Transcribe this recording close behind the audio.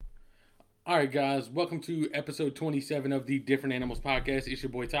All right, guys, welcome to episode 27 of the Different Animals Podcast. It's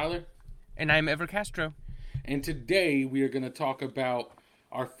your boy Tyler. And I'm Ever Castro. And today we are going to talk about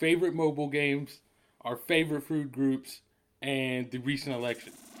our favorite mobile games, our favorite food groups, and the recent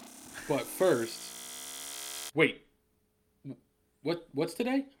election. But first, wait, what's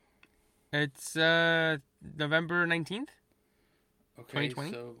today? It's November 19th, Okay,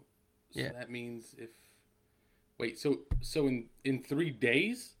 2020. so Yeah. that means so in 3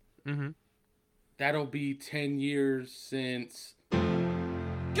 days, Mm-hmm. that'll be 10 years since.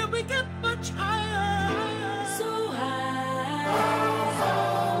 Can we get much higher? So high.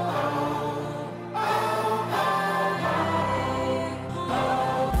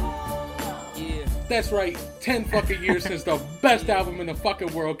 Yeah. That's right, 10 fucking years since the best album in the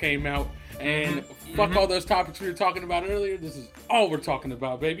fucking world came out. And fuck all those topics we were talking about earlier. This is all we're talking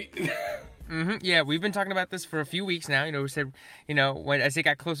about, baby. Mm-hmm. Yeah, we've been talking about this for a few weeks now. We said, as it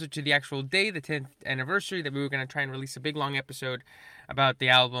got closer to the actual day, the 10th anniversary, that we were going to try and release a big, long episode about the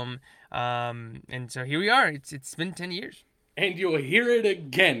album. And so here we are. It's been 10 years. And you'll hear it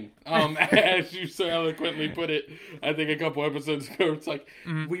again, as you so eloquently put it. I think a couple episodes ago, it's like,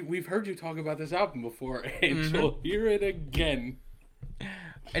 we've heard you talk about this album before, and you'll hear it again.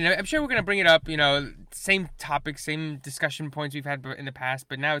 And I'm sure we're going to bring it up, same topics, same discussion points we've had in the past,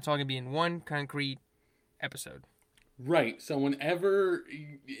 but now it's all going to be in one concrete episode. Right. So whenever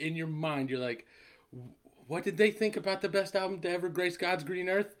in your mind you're like, what did they think about the best album to ever grace God's green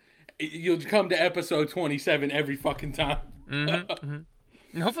earth? You'll come to episode 27 every fucking time. And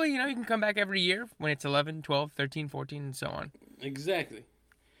hopefully, you can come back every year when it's 11, 12, 13, 14, and so on. Exactly.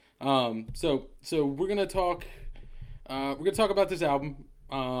 So we're gonna talk. We're gonna talk about this album.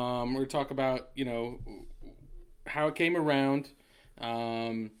 We're gonna talk about how it came around,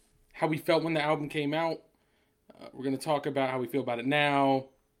 how we felt when the album came out. We're gonna talk about how we feel about it now.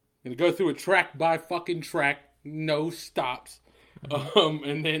 We're gonna go through it track by fucking track, no stops.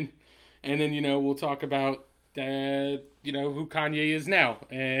 And then we'll talk about who Kanye is now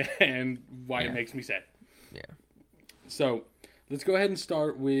and why it makes me sad. Yeah. So let's go ahead and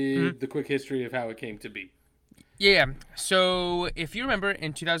start with the quick history of how it came to be. Yeah. So if you remember,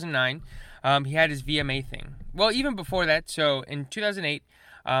 in 2009, he had his VMA thing. Well, even before that. So in 2008,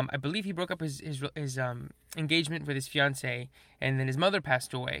 I believe he broke up his engagement with his fiancée, and then his mother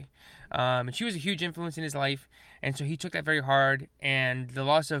passed away. And she was a huge influence in his life, and so he took that very hard. And the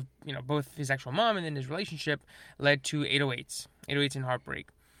loss of both his actual mom and then his relationship led to 808s and heartbreak.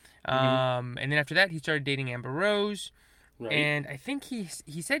 And then after that, he started dating Amber Rose. Right. And I think he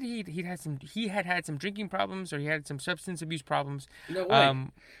said he had some drinking problems, or he had some substance abuse problems. No way.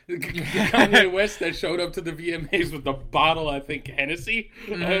 Kanye West that showed up to the VMAs with the bottle, I think, Hennessy,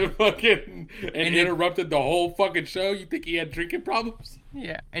 and interrupted the whole fucking show. You think he had drinking problems?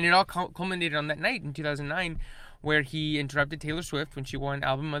 Yeah, and it all culminated on that night in 2009, where he interrupted Taylor Swift when she won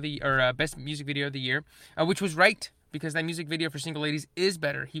Album of the Best Music Video of the Year, which was right. Because that music video for Single Ladies is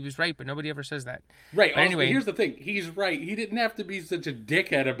better. He was right, but nobody ever says that. Right. But anyway, here's the thing. He's right. He didn't have to be such a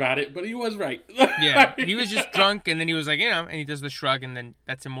dickhead about it, but he was right. Yeah. He was just drunk, and then he was like, and he does the shrug, and then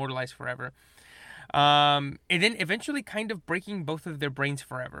that's immortalized forever. And then eventually kind of breaking both of their brains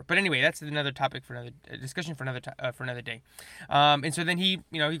forever. But anyway, that's another topic for another discussion for another day. And so then he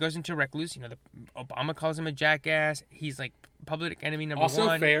goes into recluse. Obama calls him a jackass. He's like public enemy number Also one.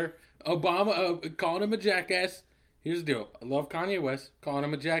 Also fair. Obama calling him a jackass. Here's the deal. I love Kanye West. Calling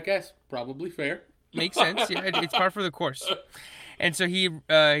him a jackass, probably fair. Makes sense. Yeah, it's par for the course. And so he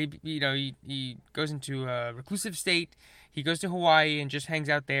goes into a reclusive state. He goes to Hawaii and just hangs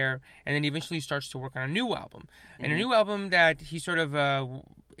out there. And then he eventually starts to work on a new album. And a new album that he sort of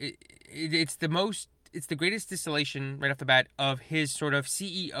it's the greatest distillation right off the bat of his sort of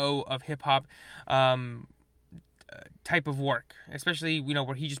CEO of hip hop type of work, especially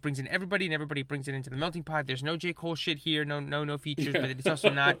where he just brings in everybody and everybody brings it into the melting pot. There's no J. Cole shit here, no features, but it's also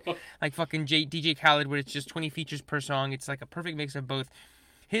not like fucking DJ Khaled where it's just 20 features per song. It's like a perfect mix of both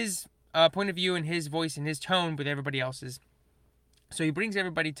his point of view and his voice and his tone with everybody else's. So he brings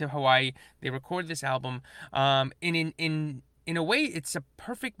everybody to Hawaii. They record this album. In a way, it's a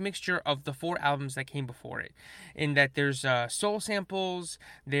perfect mixture of the 4 albums that came before it, in that there's soul samples,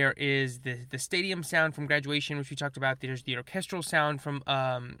 there is the stadium sound from Graduation, which we talked about, there's the orchestral sound from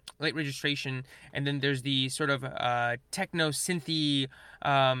Late Registration, and then there's the sort of techno synthy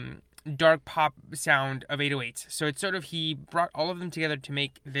dark pop sound of 808s. So it's sort of, he brought all of them together to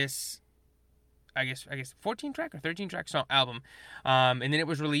make this, I guess 14 track or 13 track song album, and then it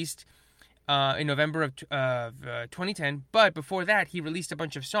was released. in November of 2010. But before that, he released a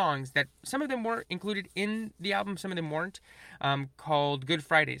bunch of songs that some of them were included in the album, some of them weren't, called Good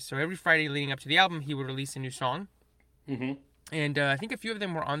Fridays. So every Friday leading up to the album, he would release a new song. Mm-hmm. And I think a few of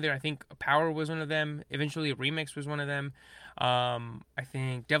them were on there. I think Power was one of them. Eventually, a Remix was one of them. I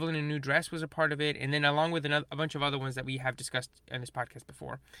think Devil in a New Dress was a part of it. And then along with a bunch of other ones that we have discussed in this podcast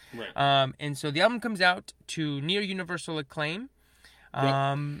before. Right. And so the album comes out to near universal acclaim.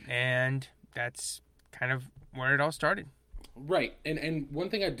 And that's kind of where it all started. Right. And one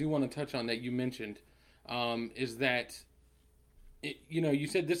thing I do want to touch on that you mentioned is that you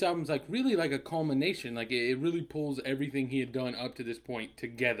said this album's like really like a culmination. Like it really pulls everything he had done up to this point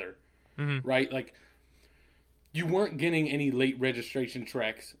together, right? Like you weren't getting any late registration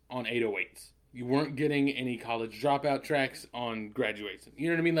tracks on 808s. You weren't getting any College Dropout tracks on Graduation. You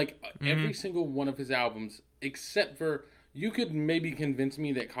know what I mean? Like every single one of his albums, except for you could maybe convince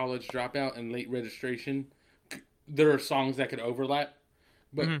me that College Dropout and Late Registration, there are songs that could overlap,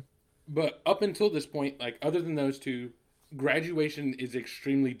 but up until this point, like other than those two. Graduation is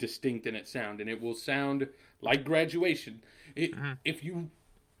extremely distinct in its sound, and it will sound like Graduation. If you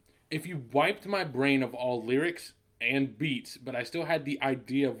wiped my brain of all lyrics and beats, but I still had the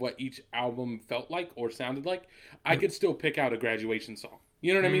idea of what each album felt like or sounded like, I could still pick out a Graduation song.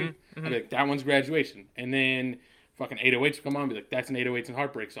 You know what I mean? I'd be like, that one's Graduation. And then fucking 808s would come on and be like, that's an 808s and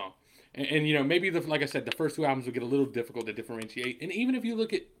Heartbreak song. And maybe, like I said, the first two albums would get a little difficult to differentiate. And even if you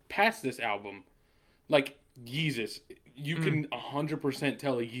look at past this album, like Yeezus, you can 100%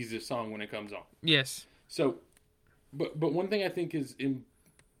 tell a Yeezus song when it comes on. Yes. So, but one thing I think is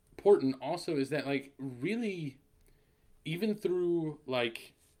important also is that, like, really, even through,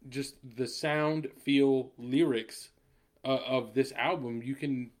 like, just the sound, feel, lyrics of this album, you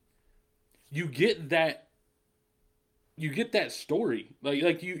get that story.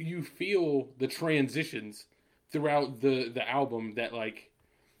 Like you feel the transitions throughout the album that, like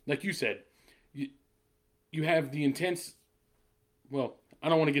you said, you have the intense, well, I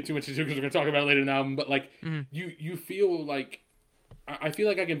don't want to get too much into it because we're going to talk about it later in the album, but like you feel like, I feel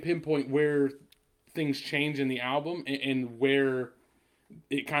like I can pinpoint where things change in the album and where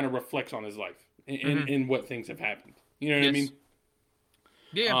it kind of reflects on his life and what things have happened. You know what I mean?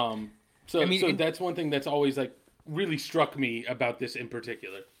 Yeah. So that's one thing that's always like really struck me about this in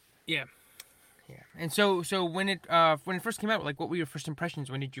particular. Yeah. Yeah. And so when it first came out, like, what were your first impressions?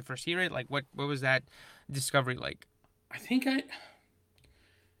 When did you first hear it? Like, what was that discovery like? I think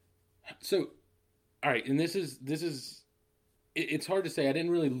so, all right, and this is it's hard to say. I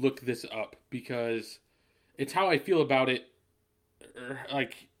didn't really look this up because it's how I feel about it.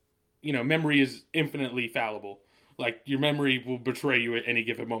 Like, memory is infinitely fallible. Like, your memory will betray you at any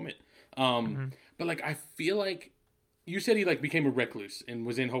given moment. But like, I feel like you said he like became a recluse and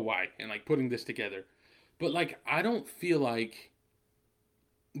was in Hawaii and like putting this together. But like, I don't feel like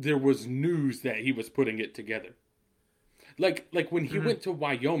there was news that he was putting it together. Like when he went to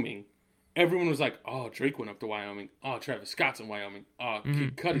Wyoming, everyone was like, oh, Drake went up to Wyoming. Oh, Travis Scott's in Wyoming. Oh,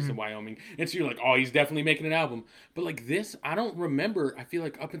 Kid Cudi's in Wyoming. And so you're like, oh, he's definitely making an album. But like this, I don't remember. I feel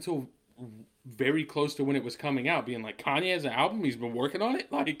like up until very close to when it was coming out, being like, Kanye has an album? He's been working on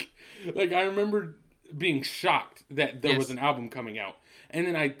it? Like I remember being shocked that there was an album coming out. And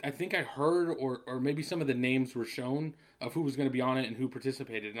then I think I heard or maybe some of the names were shown of who was going to be on it and who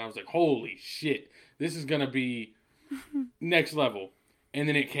participated. And I was like, holy shit, this is going to be next level. And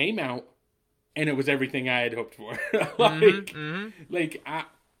then it came out and it was everything I had hoped for. Like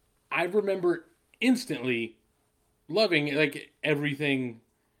I remember instantly loving like everything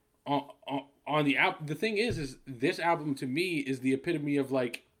on the album. The thing is this album to me is the epitome of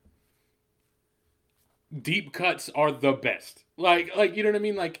like, deep cuts are the best. Like you know what I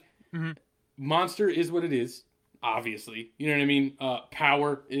mean? Like Monster is what it is, obviously. You know what I mean?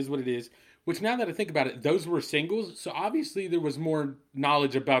 Power is what it is. Which now that I think about it, those were singles, so obviously there was more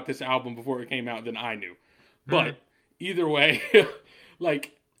knowledge about this album before it came out than I knew. But either way,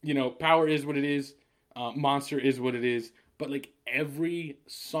 like, Power is what it is, Monster is what it is, but like every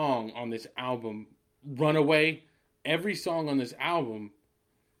song on this album, Runaway, every song on this album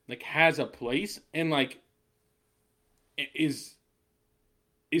like has a place and like is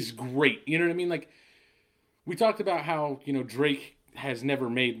great. You know what I mean? Like we talked about how, Drake has never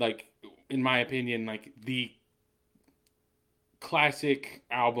made like, in my opinion, like the classic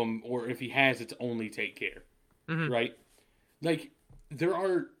album, or if he has, it's only Take Care. Right? Like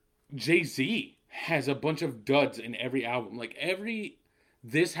Jay-Z has a bunch of duds in every album. Like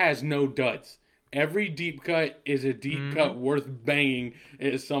this has no duds. Every deep cut is a deep cut worth banging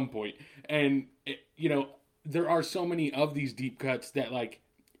at some point. And, there are so many of these deep cuts that, like,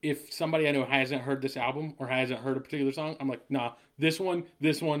 if somebody I know hasn't heard this album or hasn't heard a particular song, I'm like, nah, this one,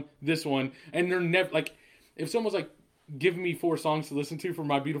 this one, this one, and they're never like, if someone's like, give me 4 songs to listen to for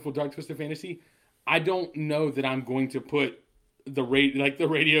My Beautiful Dark Twisted Fantasy, I don't know that I'm going to put the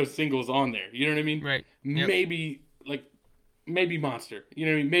radio singles on there. You know what I mean? Right. Yep. Maybe Monster. You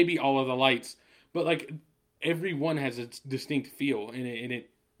know what I mean? Maybe All of the Lights. But like every one has its distinct feel, and it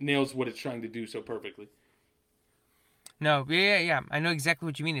nails what it's trying to do so perfectly. No, yeah. I know exactly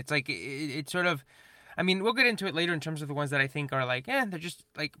what you mean. It's like it's sort of. I mean, we'll get into it later in terms of the ones that I think are like, they're just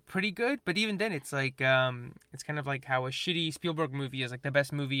like pretty good. But even then, it's like, it's kind of like how a shitty Spielberg movie is like the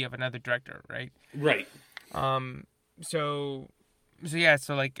best movie of another director, right? Right. So yeah.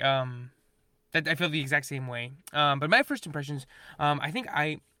 So like, that I feel the exact same way. But my first impressions, I think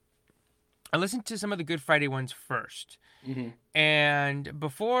I listened to some of the Good Friday ones first. Mm-hmm. And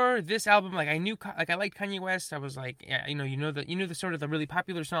before this album, like I knew, like I liked Kanye West. I was like, yeah, you knew the sort of the really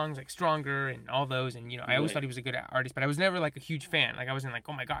popular songs like Stronger and all those, and I always thought he was a good artist, but I was never like a huge fan. Like I wasn't like,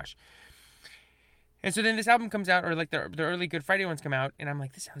 oh my gosh. And so then this album comes out, or like the early Good Friday ones come out, and I'm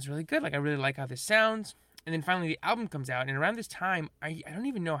like, this sounds really good. Like I really like how this sounds. And then finally the album comes out, and around this time, I don't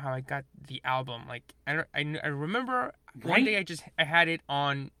even know how I got the album. Like I remember one day I had it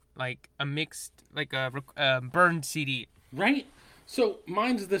on like a mixed, like a burned CD. Right? So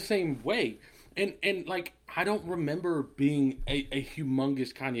mine's the same way. And like I don't remember being a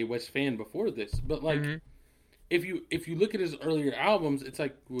humongous Kanye West fan before this. But like if you look at his earlier albums, it's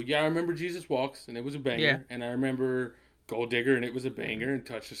like, well, yeah, I remember Jesus Walks and it was a banger. Yeah. And I remember Gold Digger and it was a banger, and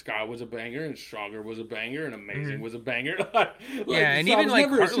Touch the Sky was a banger, and Stronger was a banger, and Amazing was a banger. And so even like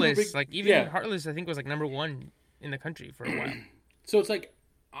Heartless, big, Heartless I think was like #1 in the country for a while. So it's like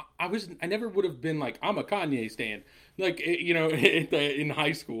I never would have been like, I'm a Kanye stan, like, in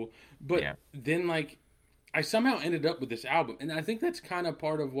high school. But then like I somehow ended up with this album, and I think that's kind of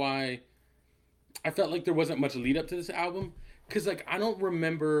part of why I felt like there wasn't much lead up to this album, because like I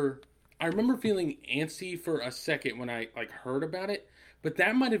remember feeling antsy for a second when I like heard about it, but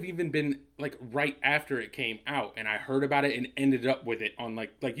that might have even been like right after it came out, and I heard about it and ended up with it on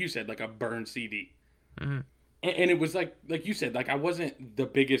like you said, like a burned CD. Mm-hmm. And it was like you said, like I wasn't the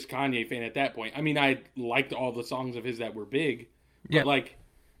biggest Kanye fan at that point. I mean, I liked all the songs of his that were big, but like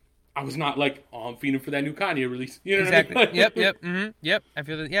I was not like, oh, I'm feeling for that new Kanye release. You know exactly. what I mean? Yep. I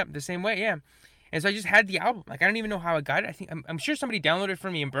feel that. Yep, the same way. Yeah. And so I just had the album. Like I don't even know how I got it. I think I'm sure somebody downloaded it for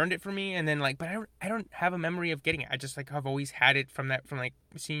me and burned it for me, and then like, but I don't have a memory of getting it. I just like have always had it from like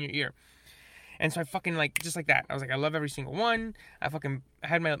senior year. And so I fucking like, just like that. I was like, I love every single one. I fucking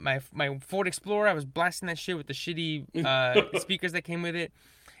had my Ford Explorer. I was blasting that shit with the shitty speakers that came with it.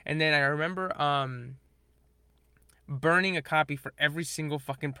 And then I remember burning a copy for every single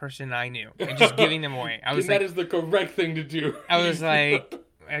fucking person I knew and just giving them away. I was that is the correct thing to do. I was like,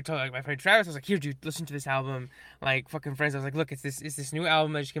 I told like my friend Travis, I was like, here, dude, listen to this album. Like fucking friends, I was like, look, it's this new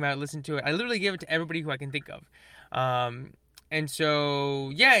album that just came out. Listen to it. I literally gave it to everybody who I can think of. And so,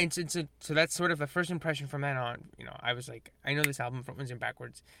 yeah, so that's sort of the first impression from that on. I was like, I know this album frontwards and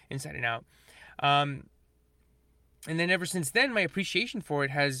backwards, inside and out. And then ever since then, my appreciation for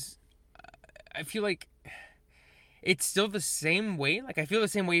it has, I feel like it's still the same way. Like, I feel the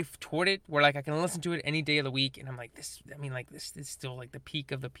same way toward it, where, like, I can listen to it any day of the week, and I'm like, this is still, like, the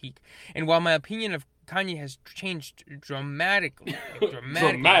peak of the peak. And while my opinion of Kanye has changed dramatically,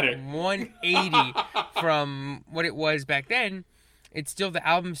 like 180 from what it was back then, it's still, the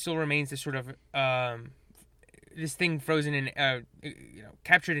album still remains this sort of, this thing frozen in,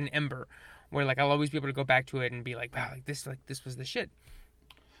 captured in ember, where, like, I'll always be able to go back to it and be like, wow, this was the shit.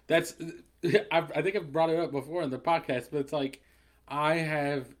 That's, I think I've brought it up before in the podcast, but it's like, I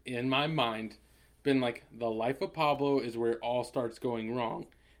have in my mind been like, The Life of Pablo is where it all starts going wrong,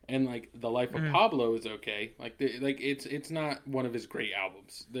 and like The Life of Pablo is okay. Like it's not one of his great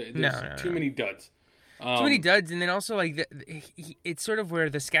albums. There's too many duds. Too many duds, and then also like it's sort of where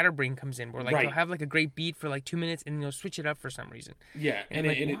the scatterbrain comes in, where like he'll have like a great beat for like 2 minutes, and he'll switch it up for some reason. Yeah, and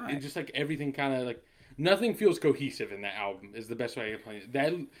it just like everything kind of like. Nothing feels cohesive in that album is the best way I can play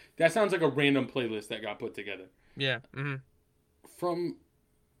it. That sounds like a random playlist that got put together. Yeah. Mm-hmm. From,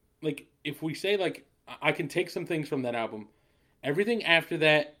 like, if we say, like, I can take some things from that album. Everything after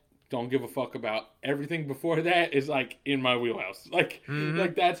that, don't give a fuck about. Everything before that is, like, in my wheelhouse. Like,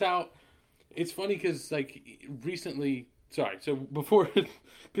 like that's how... It's funny because, like, recently... Sorry, so before...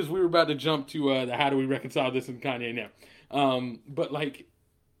 Because we were about to jump to the how do we reconcile this in Kanye now. But, like...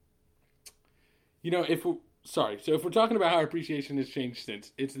 if we're talking about how appreciation has changed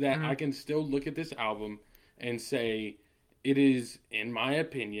since, it's that I can still look at this album and say it is, in my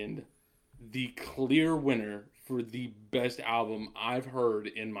opinion, the clear winner for the best album I've heard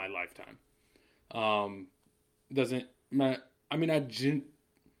in my lifetime. I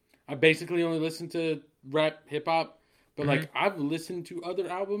basically only listen to rap, hip hop, but like I've listened to other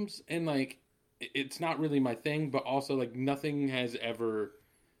albums and like it's not really my thing, but also like nothing has ever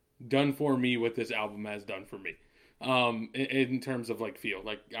done for me what this album has done for me. In terms of like feel,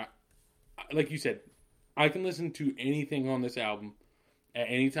 like you said, I can listen to anything on this album at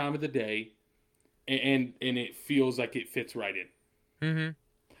any time of the day, and it feels like it fits right in. Mm-hmm.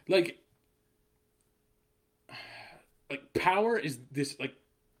 Like Power is this like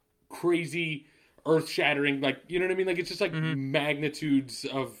crazy, earth shattering, like, you know what I mean? Like it's just like magnitudes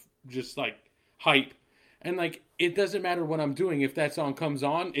of just like hype, and like it doesn't matter what I'm doing, if that song comes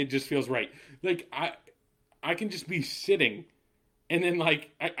on, it just feels right. Like I can just be sitting, and then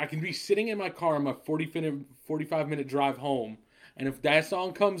like I can be sitting in my car on my 45-minute drive home, and if that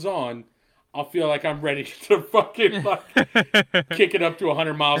song comes on, I'll feel like I'm ready to fucking like kick it up to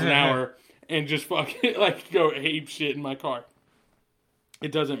 100 miles an hour and just fucking like go ape shit in my car.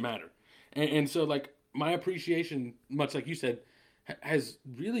 It doesn't matter. And so like my appreciation, much like you said, has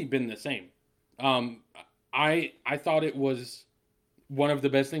really been the same. I thought it was one of the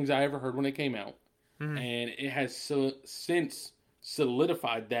best things I ever heard when it came out. And it has since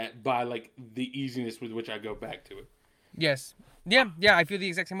solidified that by like the easiness with which I go back to it. Yes. Yeah, I feel the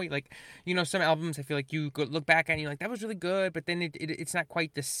exact same way. Like, you know, some albums I feel like you go look back at and you're like, that was really good, but then it's not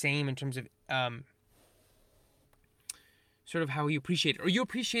quite the same in terms of sort of how you appreciate it, or you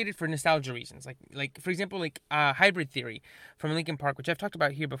appreciate it for nostalgia reasons. Like for example, like Hybrid Theory from Linkin Park, which I've talked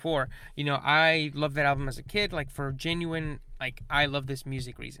about here before. You know, I loved that album as a kid, like for genuine, like I love this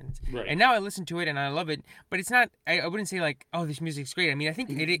music reasons. Right. And now I listen to it and I love it, but it's not. I wouldn't say like, oh, this music's great. I mean, I think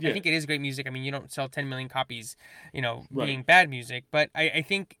it is great music. I mean, you don't sell 10 million copies, you know, being bad music. But I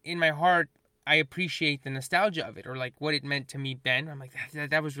think in my heart, I appreciate the nostalgia of it, or like what it meant to me then. I'm like,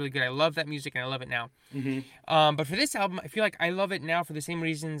 that was really good. I love that music and I love it now. But for this album, I feel like I love it now for the same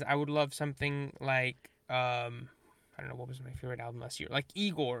reasons I would love something like, I don't know, what was my favorite album last year? Like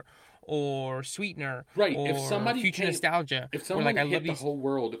Igor or Sweetener. Right. Or If somebody Future Nostalgia. If someone like, hit the whole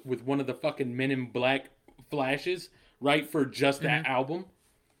world with one of the fucking Men in Black flashes, right, for just that album,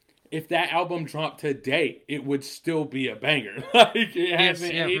 if that album dropped today, it would still be a banger. Like, it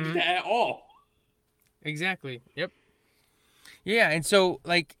hasn't aged at all. Exactly. Yep. Yeah, and so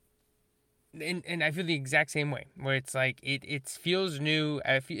like, and I feel the exact same way, where it's like it feels new.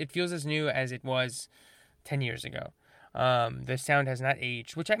 It feels as new as it was 10 years ago. The sound has not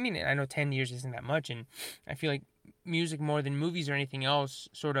aged, which I mean, I know 10 years isn't that much, and I feel like music more than movies or anything else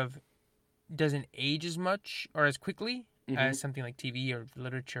sort of doesn't age as much or as quickly as something like TV or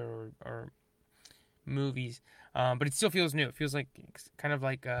literature or movies. But it still feels new. It feels like kind of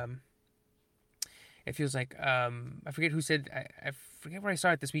like it feels like I forget who said, I forget where I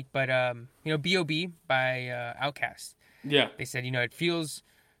saw it this week, but you know, B.O.B. by Outkast. Yeah. They said, you know, it feels,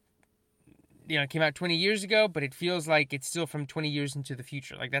 you know, it came out 20 years ago, but it feels like it's still from 20 years into the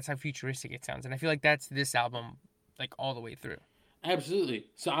future. Like that's how futuristic it sounds, and I feel like that's this album, like all the way through. Absolutely.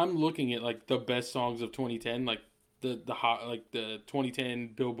 So I'm looking at like the best songs of 2010, like the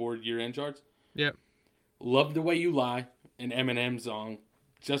 2010 Billboard year-end charts. Yep. Love the Way You Lie, an Eminem song.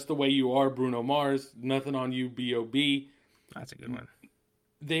 Just the Way You Are, Bruno Mars. Nothing on You, B.O.B. That's a good one.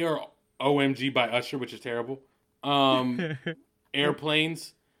 They are OMG by Usher, which is terrible.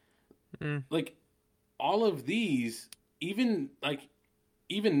 Airplanes. Like, all of these, even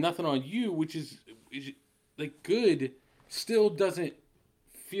Nothing on You, which is like good, still doesn't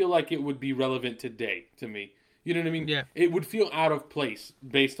feel like it would be relevant today to me. You know what I mean? Yeah. It would feel out of place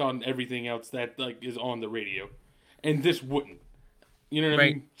based on everything else that like is on the radio. And this wouldn't. You know what I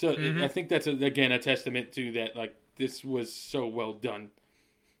mean? So I think that's again a testament to that. Like this was so well done.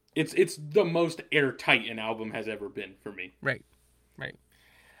 It's the most airtight an album has ever been for me. Right.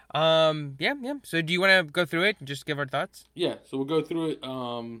 Yeah. So do you want to go through it and just give our thoughts? Yeah. So we'll go through it.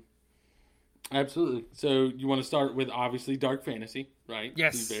 Absolutely. So you want to start with obviously Dark Fantasy, right?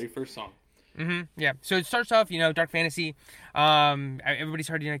 Yes. The very first song. Yeah. So it starts off, you know, Dark Fantasy. Everybody's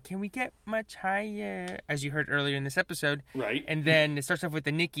heard, you know, can we get much higher? As you heard earlier in this episode. Right. And then it starts off with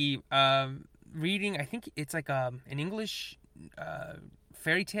the Nicki reading. I think it's like an English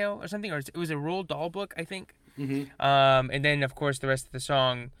fairy tale or something, or it was a Roald Dahl book, I think. And then of course the rest of the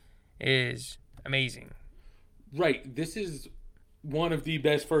song is amazing. Right. This is one of the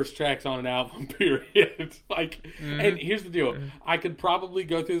best first tracks on an album, period. Like, and here's the deal. I could probably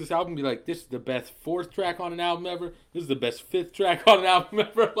go through this album and be like, this is the best fourth track on an album ever. This is the best fifth track on an album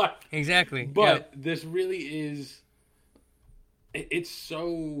ever. Like, exactly. But this really is, it's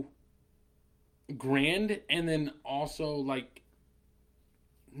so, grand, and then also like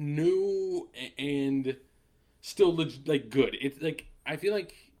new and still like good. It's like I feel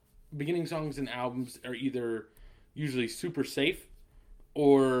like beginning songs and albums are either usually super safe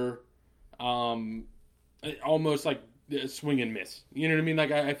or almost like swing and miss. You know what I mean?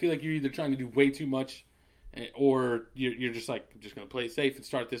 Like I feel like you're either trying to do way too much, or you're just like just gonna play it safe and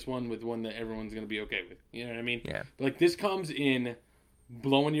start this one with one that everyone's gonna be okay with. You know what I mean? Yeah. But like this comes in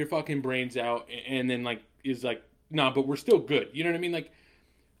blowing your fucking brains out, and then like is like nah, but we're still good. You know what I mean? Like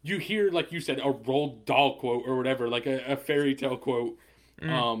you hear, like you said, a Roald Dahl quote or whatever, like a fairy tale quote,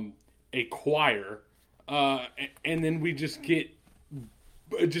 a choir, and then we just get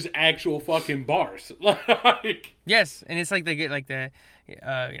just actual fucking bars. Like Yes, and it's like they get like the,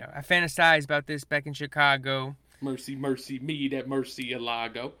 I fantasized about this back in Chicago. mercy, mercy me, that mercy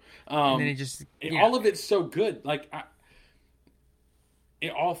Alago. And then it just All of it's so good. Like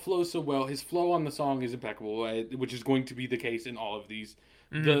it all flows so well. His flow on the song is impeccable, which is going to be the case in all of these.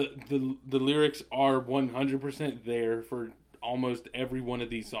 The lyrics are 100% there for almost every one of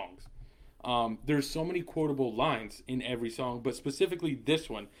these songs. There's so many quotable lines in every song, but specifically this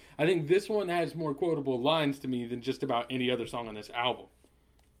one. I think this one has more quotable lines to me than just about any other song on this album.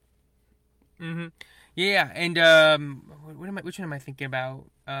 Mm-hmm. Yeah, and which one am I thinking about?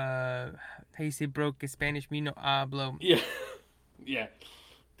 How you say broke in Spanish? Me no hablo. Yeah. Yeah.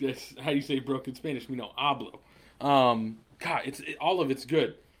 That's how you say broke in Spanish. Me no hablo. God, all of it's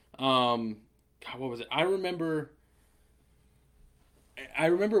good. God, what was it? I remember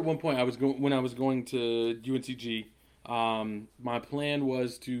at one point when I was going to UNCG. My plan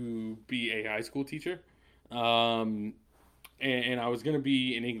was to be a high school teacher, and I was gonna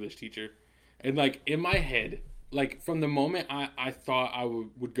be an English teacher. And like in my head, like from the moment I thought I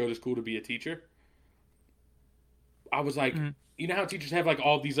would go to school to be a teacher, I was like, you know how teachers have like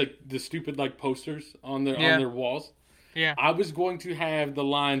all these like the stupid like posters on their walls. Yeah. I was going to have the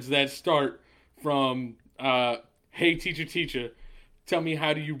lines that start from, "Hey teacher, tell me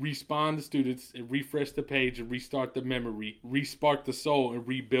how do you respawn the students and refresh the page and restart the memory, respark the soul and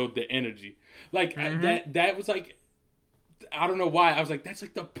rebuild the energy." Like that was like, I don't know why. I was like, that's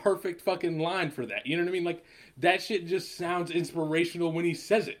like the perfect fucking line for that. You know what I mean? Like that shit just sounds inspirational when he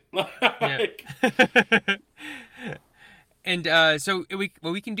says it. Like, And so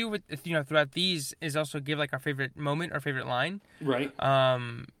what we can do with throughout these is also give like our favorite moment or favorite line. Right.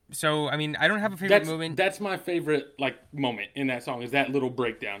 So I mean I don't have a favorite moment. That's my favorite like moment in that song is that little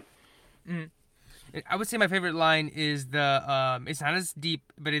breakdown. I would say my favorite line is the it's not as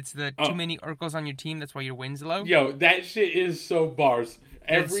deep, but it's the too many Urkels on your team. That's why your win's low. Yo, that shit is so bars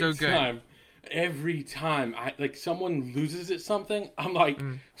every so good. time. Every time I like someone loses at something, I'm like,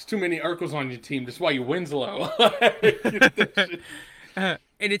 "It's too many Urkels on your team. That's why your win's low."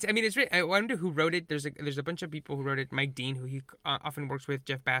 And it's I wonder who wrote it. There's a bunch of people who wrote it. Mike Dean, who he often works with,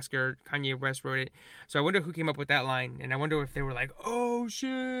 Jeff Basker, Kanye West wrote it. So I wonder who came up with that line, and I wonder if they were like, "Oh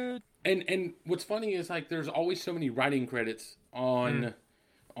shit." And what's funny is like there's always so many writing credits on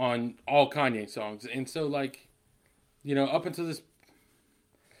all Kanye songs, and so like,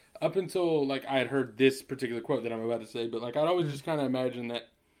 up until like I had heard this particular quote that I'm about to say, but like I'd always just kind of imagine that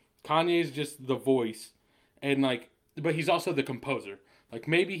Kanye's just the voice, and like, but he's also the composer. Like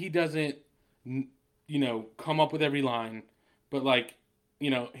maybe he doesn't, come up with every line, but like,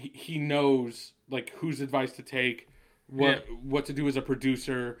 he knows like whose advice to take, what to do as a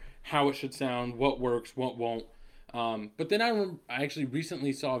producer, how it should sound, what works, what won't. But then I actually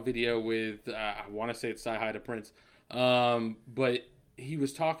recently saw a video with I want to say it's Sci-Hi to Prince, but he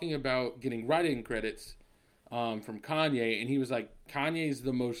was talking about getting writing credits from Kanye, and he was like, Kanye's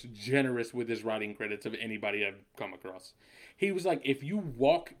the most generous with his writing credits of anybody I've come across. He was like, if you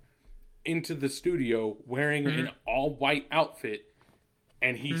walk into the studio wearing an all-white outfit,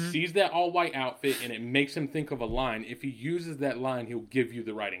 and he sees that all-white outfit, and it makes him think of a line, if he uses that line, he'll give you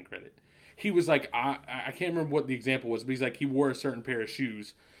the writing credit. He was like, I can't remember what the example was, but he's like, he wore a certain pair of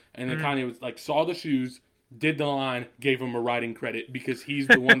shoes, and then Kanye was like, saw the shoes, did the line, gave him a writing credit because he's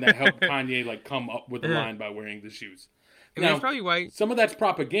the one that helped Kanye like come up with the line by wearing the shoes. And that's probably why some of that's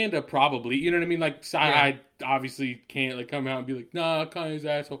propaganda, probably. You know what I mean? Like Sci-Hi obviously can't like come out and be like, "Nah, Kanye's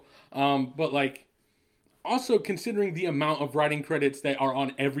asshole." But like, also considering the amount of writing credits that are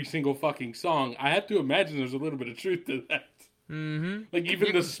on every single fucking song, I have to imagine there's a little bit of truth to that. Like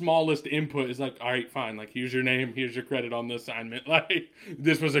even the smallest input is like, all right, fine. Like here's your name, here's your credit on the assignment. Like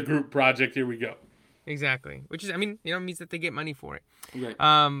this was a group project. Here we go. Exactly. Which is, I mean, means that they get money for it. Right.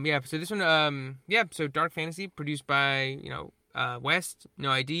 So this one, so Dark Fantasy, produced by, West, No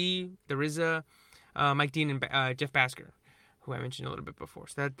ID, The RZA, Mike Dean, and Jeff Basker, who I mentioned a little bit before.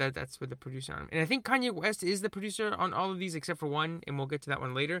 So that's with the producer on him. And I think Kanye West is the producer on all of these except for one, and we'll get to that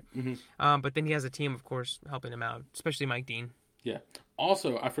one later. But then he has a team, of course, helping him out, especially Mike Dean. Yeah.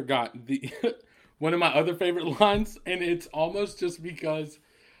 Also, I forgot the one of my other favorite lines, and it's almost just because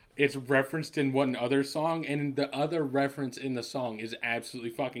it's referenced in one other song, and the other reference in the song is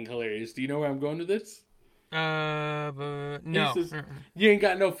absolutely fucking hilarious. Do you know where I'm going with this? No. Says, you ain't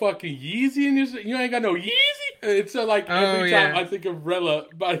got no fucking Yeezy in your... You ain't got no Yeezy? It's like every time I think of Rella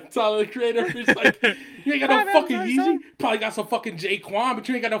by Tyler, the Creator, it's like, you ain't got no fucking Yeezy? Probably got some fucking Jaquan, but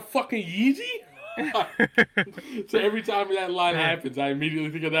you ain't got no fucking Yeezy? So every time that line happens, I immediately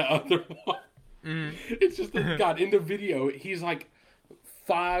think of that other one. It's just that, God, in the video, he's like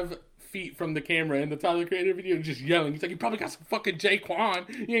 5 feet from the camera in the Tyler, the Creator video, just yelling. He's like, you probably got some fucking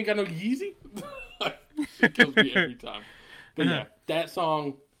Jaquan. You ain't got no Yeezy? It kills me every time. But yeah, that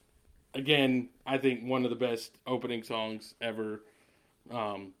song, again, I think one of the best opening songs ever.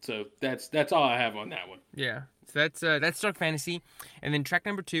 So that's all I have on that one. Yeah. So that's Dark Fantasy. And then track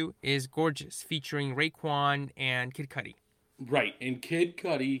number 2 is Gorgeous, featuring Raekwon and Kid Cudi. Right. And Kid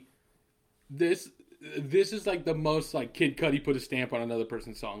Cudi, this is like the most like Kid Cudi put a stamp on another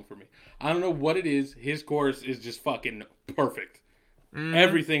person's song for me. I don't know what it is. His chorus is just fucking perfect.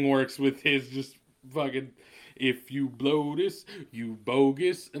 Everything works with his just fucking, if you blow this, you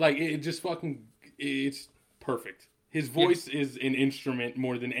bogus. Like, it just fucking, it's perfect. His voice is an instrument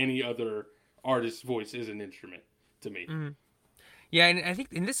more than any other artist's voice is an instrument to me. Yeah, and I think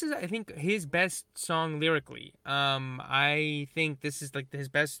this is his best song lyrically. I think this is like his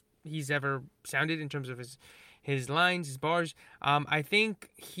best he's ever sounded in terms of his lines, his bars. I think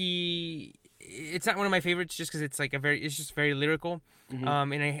it's not one of my favorites just because it's just very lyrical. And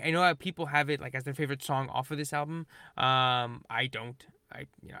I know how people have it like as their favorite song off of this album. I don't.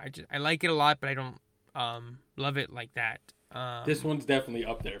 I like it a lot, but I don't love it like that. This one's definitely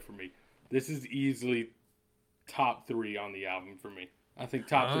up there for me. This is easily top 3 on the album for me. I think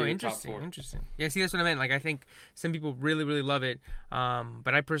top 3 or top 4. Interesting. Yeah, see, that's what I meant. Like, I think some people really, really love it.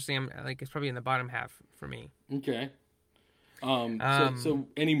 But I personally am like, it's probably in the bottom half for me. Okay. So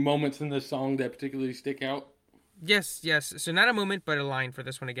any moments in this song that particularly stick out? Yes. So not a moment, but a line for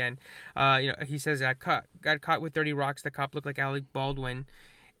this one again. He says, got caught with 30 rocks. The cop looked like Alec Baldwin.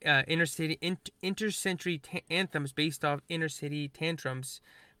 Intercentury anthems based off inner city tantrums,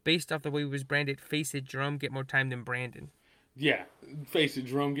 based off the way he was branded. Face it, Jerome get more time than Brandon. Yeah, face it,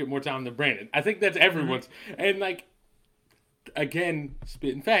 Jerome get more time than Brandon. I think that's everyone's. And like, again,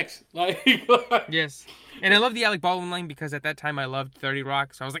 spitting facts. Like, yes. And I love the Alec Baldwin line because at that time I loved 30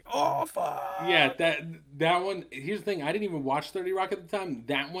 Rock, so I was like, oh fuck. Yeah, that one. Here's the thing: I didn't even watch 30 Rock at the time.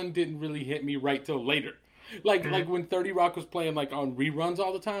 That one didn't really hit me right till later. Like when 30 Rock was playing like on reruns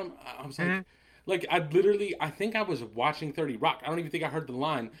all the time, I was like, I think I was watching 30 Rock. I don't even think I heard the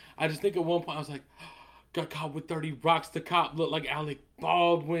line. I just think at one point I was like, got caught with 30 Rocks. The cop looked like Alec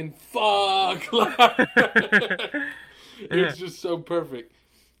Baldwin. Fuck. It's just so perfect.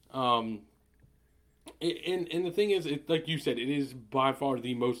 And the thing is, like you said, it is by far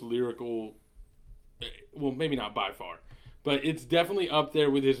the most lyrical. Well, maybe not by far, but it's definitely up there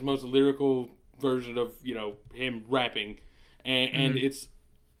with his most lyrical version of him rapping, and it's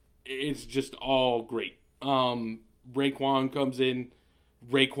just all great. Raekwon comes in.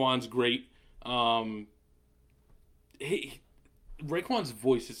 Raekwon's great. Raekwon's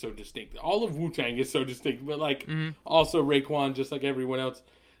voice is so distinct. All of Wu-Tang is so distinct, but also Raekwon, just like everyone else,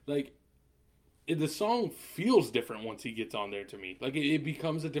 like the song feels different once he gets on there to me. Like it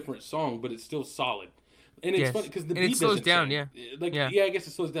becomes a different song, but it's still solid. And it's funny because the beat slows down. change. I guess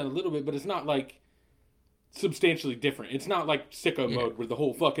it slows down a little bit, but it's not like substantially different. It's not like Sicko Mode where the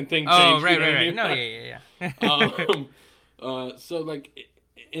whole fucking thing changed. Oh, right. No, yeah. So like,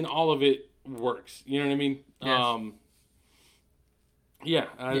 in all of it works. You know what I mean? Yes.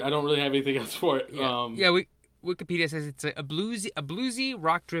 I don't really have anything else for it. Wikipedia says it's a bluesy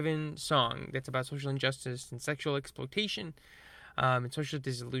rock-driven song that's about social injustice and sexual exploitation, and social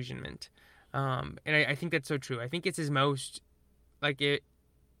disillusionment. And I think that's so true. I think it's his most, like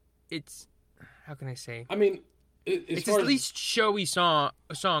it's how can I say? I mean, it's his least showy song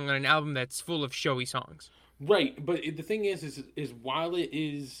on an album that's full of showy songs. Right, but the thing is while it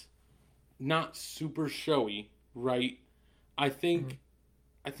is not super showy, right? I think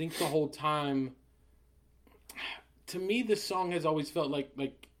the whole time, to me, this song has always felt like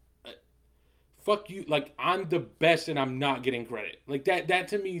fuck you, like I'm the best and I'm not getting credit. Like that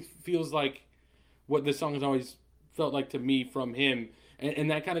to me feels like what this song has always felt like to me from him.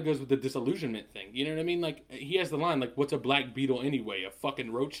 And that kind of goes with the disillusionment thing. You know what I mean? Like, he has the line, like, what's a black beetle anyway? A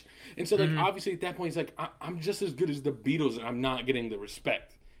fucking roach? And so, like, obviously at that point, he's like, I'm just as good as the Beatles, and I'm not getting the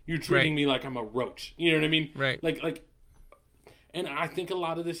respect. You're treating me like I'm a roach. You know what I mean? Right. Like, and I think a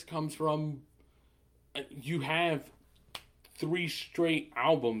lot of this comes from, you have 3 straight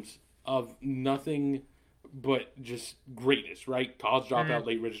albums of nothing but just greatness, right? College Dropout,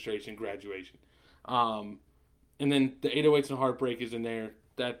 Late Registration, Graduation. And then the 808s and Heartbreak is in there.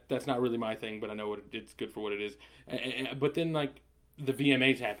 That's not really my thing, but I know it's good for what it is. But then, like, the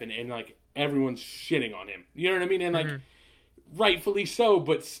VMAs happen, and, like, everyone's shitting on him. You know what I mean? And, like, rightfully so,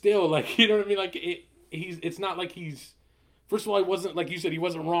 but still, like, you know what I mean? Like, it's not like he's... First of all, he wasn't, like you said, he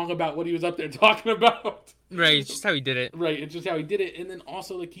wasn't wrong about what he was up there talking about. Right, it's just how he did it. Right, it's just how he did it. And then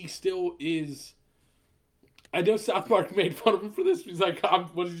also, like, he still is... I know South Park made fun of him for this. He's like,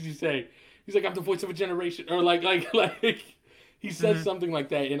 what did he say? He's like, I'm the voice of a generation. Or, like he says something like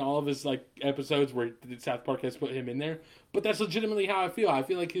that in all of his, like, episodes where South Park has put him in there. But that's legitimately how I feel. I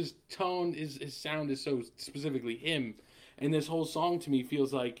feel like his tone, his sound is so specifically him. And this whole song to me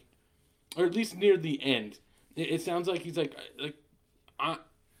feels like, or at least near the end, it sounds like he's like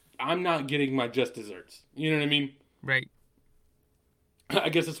I'm not getting my just desserts. You know what I mean? Right. I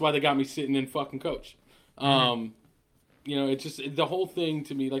guess that's why they got me sitting in fucking coach. You know, it's just the whole thing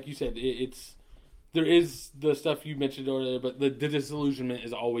to me, like you said, there is the stuff you mentioned earlier, but the disillusionment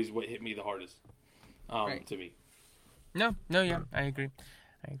is always what hit me the hardest. To me. No, yeah, I agree.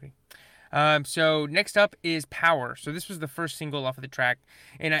 So next up is Power. So this was the first single off of the track,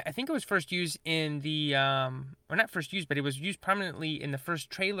 and I think it was first used in the, or not first used, but it was used prominently in the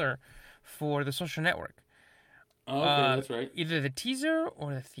first trailer for The Social Network. Oh, okay, that's right. Either the teaser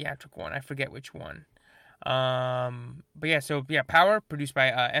or the theatrical one. I forget which one. But yeah, Power, produced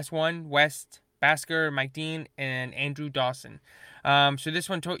by S1, West, Basker, Mike Dean, and Andrew Dawson. So this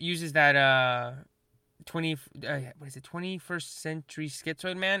one uses that 21st Century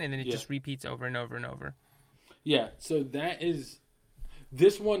Schizoid Man, and then it just repeats over and over and over. Yeah, so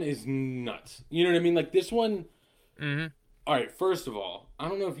this one is nuts. You know what I mean? Like, this one... Mm-hmm. All right, first of all, I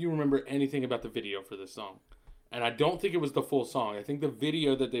don't know if you remember anything about the video for this song. And I don't think it was the full song. I think the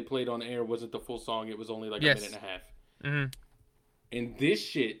video that they played on air wasn't the full song. It was only like a minute and a half. Mm-hmm. And this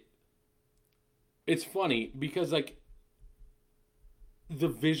shit, it's funny because, like, the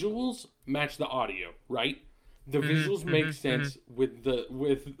visuals match the audio, right? The visuals make sense with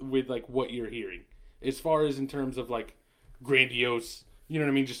like what you're hearing, as far as in terms of, like, grandiose, you know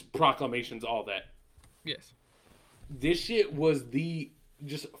what I mean? Just proclamations, all that. Yes. This shit was the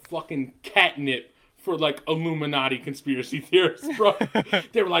just fucking catnip for, like, Illuminati conspiracy theorists, bro.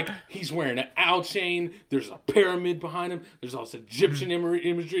 They were like, he's wearing an owl chain. There's a pyramid behind him. There's also Egyptian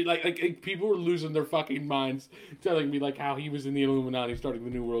imagery. Like people were losing their fucking minds, telling me, like, how he was in the Illuminati starting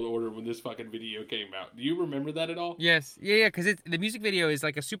the New World Order when this fucking video came out. Do you remember that at all? Yes. Yeah, because the music video is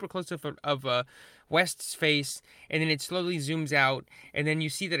like a super close-up of West's face, and then it slowly zooms out, and then you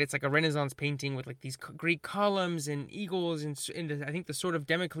see that it's like a Renaissance painting with, like, these Greek columns and eagles, and I think the sword of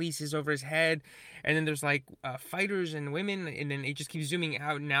Damocles is over his head, and then there's, like, fighters and women, and then it just keeps zooming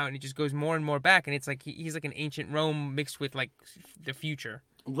out and out, and it just goes more and more back, and it's like he's like an ancient Rome mixed with, like, the future.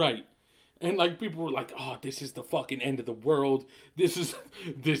 Right. And, like, people were like, oh, this is the fucking end of the world. This is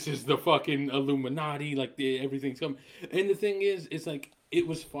the fucking Illuminati. Like, everything's coming. And the thing is, it's like, it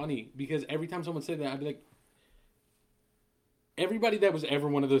was funny because every time someone said that, I'd be like, everybody that was ever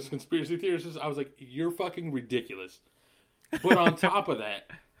one of those conspiracy theorists, I was like, you're fucking ridiculous. But on top of that,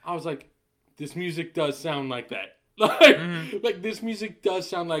 I was like, this music does sound like that. Like, this music does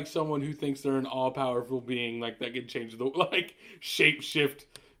sound like someone who thinks they're an all-powerful being, like, that can change the, like, shape-shift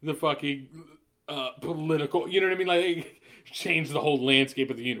the fucking political, you know what I mean? Like, change the whole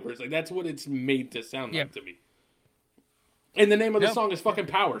landscape of the universe. Like, that's what it's made to sound like to me. And the name of the song is fucking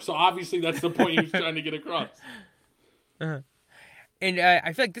Power, so obviously that's the point he was trying to get across. And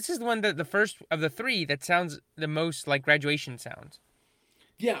I feel like this is the one that the first of the three that sounds the most like Graduation sounds.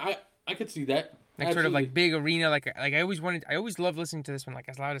 Yeah, I could see that. Like, absolutely. Sort of like big arena, like I always loved listening to this one, like,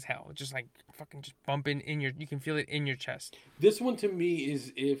 as loud as hell, just like fucking just bumping in you can feel it in your chest. This one to me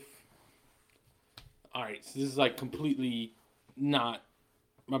is all right, so this is like completely not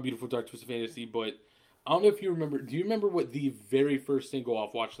My Beautiful Dark Twisted Fantasy, but I don't know if you remember. Do you remember what the very first single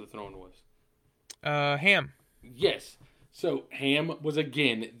off Watch the Throne was? Ham. Yes. So Ham was,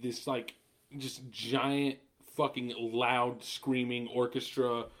 again, this, like, just giant fucking loud screaming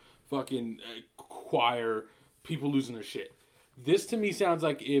orchestra, fucking choir, people losing their shit. This to me sounds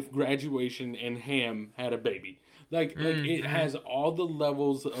like if Graduation and Ham had a baby. Like it has all the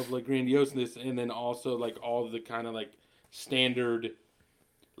levels of, like, grandioseness, and then also, like, all the kind of, like, standard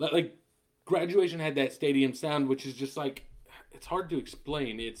like Graduation had that stadium sound, which is just like it's hard to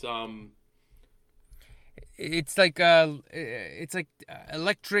explain. It's like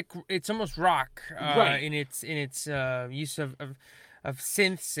electric. It's almost rock Right. in its use of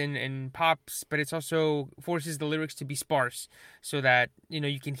synths and pops, but it's also forces the lyrics to be sparse so that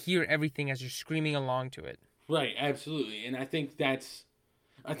you can hear everything as you're screaming along to it. Right, absolutely. And I think that's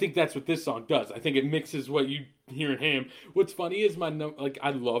what this song does. I think it mixes what you hear in Ham. What's funny is I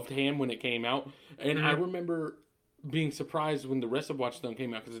loved Ham when it came out, and I remember being surprised when the rest of Watch Stone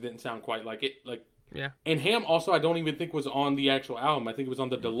came out because it didn't sound quite like it. Like, Yeah. and Ham also I don't even think was on the actual album. I think it was on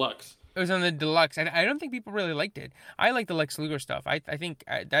the deluxe. It was on the deluxe. I don't think people really liked it. I like the Lex Luger stuff. I think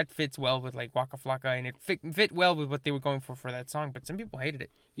that fits well with like Waka Flocka, and it fit well with what they were going for that song. But some people hated it.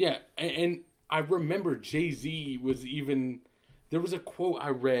 Yeah, and I remember Jay-Z was even. There was a quote I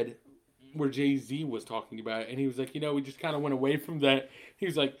read where Jay-Z was talking about it, and he was like, we just kind of went away from that. He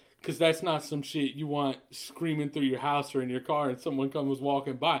was like, because that's not some shit you want screaming through your house or in your car and someone comes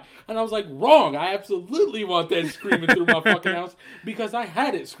walking by. And I was like, wrong. I absolutely want that screaming through my fucking house because I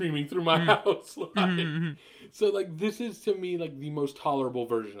had it screaming through my house. So, like, this is to me, like, the most tolerable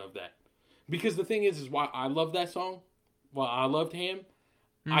version of that. Because the thing is why I love that song, while I loved Ham,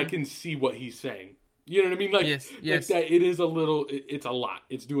 I can see what he's saying. You know what I mean? Like, Yes. like that. It is a little. It's a lot.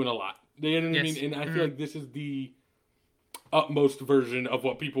 It's doing a lot. You know what I Yes. mean? And I feel like this is the utmost version of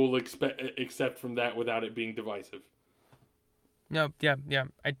what people will accept from that without it being divisive. No, yeah.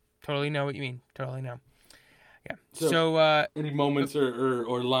 I totally know what you mean. Totally know. Yeah. So Any moments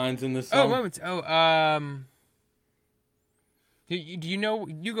or lines in this song? moments. Do you know?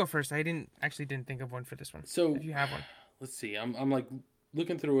 You go first. I didn't think of one for this one. So if you have one, let's see. I'm like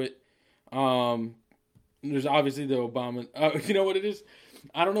looking through it. There's obviously the Obama. You know what it is?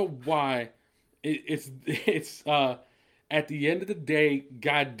 I don't know why. It's at the end of the day,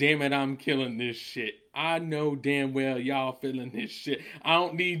 God damn it, I'm killing this shit. I know damn well y'all feeling this shit. I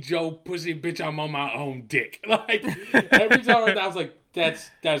don't need your pussy, bitch. I'm on my own dick. Like every time I was like, that's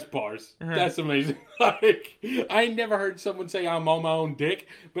bars. That's amazing. Like I ain't never heard someone say I'm on my own dick,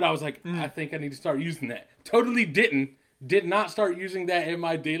 but I was like, I think I need to start using that. Totally did not start using that in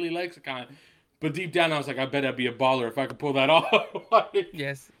my daily lexicon. But deep down, I was like, I bet I'd be a baller if I could pull that off. Like,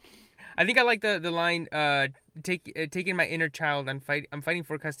 yes. I think I like the line, taking my inner child. I'm fighting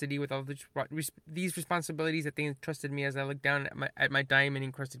for custody with all these responsibilities that they entrusted me as I look down at my diamond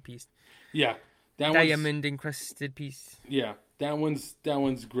encrusted piece. yeah, Diamond encrusted piece. Yeah, that one's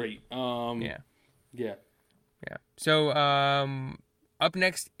great. Yeah. Yeah. So up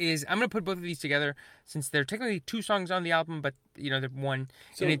next is I'm gonna put both of these together since they're technically two songs on the album, but they're one,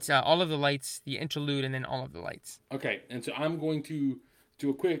 So, and it's All of the Lights, the interlude, and then All of the Lights. okay, and so I'm going to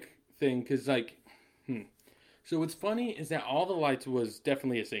do a quick thing because So what's funny is that All the Lights was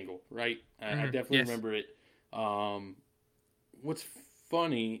definitely a single, right? I definitely Yes. remember it. What's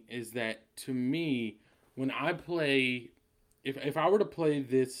funny is that to me, when I play, if I were to play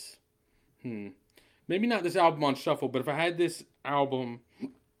this, maybe not this album on shuffle, but if I had this album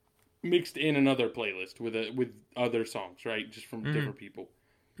mixed in another playlist with other songs, right, just from different people.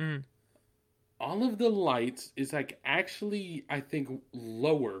 All of the Lights is like actually I think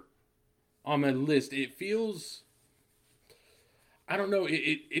lower on my list. It feels, I don't know,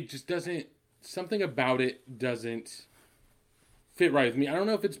 it just doesn't, something about it doesn't fit right with me. I don't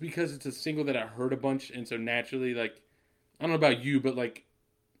know if it's because it's a single that I heard a bunch, and so naturally, like, I don't know about you, but like,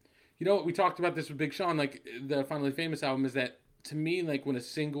 we talked about this with Big Sean, like the Finally Famous album, is that to me, like when a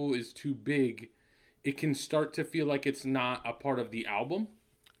single is too big, it can start to feel like it's not a part of the album.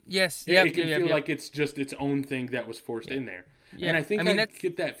 Yes. It can feel like it's just its own thing that was forced in there. Yeah. And I think I I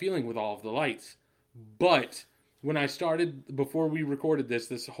get that feeling with All of the Lights. But when I started, before we recorded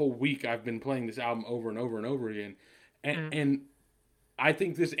this whole week, I've been playing this album over and over and over again. And I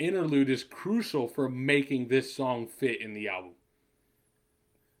think this interlude is crucial for making this song fit in the album.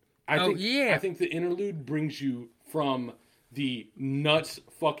 I think the interlude brings you from the nuts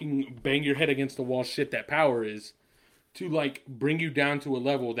fucking bang your head against the wall shit that Power is to like bring you down to a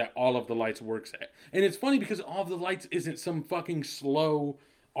level that All of the Lights works at. And it's funny because All of the Lights isn't some fucking slow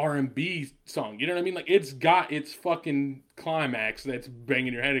R&B song. You know what I mean? Like it's got its fucking climax that's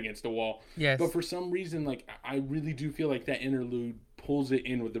banging your head against the wall. Yes. But for some reason, like I really do feel like that interlude pulls it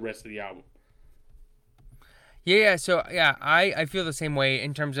in with the rest of the album. Yeah. So I feel the same way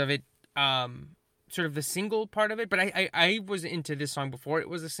in terms of it. Sort of the single part of it, but I was into this song before it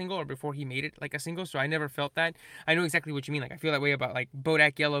was a single or before he made it like a single, so I never felt that. I know exactly what you mean. Like I feel that way about like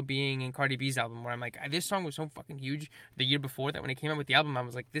Bodak Yellow being in Cardi B's album, where I'm like, this song was so fucking huge the year before that when it came out with the album, I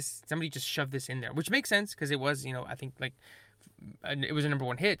was like, somebody just shoved this in there, which makes sense because it was, I think like it was a number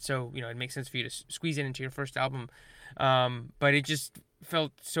one hit, so it makes sense for you to squeeze it into your first album. But it just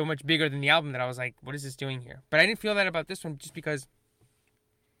felt so much bigger than the album that I was like, what is this doing here? But I didn't feel that about this one just because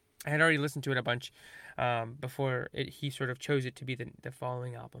I had already listened to it a bunch before he sort of chose it to be the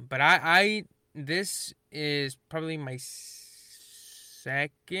following album. But this is probably my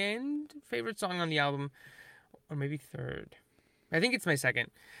second favorite song on the album, or maybe third. I think it's my second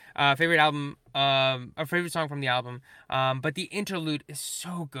favorite album, or favorite song from the album. But the interlude is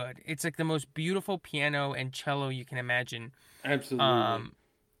so good. It's like the most beautiful piano and cello you can imagine. Absolutely.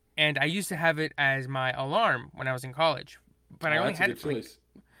 And I used to have it as my alarm when I was in college, but I only had it for choice.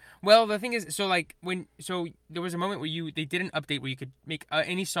 well, the thing is, so there was a moment where they did an update where you could make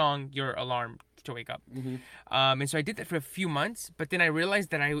any song your alarm to wake up. Mm-hmm. And so I did that for a few months, but then I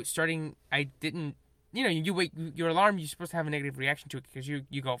realized that I didn't, you wake your alarm, you're supposed to have a negative reaction to it because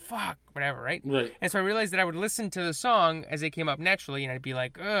you go, fuck, whatever, right? Right. And so I realized that I would listen to the song as they came up naturally, and I'd be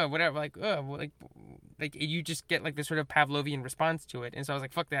like, whatever, like you just get like this sort of Pavlovian response to it. And so I was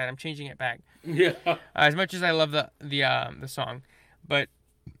like, fuck that, I'm changing it back. Yeah. As much as I love the song, but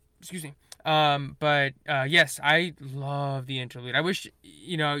excuse me. Yes, I love the interlude. I wish,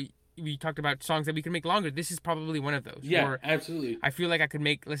 we talked about songs that we could make longer. This is probably one of those. Yeah, absolutely. I feel like I could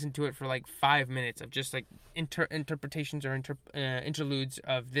listen to it for like 5 minutes of just like interpretations or interludes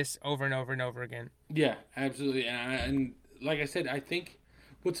of this over and over and over again. Yeah, absolutely. And like I said, I think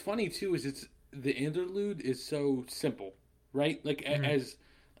what's funny too is the interlude is so simple, right? Like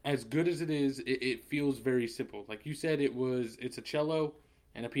as good as it is, it feels very simple. Like you said, it's a cello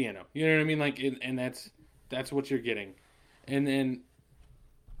and a piano. You know what I mean? Like, and that's what you're getting. And then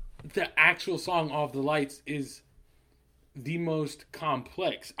the actual song Off the Lights is the most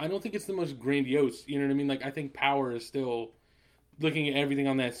complex. I don't think it's the most grandiose. You know what I mean? Like, I think Power is still, looking at everything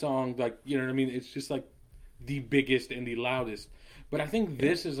on that song, like, you know what I mean? It's just like the biggest and the loudest. But I think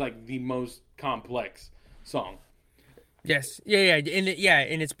this is like the most complex song. Yes. Yeah.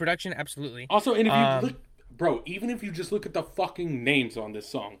 In its production, absolutely. Also, and if you look, bro, even if you just look at the fucking names on this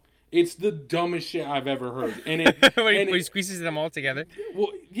song, it's the dumbest shit I've ever heard. And when he squeezes them all together. Well,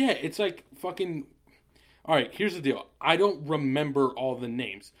 yeah, it's like fucking. All right, here's the deal. I don't remember all the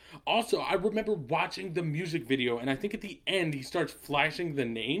names. Also, I remember watching the music video, and I think at the end he starts flashing the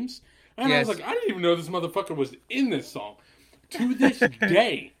names, and yes. I was like, I didn't even know this motherfucker was in this song. To this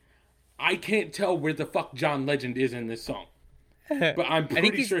day, I can't tell where the fuck John Legend is in this song, but I'm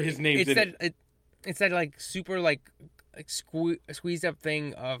pretty sure his name's in it. It's that like super like squeezed up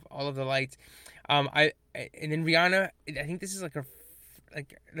thing of All of the Lights. And then Rihanna, I think this is like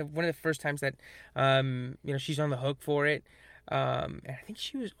one of the first times that she's on the hook for it. And I think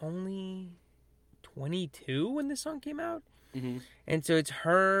she was only 22 when this song came out. Mm-hmm. And so it's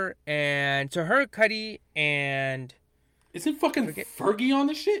her Cudi, and isn't fucking Fergie on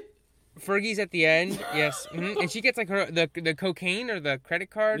the shit? Fergie's at the end, yes. Mm-hmm. And she gets like the cocaine or the credit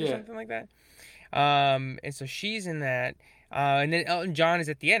card or something like that. And so she's in that. And then Elton John is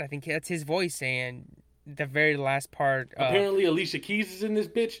at the end. I think that's his voice saying the very last part. Apparently Alicia Keys is in this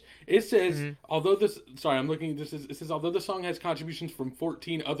bitch. It says, although the song has contributions from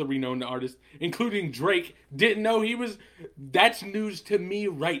 14 other renowned artists, including Drake, didn't know he was, that's news to me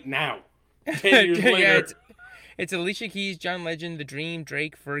right now. 10 years later. Yeah, it's Alicia Keys, John Legend, The Dream,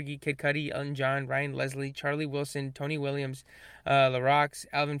 Drake, Fergie, Kid Cudi, Elton John, Ryan Leslie, Charlie Wilson, Tony Williams, LaRox,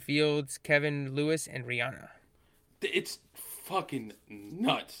 Alvin Fields, Kevin Lewis, and Rihanna. It's fucking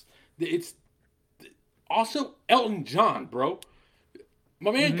nuts. It's also Elton John, bro.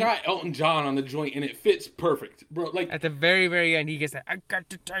 My man got Elton John on the joint, and it fits perfect, bro. Like at the very, very end, he gets that. I got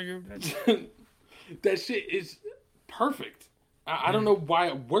to tell you that shit is perfect. I don't know why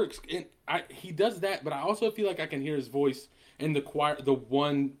it works. And he does that, but I also feel like I can hear his voice in the choir, the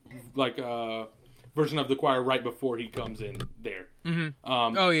one version of the choir right before he comes in there.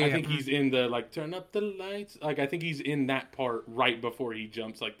 I think he's in the like turn up the lights. Like I think he's in that part right before he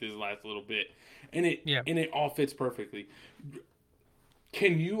jumps like this last little bit, and it all fits perfectly.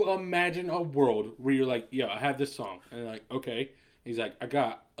 Can you imagine a world where you're like, yeah, I have this song, and they're like, okay. He's like, I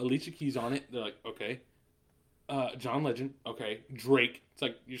got Alicia Keys on it. They're like, okay. John Legend, okay. Drake, it's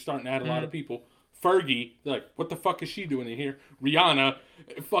like you're starting to add a lot of people. Fergie, they're like, what the fuck is she doing in here? Rihanna,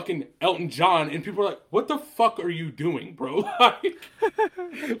 fucking Elton John, and people are like, what the fuck are you doing, bro?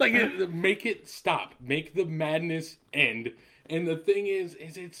 Make it stop. Make the madness end. And the thing is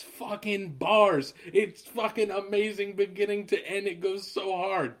it's fucking bars. It's fucking amazing beginning to end. It goes so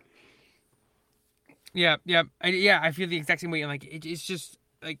hard. Yeah. I feel the exact same way. Like it's just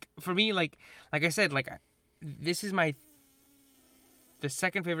like for me, like I said, like this is the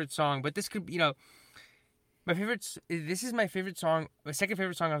second favorite song, but this could, This is my favorite song, my second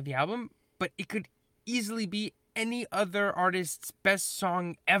favorite song of the album, but it could easily be any other artist's best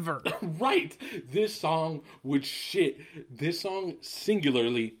song ever. Right. This song would shit. This song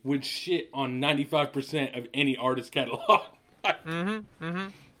singularly would shit on 95% of any artist catalog. And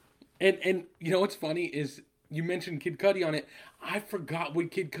you know what's funny is you mentioned Kid Cudi on it. I forgot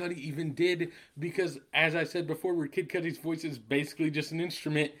what Kid Cudi even did because, as I said before, where Kid Cudi's voice is basically just an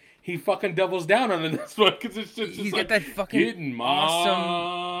instrument, he fucking doubles down on this one because it's just He's like, got that fucking getting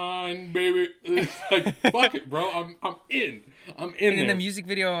mine, baby. It's like, fuck it, bro. I'm in. I'm in And then there. the music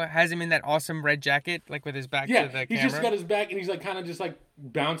video has him in that awesome red jacket, like with his back Yeah, to the he's camera. just got his back and he's like kind of just like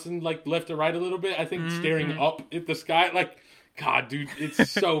bouncing like left to right a little bit. I think staring up at the sky. Like, God, dude,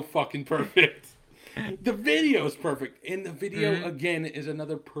 it's so fucking perfect. The video is perfect, and the video again is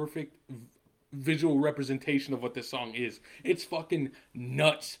another perfect visual representation of what this song is. It's fucking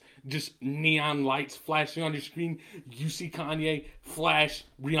nuts. Just neon lights flashing on your screen. You see Kanye, flash,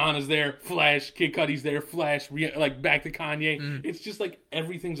 Rihanna's there, flash, Kid Cudi's there, flash, like back to Kanye. It's just like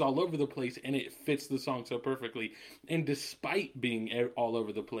everything's all over the place, and it fits the song so perfectly. And despite being all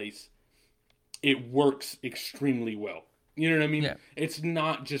over the place, it works extremely well. You know what I mean? Yeah. It's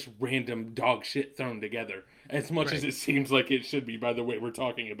not just random dog shit thrown together, as much as it seems like it should be by the way we're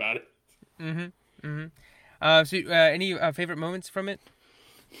talking about it. Any favorite moments from it?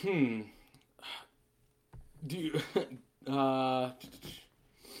 Do you,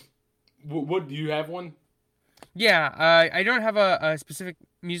 what do you have one? Yeah, I don't have a specific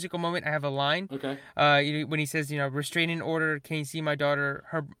musical moment. I have a line. Okay. When he says, restraining order, can you see my daughter?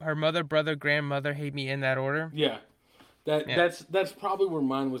 Her mother, brother, grandmother hate me in that order. Yeah. That's probably where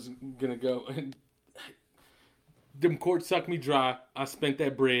mine was gonna go. Them courts suck me dry. I spent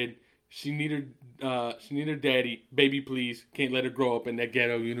that bread. She need her daddy. Baby, please. Can't let her grow up in that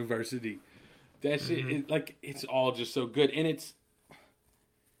ghetto university. That shit, it's all just so good. And it's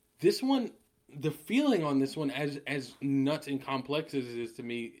this one. The feeling on this one, as nuts and complex as it is to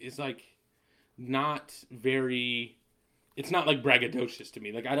me, is like not very. It's not like braggadocious to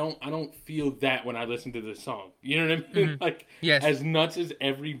me. Like I don't feel that when I listen to this song. You know what I mean? Like Yes. as nuts as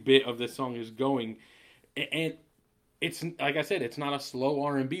every bit of this song is going, and it's like I said, it's not a slow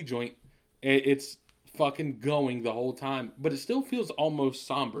R&B joint. It's fucking going the whole time, but it still feels almost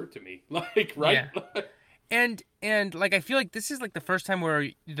somber to me. Like right? Yeah. And like I feel like this is like the first time where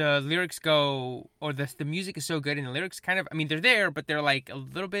the lyrics go, or the music is so good and the lyrics kind of, I mean, they're there, but they're like a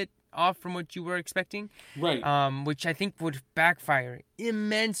little bit off from what you were expecting. Right. Which I think would backfire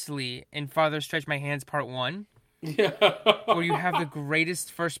immensely in Father Stretch My Hands Part 1. Yeah. Where you have the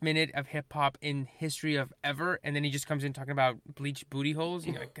greatest first minute of hip hop in history of ever, and then he just comes in talking about bleached booty holes.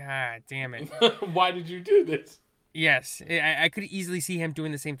 You're like, God damn it. Why did you do this? Yes, I could easily see him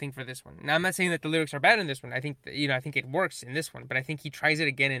doing the same thing for this one. Now, I'm not saying that the lyrics are bad in this one. I think I think it works in this one, but I think he tries it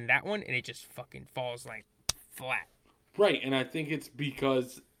again in that one, and it just fucking falls like flat. Right, and I think it's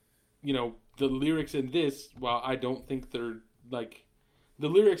because, the lyrics in this, while I don't think they're, like, the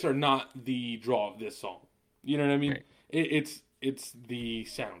lyrics are not the draw of this song. You know what I mean? Right. It's the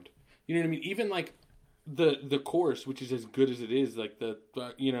sound. You know what I mean? Even, like, the chorus, which is as good as it is, like, the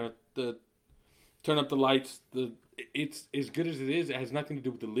turn up the lights, it's as good as it is. It has nothing to do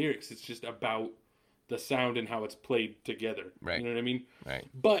with the lyrics. It's just about the sound and how it's played together. Right. You know what I mean? Right.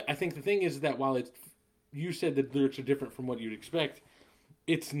 But I think the thing is that while you said the lyrics are different from what you'd expect,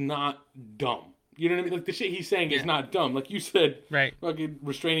 it's not dumb. You know what I mean? Like the shit he's saying is not dumb. Like you said, Right. fucking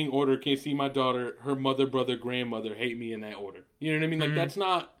restraining order, can't see my daughter, her mother, brother, grandmother hate me in that order. You know what I mean? Like that's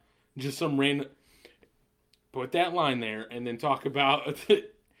not just some random. Put that line there and then talk about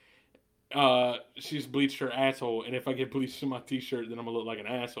she's bleached her asshole, and if I get bleached in my t-shirt, then I'm gonna look like an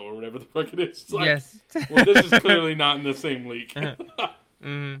asshole or whatever the fuck it is. It's like, Yes. well, this is clearly not in the same league.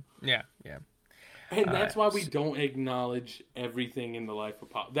 Yeah. And that's why we don't acknowledge everything in the life of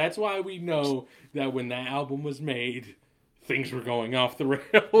pop. That's why we know that when that album was made, things were going off the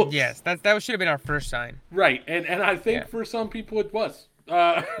rails. Yes, that should have been our first sign. Right. And I think for some people it was.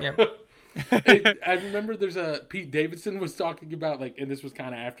 Yeah. I remember there's Pete Davidson was talking about, like, and this was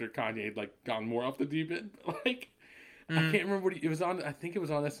kind of after Kanye had, like, gone more off the deep end. Like, I can't remember what it was on. I think it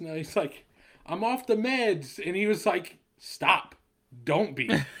was on SNL. He's like, I'm off the meds. And he was like, stop. Don't be.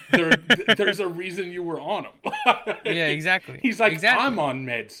 There's a reason you were on them. Yeah, exactly. He's like, exactly. I'm on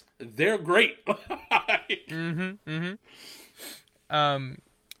meds. They're great.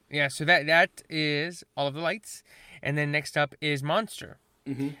 Yeah, so that is All of the Lights. And then next up is Monster.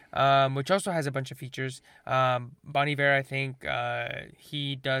 Which also has a bunch of features. Bon Iver, I think,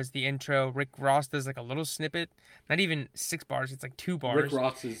 he does the intro. Rick Ross does like a little snippet. Not even 6 bars, it's like 2 bars. Rick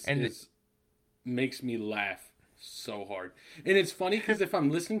Ross is makes me laugh so hard. And it's funny because if I'm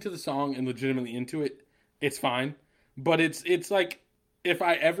listening to the song and legitimately into it, it's fine. But it's like if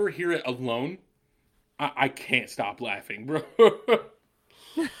I ever hear it alone, I can't stop laughing, bro.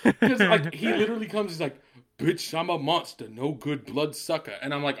 Because like he literally comes, he's like, "Bitch, I'm a monster, no good blood sucker,"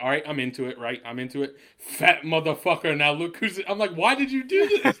 and I'm like, "All right, I'm into it, right? I'm into it, fat motherfucker." Now look who's. I'm like, "Why did you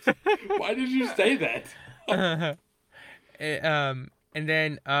do this? Why did you say that?" And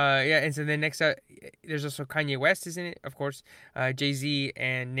then and so then next up, there's also Kanye West, isn't it? Of course, Jay-Z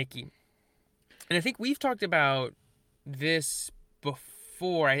and Nicki. And I think we've talked about this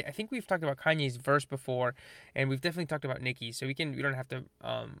before. I think we've talked about Kanye's verse before, and we've definitely talked about Nicki. So we don't have to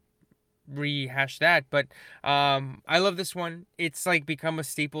rehash that. But I love this one. It's like become a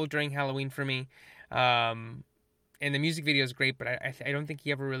staple during Halloween for me. And the music video is great, but I don't think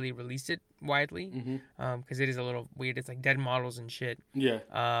he ever really released it widely because it is a little weird. It's like dead models and shit. Yeah.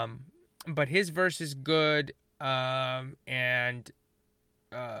 But his verse is good, and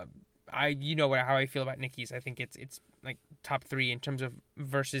how I feel about Nicki's. I think it's like top 3 in terms of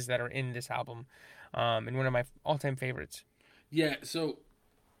verses that are in this album, and one of my all-time favorites. Yeah. So,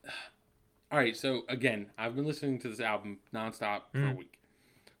 all right. So again, I've been listening to this album nonstop for a week.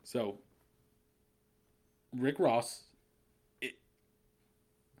 So, Rick Ross,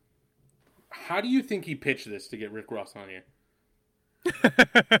 how do you think he pitched this to get Rick Ross on here?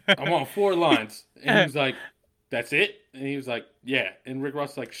 I want 4 lines, and he was like, "That's it?" And he was like, "Yeah." And Rick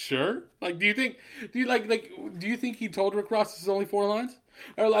Ross was like, "Sure." Like, do you think he told Rick Ross this is only 4 lines,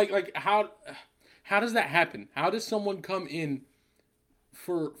 or like how does that happen? How does someone come in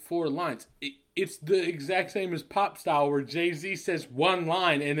for 4 lines? It's the exact same as Pop Style, where Jay-Z says 1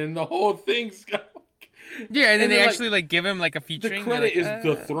 line, and then the whole thing's got. Yeah, and then they actually like give him like a featuring. The credit is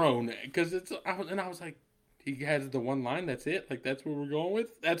The Throne, because I was like, he has the 1 line. That's it. Like that's what we're going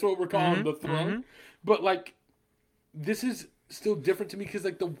with. That's what we're calling The Throne. But like, this is still different to me because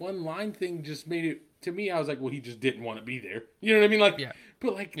like the 1 line thing just made it to me. I was like, well, he just didn't want to be there. You know what I mean? Like, yeah.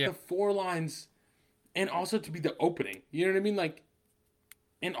 But like the 4 lines, and also to be the opening. You know what I mean? Like,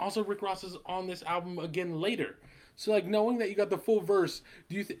 and also Rick Ross is on this album again later. So, like, knowing that you got the full verse,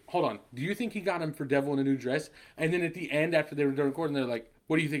 do you think he got him for Devil in a New Dress? And then at the end, after they were done recording, they're like,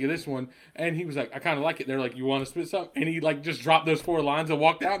 what do you think of this one? And he was like, I kind of like it. They're like, you want to spit something? And he, like, just dropped those 4 lines and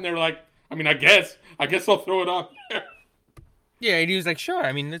walked out. And they were like, I mean, I guess I'll throw it on there. Yeah, and he was like, sure.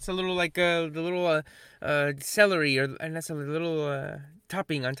 I mean, it's a little, like, the little celery, and that's a little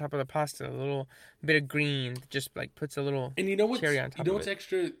topping on top of the pasta. A little bit of green, just, like, puts a little cherry on top of it. You know what's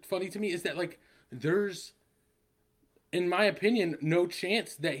extra funny to me is that, like, there's, in my opinion, no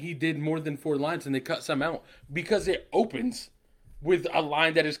chance that he did more than 4 lines and they cut some out, because it opens with a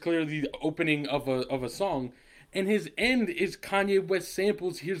line that is clearly the opening of a song, and his end is Kanye West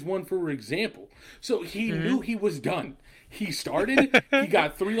samples. Here's one for example. So he knew he was done. He started, he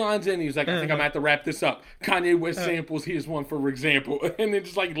got 3 lines in, he was like, I think I'm going to have to wrap this up. Kanye West samples, here's one for example, and then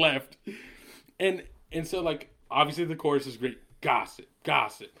just like left. And so like, obviously the chorus is great. Gossip.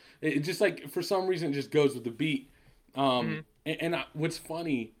 It just like, for some reason, it just goes with the beat. What's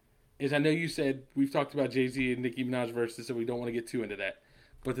funny is, I know you said we've talked about Jay-Z and Nicki Minaj verses, so we don't want to get too into that.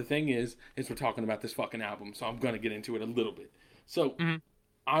 But the thing is we're talking about this fucking album, so I'm going to get into it a little bit. So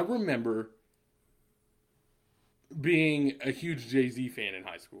I remember being a huge Jay-Z fan in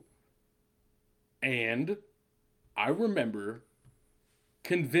high school. And I remember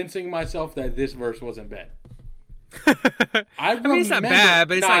convincing myself that this verse wasn't bad. I mean, it's not bad,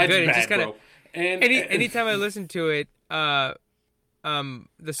 but it's not good. It's just kind of... And anytime I listen to it, the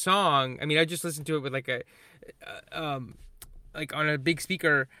song, I mean, I just listened to it with like like on a big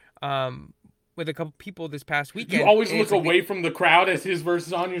speaker, with a couple people this past weekend. You always look away from the crowd as his verse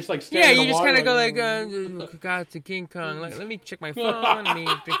is on. You're just like staring at the water. Yeah, you just kind of go like, God to King Kong. Like, let me check my phone. Let me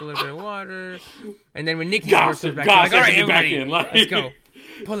drink a little bit of water. And then when Nicki's verse is back, like, all right, everybody, let's go.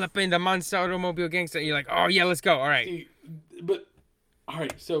 Pull up in the Monster Automobile Gangster. You're like, oh yeah, let's go. All right. But all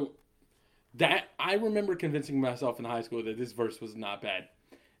right, so that I remember convincing myself in high school that this verse was not bad.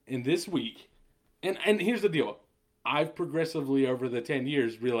 And this week, and here's the deal. I've progressively over the 10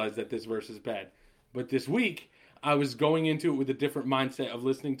 years realized that this verse is bad. But this week, I was going into it with a different mindset of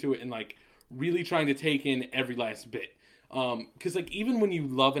listening to it and like really trying to take in every last bit. Because like even when you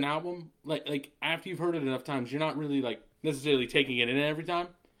love an album, like after you've heard it enough times, you're not really like necessarily taking it in every time.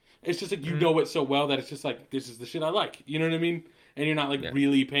 It's just like you know it so well that it's just like, this is the shit I like. You know what I mean? And you're not like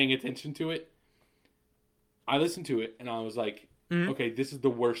really paying attention to it. I listened to it and I was like, okay, this is the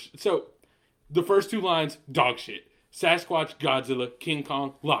worst. So the first 2 lines, dog shit. Sasquatch, Godzilla, King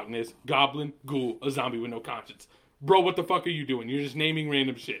Kong, Loch Ness, Goblin, Ghoul, a zombie with no conscience. Bro, what the fuck are you doing? You're just naming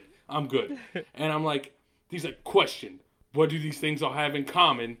random shit. I'm good. And I'm like, he's like, question, what do these things all have in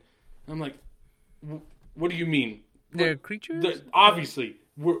common? I'm like, what do you mean? They're creatures? Obviously,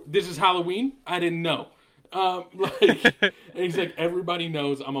 this is Halloween? I didn't know. And he's like, everybody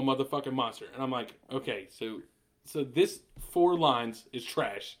knows I'm a motherfucking monster. And I'm like, okay, so this 4 lines is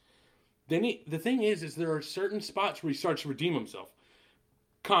trash. Then the thing is there are certain spots where he starts to redeem himself.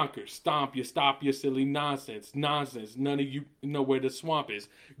 Conquer, stomp you, stop you, silly nonsense, none of you know where the swamp is.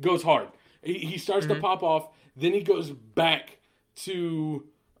 Goes hard. He starts to pop off. Then he goes back to,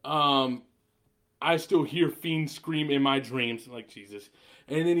 I still hear fiends scream in my dreams. Like, Jesus.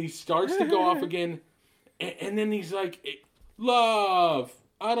 And then he starts to go off again. And then he's like, love,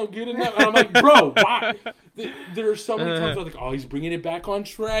 I don't get enough. And I'm like, bro, why? There are so many times I'm like, oh, he's bringing it back on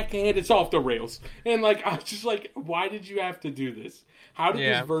track, and it's off the rails. And, like, I was just like, why did you have to do this? How did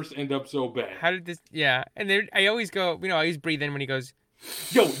this verse end up so bad? How did this, And I always go, I always breathe in when he goes,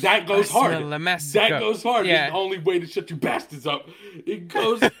 yo, that goes hard. That goes hard. Yeah. It's the only way to shut you bastards up. It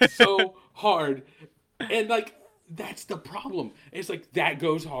goes so hard. And, like, that's the problem. It's like, that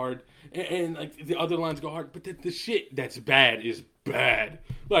goes hard. And like, the other lines go hard. But the shit that's bad is bad.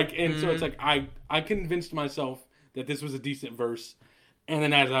 Like, and so it's like, I convinced myself that this was a decent verse. And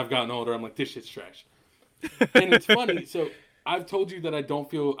then as I've gotten older, I'm like, this shit's trash. And it's funny. So I've told you that I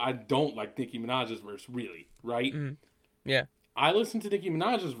don't like Nicki Minaj's verse, really, right? Yeah. I listened to Nicki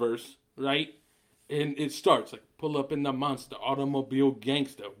Minaj's verse, right? And it starts like, pull up in the monster, automobile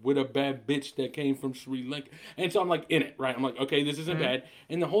gangster, with a bad bitch that came from Sri Lanka. And so I'm like, in it, right? I'm like, okay, this isn't bad.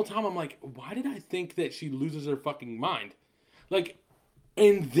 And the whole time I'm like, why did I think that she loses her fucking mind? Like,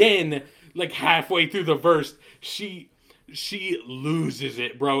 and then, like, halfway through the verse, she loses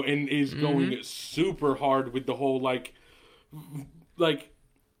it, bro, and is going super hard with the whole, like,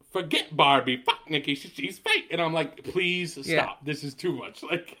 forget Barbie, fuck Nicki, she's fake. And I'm like, please stop. This is too much.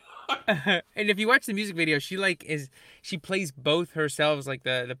 Like, and if you watch the music video, she plays both herself, like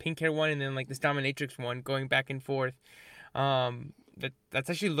the pink hair one and then like this dominatrix one, going back and forth. That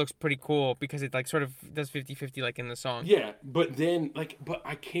actually looks pretty cool because it like sort of does 50-50 like in the song. Yeah, but then but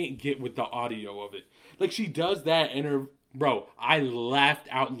I can't get with the audio of it. Like, she does that and her, bro, I laughed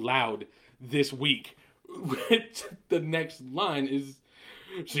out loud this week. The next line is,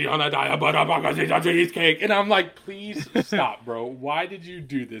 she on a diet, but she's a cheesecake. And I'm like, please stop, bro. Why did you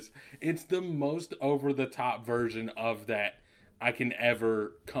do this? It's the most over-the-top version of that I can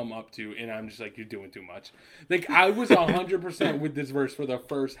ever come up to. And I'm just like, you're doing too much. Like, I was 100% with this verse for the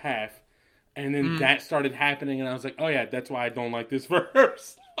first half. And then that started happening. And I was like, oh, yeah, that's why I don't like this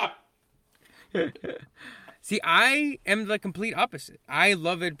verse. See, I am the complete opposite. I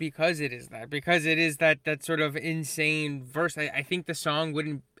love it because it is that sort of insane verse. I think the song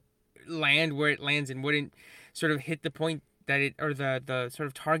wouldn't land where it lands and wouldn't sort of hit the point that it, or the sort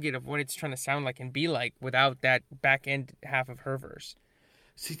of target of what it's trying to sound like and be like without that back end half of her verse.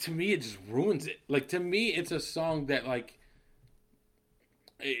 See, to me, it just ruins it. Like, to me, it's a song that, like,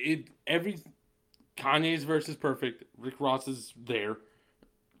 Kanye's verse is perfect. Rick Ross is there.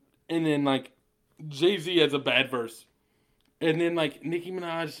 And then, like, Jay-Z has a bad verse. And then, like, Nicki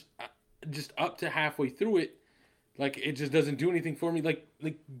Minaj, just up to halfway through it, like, it just doesn't do anything for me. Like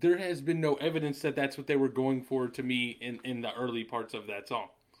there has been no evidence that that's what they were going for to me in the early parts of that song.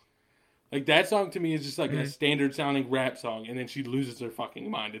 Like, that song to me is just like a standard sounding rap song, and then she loses her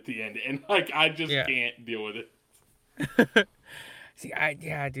fucking mind at the end. And, like, I just can't deal with it. See,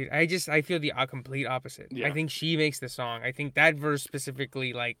 dude, I feel the complete opposite. Yeah. I think she makes the song. I think that verse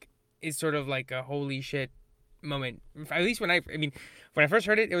specifically, like, is sort of like a holy shit moment. At least when I first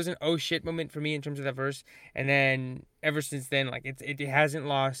heard it, it was an oh shit moment for me in terms of that verse. And then ever since then, like, it hasn't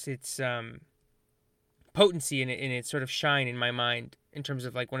lost its potency and its sort of shine in my mind in terms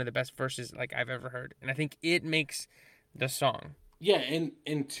of like one of the best verses like I've ever heard. And I think it makes the song. Yeah, and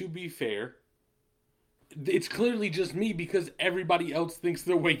to be fair, it's clearly just me because everybody else thinks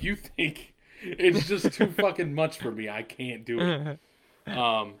the way you think. It's just too fucking much for me. I can't do it.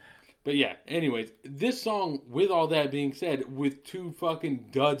 But yeah, anyways, this song, with all that being said, with 2 fucking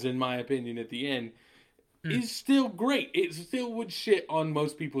duds in my opinion at the end, is still great. It still would shit on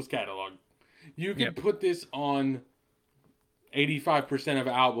most people's catalog. You could put this on 85% of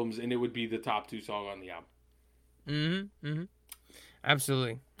albums and it would be the top 2 song on the album.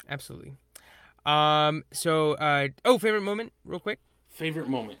 Absolutely. Favorite moment, real quick? Favorite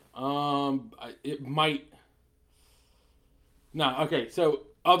moment? It might... Nah, okay, so...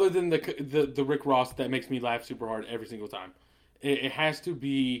 Other than the Rick Ross that makes me laugh super hard every single time, it has to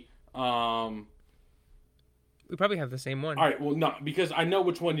be We probably have the same one. All right, well, not because I know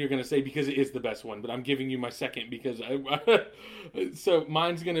which one you're gonna say because it is the best one, but I'm giving you my second because so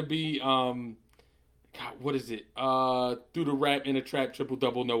mine's gonna be God, what is it? Through the rap in a trap, triple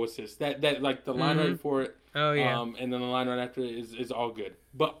double, no assist. That like the line right before it. Oh yeah. And then the line right after it is all good.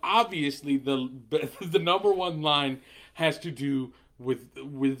 But obviously the number one line has to do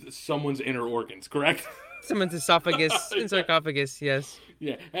with someone's inner organs, correct? Someone's esophagus and sarcophagus. Yes.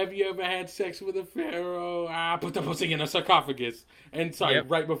 Yeah. Have you ever had sex with a pharaoh? Put the pussy in a sarcophagus. And sorry,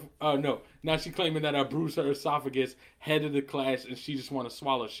 right before. Oh no. Now she's claiming that I bruised her esophagus, head of the class, and she just want to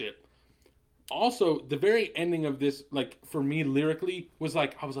swallow shit. Also, the very ending of this, like, for me, lyrically, was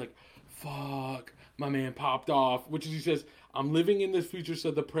like, I was like, fuck, my man popped off. Which is, he says, I'm living in the future,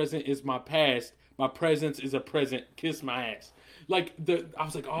 so the present is my past. My presence is a present. Kiss my ass. Like, I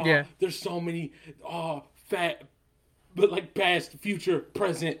was like, oh, yeah. There's so many, fat, but like past, future,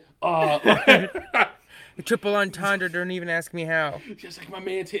 present. The triple entendre, don't even ask me how. Just like my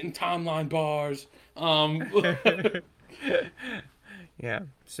man's hitting timeline bars. Yeah,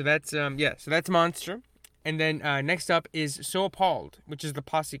 so that's Monster, and then next up is So Appalled, which is the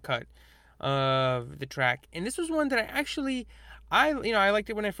posse cut of the track, and this was one that I liked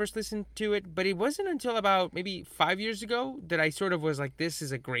it when I first listened to it, but it wasn't until about maybe 5 years ago that I sort of was like, this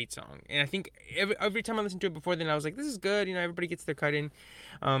is a great song, and I think every time I listened to it before then, I was like, this is good, everybody gets their cut in,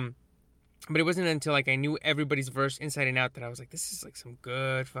 but it wasn't until like I knew everybody's verse inside and out that I was like, this is like some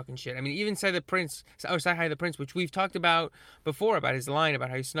good fucking shit. I mean, even Sci-Hi the Prince, which we've talked about before, about his line about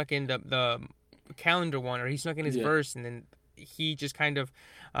how he snuck in the calendar one, or he snuck in his verse, and then he just kind of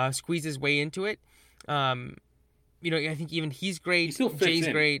squeezed his way into it. I think even he's great. He still fits Jay's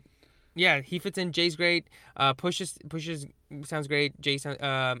in. great. Yeah, he fits in. Jay's great. Pushes sounds great. Jay sounds,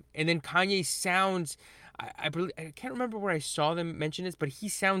 and then Kanye sounds. I can't remember where I saw them mention this, but he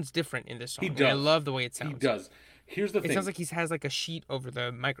sounds different in this song. He does. I love the way it sounds. He does. Here's the thing. It sounds like he has like a sheet over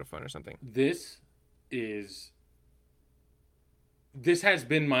the microphone or something. This has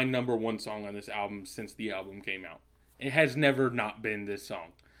been my number one song on this album since the album came out. It has never not been this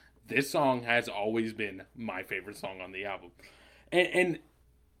song. This song has always been my favorite song on the album. And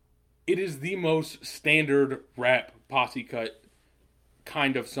it is the most standard rap posse cut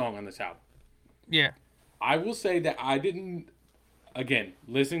kind of song on this album. Yeah. I will say that I didn't, again,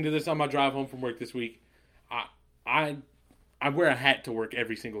 listening to this on my drive home from work this week, I wear a hat to work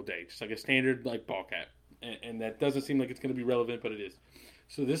every single day. Just like a standard like ball cap. And that doesn't seem like it's going to be relevant, but it is.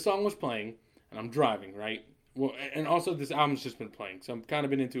 So this song was playing, and I'm driving, right? Well, and also this album's just been playing, so I'm kind of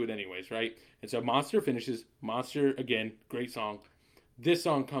been into it anyways, right? And so Monster finishes. Monster, again, great song. This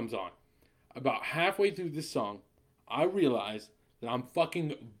song comes on. About halfway through this song, I realize that I'm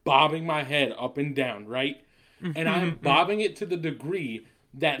fucking bobbing my head up and down, right? And I'm bobbing it to the degree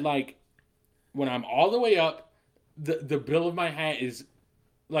that, like, when I'm all the way up, the bill of my hat is,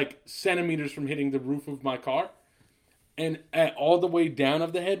 like, centimeters from hitting the roof of my car. And at all the way down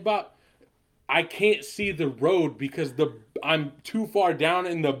of the head bob, I can't see the road because I'm too far down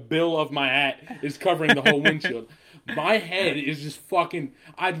and the bill of my hat is covering the whole windshield. My head is just fucking...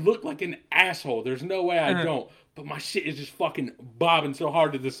 I look like an asshole. There's no way I don't. But my shit is just fucking bobbing so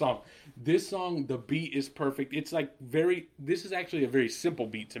hard to this song. This song, the beat is perfect. It's like this is actually a very simple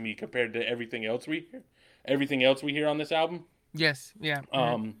beat to me compared to everything else we hear. Everything else we hear on this album. Yes, yeah.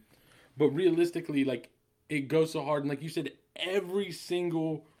 But realistically, like, it goes so hard. And like you said, every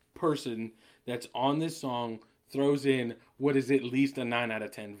single person that's on this song throws in what is at least a 9 out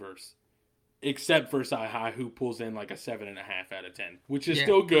of 10 verse. Except for Sci-Hi, who pulls in like a 7.5 out of 10. Which is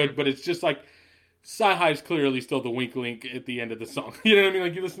still good, but it's just like... Sci-Hi is clearly still the wink link at the end of the song. You know what I mean?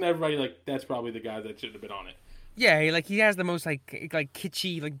 Like, you listen to everybody, like, that's probably the guy that should have been on it. Yeah, like, he has the most, like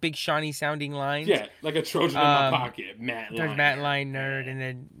kitschy, like, Big Shawny sounding lines. Yeah, like a Trojan in my pocket. Matt Line nerd, and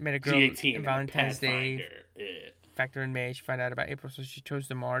then met a girl on Valentine's Day. Yeah. Factor in May. She found out about April, so she chose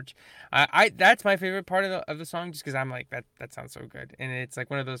to March. That's my favorite part of the song, just because I'm like, that sounds so good. And it's like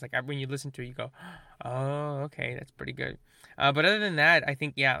one of those, like, when you listen to it, you go, oh, okay, that's pretty good. But other than that, I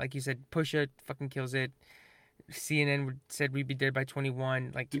think, yeah, like you said, Pusha fucking kills it. CNN said we'd be dead by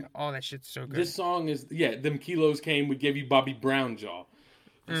 21. Like, dude, all that shit's so good. This song is, them kilos came, we gave you Bobby Brown jaw.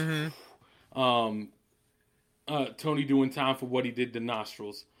 Mm-hmm. Tony doing time for what he did to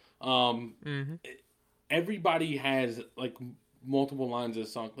nostrils. Everybody has, like, multiple lines of the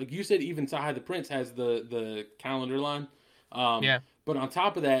song. Like you said, even Sci-Hi the Prince has the calendar line. But on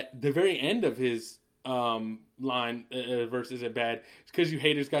top of that, the very end of his line verse isn't bad. It's because you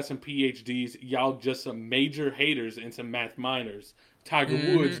haters got some PhDs. Y'all just some major haters and some math minors.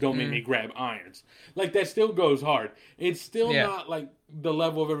 Tiger Woods don't make me grab irons. Like, that still goes hard. It's still not like the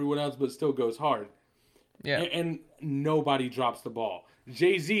level of everyone else, but still goes hard. Yeah. And nobody drops the ball.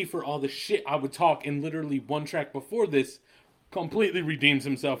 Jay-Z, for all the shit I would talk in literally one track before this, completely redeems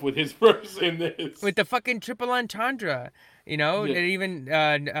himself with his verse in this. With the fucking triple entendre, you know, Yeah. that even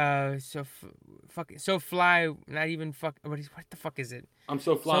so fly, not even fuck. What the fuck is it? I'm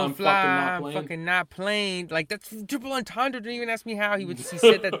so fly, So I'm fly, fucking not I'm playing. fucking not playing. Like that's triple entendre. Didn't even ask me how he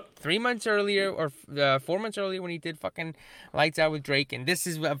said that 3 months earlier or 4 months earlier when he did fucking Lights Out with Drake, and this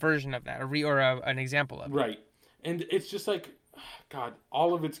is a version of that, an example of it. Right. And it's just like, God,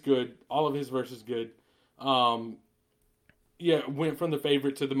 all of it's good. All of his verse is good. Yeah, went from the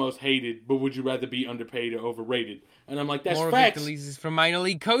favorite to the most hated, but would you rather be underpaid or overrated? And I'm like, that's More facts. releases from minor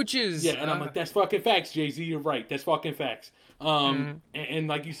league coaches. Yeah, and I'm like, that's fucking facts, Jay-Z, you're right. That's fucking facts. And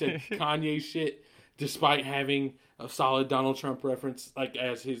like you said, Kanye shit, despite having a solid Donald Trump reference, like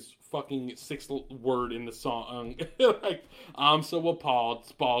as his fucking sixth word in the song, like, I'm so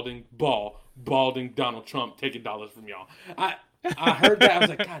appalled, balding Donald Trump taking dollars from y'all. I heard that, I was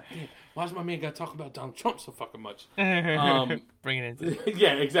like, God damn, why does my man gotta talk about Donald Trump so fucking much? Bring it into it.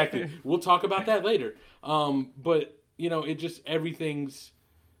 Yeah, exactly. We'll talk about that later. But you know, it just everything's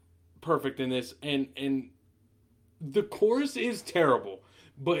perfect in this, and the chorus is terrible,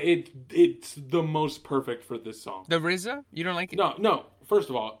 but it's the most perfect for this song. The RZA? You don't like it? No. First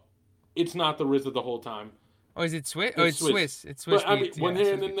of all, it's not the RZA the whole time. Oh, is it Swiss? Oh, it's Swiss. It's Swiss. But I mean, beats, one yeah,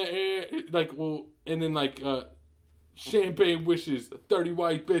 hand Swiss in the air, like and then champagne wishes, 30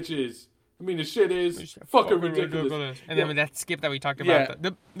 white bitches. I mean, the shit is fucking ridiculous. And then with that skip that we talked about.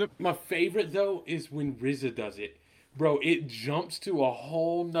 Yeah. My favorite, though, is when RZA does it. Bro, it jumps to a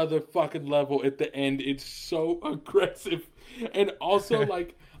whole nother fucking level at the end. It's so aggressive. And also,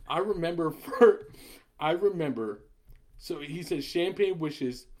 like, I remember, so he says, champagne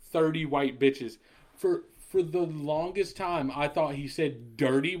wishes, 30 white bitches. For the longest time, I thought he said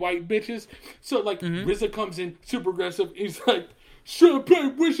dirty white bitches. So, like, RZA comes in super aggressive. He's like,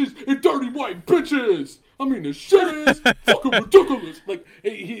 champagne wishes and dirty white bitches. I mean, the shit is fucking ridiculous. Like,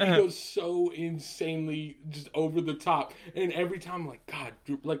 he goes so insanely just over the top. And every time I'm like, God,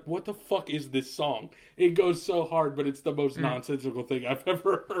 dude, like, what the fuck is this song? It goes so hard, but it's the most nonsensical thing I've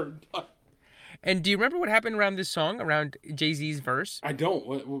ever heard. And do you remember what happened around this song, around Jay-Z's verse? I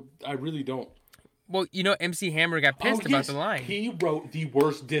don't. I really don't. Well, you know, MC Hammer got pissed about the line. He wrote the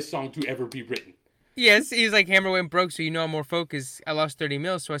worst diss song to ever be written. Yes, he's like, Hammer went broke, so you know I'm more focused. I lost 30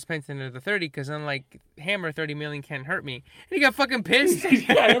 mil, so I spent another 30, because unlike Hammer, 30 million can't hurt me. And he got fucking pissed.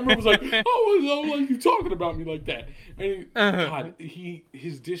 Yeah, Hammer was like, oh, like you talking about me like that. And God,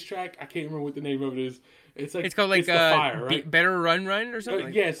 his diss track, I can't remember what the name of it is. It's called like The Fire, right? Better Run or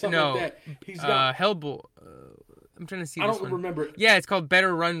something? Yeah, something like that. He's got Hellbull. I'm trying to see. I this don't one. remember. Yeah, it's called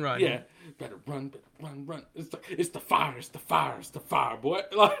Better Run. Yeah, better run. It's the fire, boy.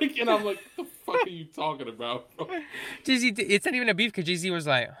 Like, and I'm like, what the fuck are you talking about? Jay-Z, it's not even a beef because Jay-Z was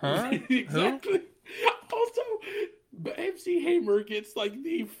like, huh? Exactly. Also, but MC Hammer gets like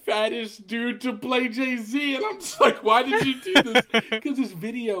the fattest dude to play Jay-Z, and I'm just like, why did you do this? Because this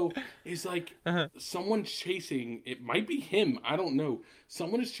video is like someone chasing. It might be him. I don't know.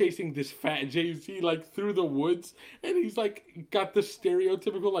 Someone is chasing this fat Jay-Z like through the woods, and he's like got the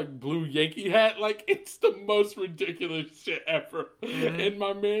stereotypical like blue Yankee hat. Like, it's the most ridiculous shit ever. And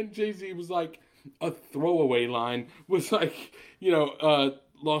my man Jay-Z was like, a throwaway line was like, you know,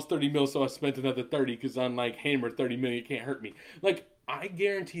 lost 30 mil, so I spent another 30, because unlike Hammer, 30 million can't hurt me. Like, I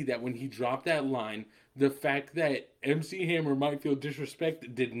guarantee that when he dropped that line, the fact that MC Hammer might feel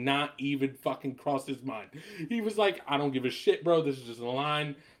disrespected did not even fucking cross his mind. He was like, I don't give a shit, bro. This is just a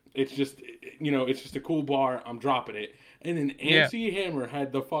line. It's just, you know, it's just a cool bar. I'm dropping it. And then MC Hammer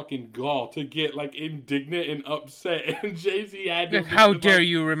had the fucking gall to get, like, indignant and upset. And Jay-Z had to... How dare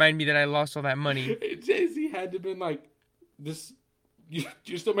you remind me that I lost all that money? Jay-Z had to been like, this...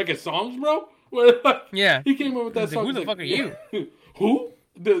 You still making songs, bro? Like, yeah. He came up with that song. Who the fuck are you? Who?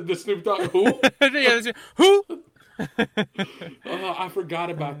 The Snoop Dogg who? Who? I forgot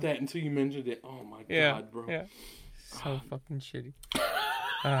about that until you mentioned it. Oh my god, bro. Yeah. So fucking shitty.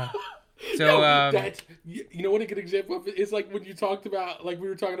 So that's, you know what a good example of it is, like when you talked about, like we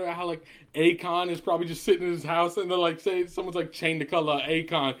were talking about how like Akon is probably just sitting in his house and they're like, say someone's like chain the color of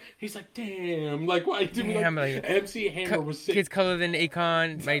Akon. He's like, damn, like why do me like MC Hammer was sitting. Kids color than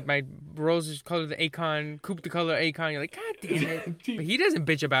Akon. My rose is color than Akon. Coupe the color Akon. You're like, god damn it. But he doesn't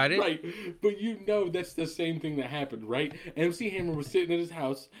bitch about it. Right. But you know that's the same thing that happened, right? MC Hammer was sitting in his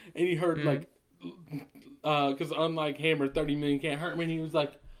house and he heard like, because unlike Hammer, 30 million can't hurt me. And he was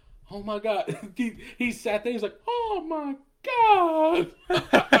like, oh my god. He sat there, he's like, oh my god.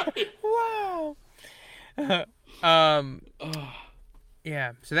 Wow.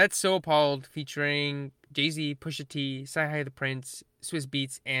 Yeah. So that's So Appalled featuring Jay-Z, Pusha T, Sci-Hi the Prince, Swizz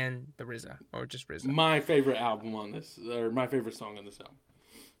Beatz, and the RZA, or just RZA. My favorite album on this, or my favorite song on this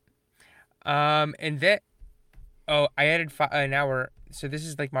album. And that, I added an hour. So this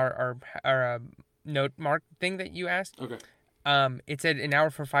is like our note mark thing that you asked. Okay. It said an hour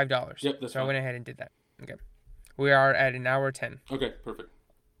for $5. Yep, that's so fine. I went ahead and did that. Okay. We are at an hour 10. Okay, perfect.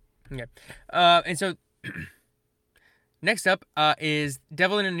 Okay. And so next up is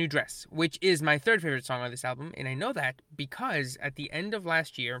Devil in a New Dress, which is my third favorite song on this album. And I know that because at the end of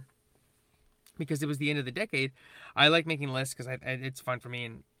last year, because it was the end of the decade, I like making lists because it's fun for me.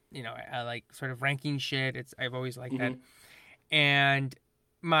 And, you know, I like sort of ranking shit. I've always liked that. And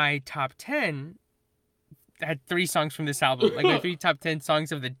my top 10 had 3 songs from this album. Like my 3 top 10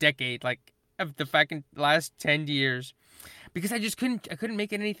 songs of the decade, like of the fucking last 10 years. Because I couldn't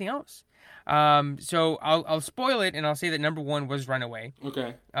make it anything else. So I'll spoil it and I'll say that number 1 was Runaway.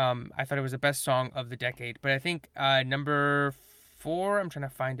 Okay. I thought it was the best song of the decade. But I think number 4, I'm trying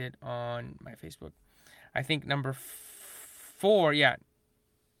to find it on my Facebook. I think number 4,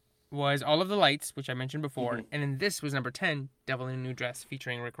 was All of the Lights, which I mentioned before. And then this was number 10, Devil in a New Dress,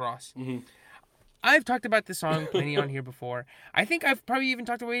 featuring Rick Ross. I've talked about this song plenty on here before. I think I've probably even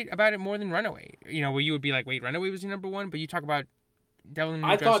talked about it more than Runaway. You know, where you would be like, wait, Runaway was your number 1? But you talk about Devil in a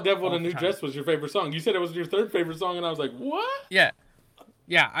New Dress. I thought Devil in all a New the time. Dress was your favorite song. You said it was your third favorite song, and I was like, what? Yeah.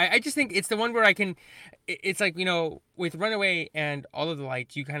 I just think it's the one where I can. It's like, you know, with Runaway and All of the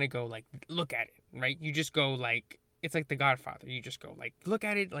Lights, you kind of go like, look at it, right? You just go like, it's like The Godfather. You just go like, look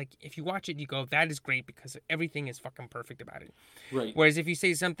at it. Like if you watch it, you go, that is great because everything is fucking perfect about it. Right. Whereas if you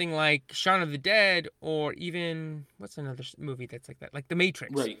say something like Shaun of the Dead, or even what's another movie that's like that, like The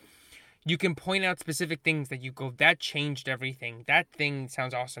Matrix. Right. You can point out specific things that you go, that changed everything. That thing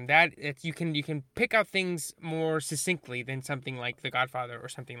sounds awesome. That you can pick out things more succinctly than something like The Godfather or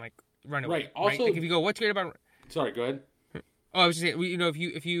something like Runaway. Right. Also, Like if you go, what's great about? Sorry, go ahead. Oh, I was just saying, you know,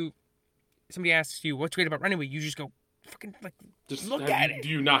 if you somebody asks you what's great about Runaway, you just go, fucking like, Just look at it. Do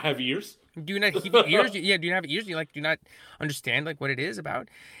you not have ears? Do you not have ears? Yeah, do you not have ears? Do you not understand like what it is about?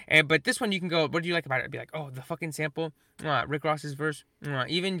 But this one you can go, what do you like about it? I'd be like, oh, the fucking sample, Rick Ross's verse,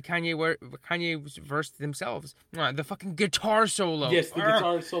 even Kanye's verse themselves, the fucking guitar solo. Yes, the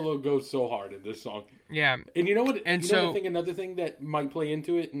guitar solo goes so hard in this song. Yeah. And you know what? And another thing that might play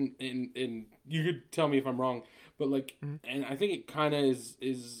into it, and you could tell me if I'm wrong, but like, and I think it kind of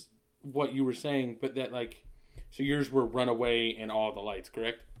is what you were saying, but that like, so yours were Runaway and All the Lights,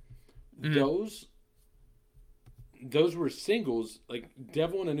 correct? Those were singles, like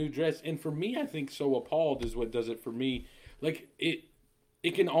Devil in a New Dress, and for me, I think So Appalled is what does it for me. Like it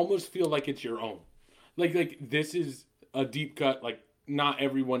can almost feel like it's your own. Like this is a deep cut. Like not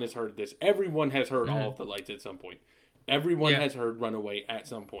everyone has heard this. Everyone has heard All of the Lights at some point. Everyone has heard Runaway at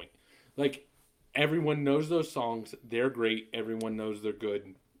some point. Like everyone knows those songs. They're great. Everyone knows they're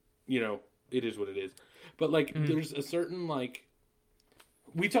good. You know, it is what it is. But like, there's a certain like,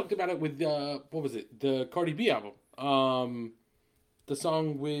 we talked about it with what was it? The Cardi B album. The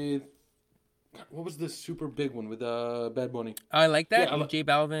song with what was the super big one with Bad Bunny? I like that. Yeah, J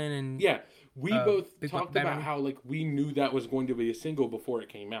Balvin and yeah, we both Big talked Bad about Bunny. how like we knew that was going to be a single before it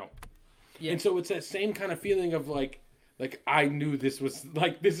came out, Yeah. and so it's that same kind of feeling of like I knew this was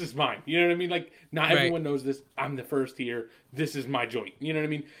like this is mine. You know what I mean? Like not Right. everyone knows this. I'm the first here. This is my joint. You know what I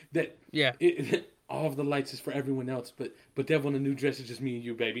mean? That Yeah. All of the Lights is for everyone else, but Devil in a New Dress is just me and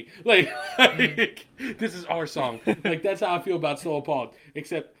you, baby. Like, this is our song. Like that's how I feel about So Appalled.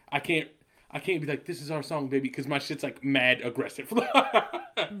 Except I can't be like, this is our song, baby, because my shit's like mad aggressive.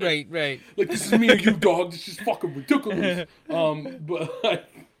 Right. Like this is me and you, dog. This is fucking ridiculous. But like,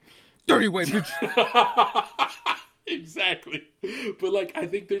 Dirty white bitch. exactly. But like, I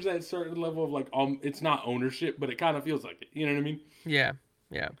think there's that certain level of like, it's not ownership, but it kind of feels like it. You know what I mean? Yeah.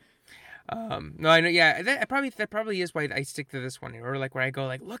 No, I know. Yeah, that probably is why I stick to this one, or like where I go,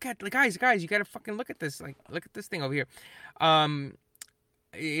 like, look at, like, guys, you gotta fucking look at this, like, look at this thing over here.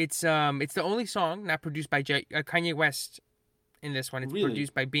 It's the only song not produced by Kanye West in this one. It's Really?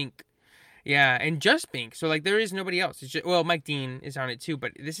 produced by Bink. Yeah, and just Bink. So like there is nobody else. It's just, well, Mike Dean is on it too,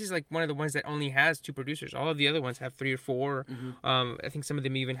 but this is like one of the ones that only has 2 producers. All of the other ones have 3 or 4. I think some of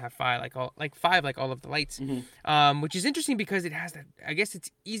them even have 5, like All of the Lights. Which is interesting because it has that. I guess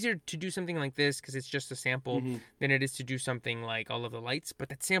it's easier to do something like this because it's just a sample than it is to do something like All of the Lights. But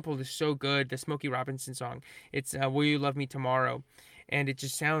that sample is so good. The Smokey Robinson song. It's Will You Love Me Tomorrow, and it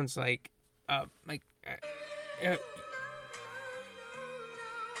just sounds like.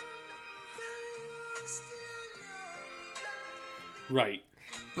 Right.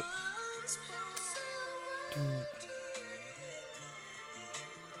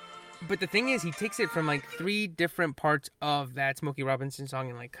 But the thing is, he takes it from like 3 different parts of that Smokey Robinson song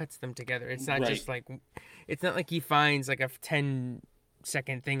and like cuts them together. It's not just like, it's not like he finds like a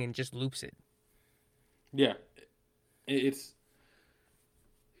 10-second thing and just loops it. Yeah, it's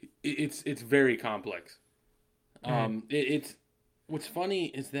very complex. It's what's funny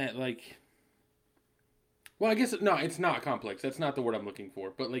is that like, well, I guess no, it's not complex. That's not the word I'm looking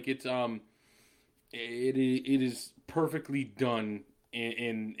for. But like it's it is perfectly done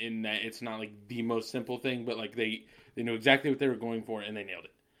in that it's not like the most simple thing, but like they know exactly what they were going for and they nailed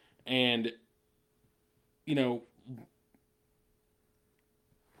it. And you know,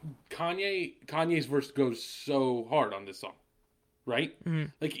 Kanye's verse goes so hard on this song, right?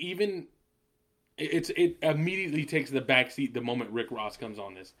 Like even it immediately takes the backseat the moment Rick Ross comes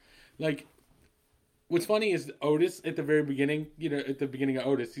on this. Like what's funny is Otis at the very beginning, at the beginning of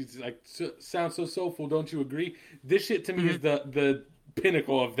Otis, he's like, sounds so soulful, don't you agree? This shit to me is the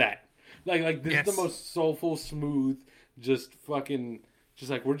pinnacle of that. Like this is the most soulful, smooth, just like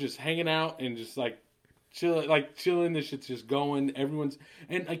we're just hanging out and just like chilling. This shit's just going. Everyone's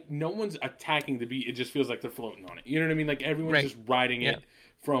and like no one's attacking the beat. It just feels like they're floating on it. You know what I mean? Like everyone's just riding it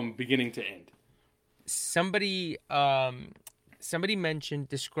from beginning to end. Somebody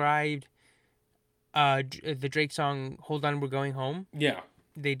described the Drake song "Hold On, We're Going Home." Yeah,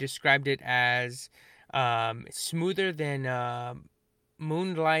 they described it as smoother than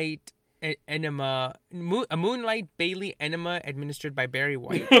Moonlight enema, a Moonlight Bailey enema administered by Barry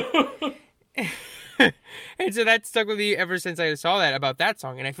White. And so that stuck with me ever since I saw that about that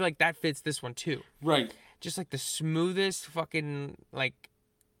song, and I feel like that fits this one too. Right. Just like the smoothest fucking like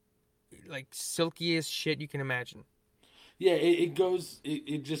silkiest shit you can imagine. Yeah, it goes.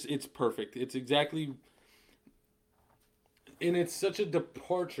 It's perfect. It's exactly, and it's such a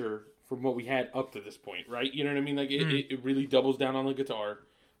departure from what we had up to this point, right? You know what I mean? Like it really doubles down on the guitar.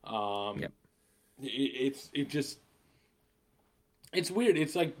 It's weird.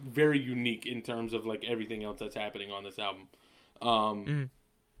 It's like very unique in terms of like everything else that's happening on this album.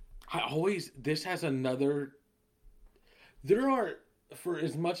 This has another. There are, for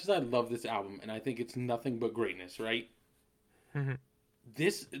as much as I love this album, and I think it's nothing but greatness, right?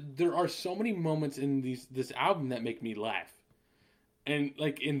 There are so many moments in this album that make me laugh, and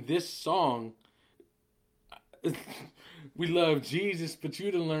like in this song, we love Jesus, but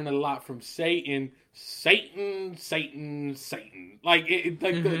you done learn a lot from Satan. Like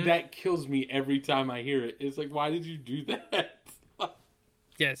that kills me every time I hear it. It's like, why did you do that?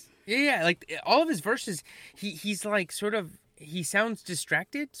 Yes, yeah. Like all of his verses, he's like sort of he sounds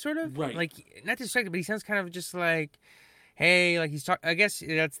distracted, sort of right. Like not distracted, but he sounds kind of just like. Hey, like he's I guess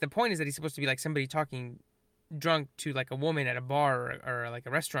that's the point, is that he's supposed to be like somebody talking drunk to like a woman at a bar or like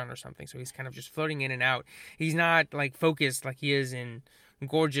a restaurant or something. So he's kind of just floating in and out. He's not like focused like he is in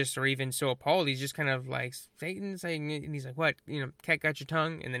Gorgeous or even So Appalled. He's just kind of like Satan saying, and he's like, what? Cat got your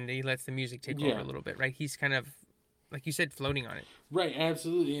tongue? And then he lets the music take over a little bit, right? He's kind of, like you said, floating on it. Right,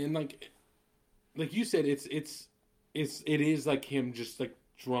 absolutely. And like you said, it is like him just like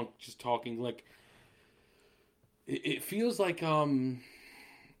drunk, just talking like. It feels like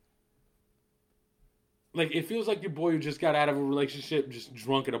it feels like your boy who just got out of a relationship just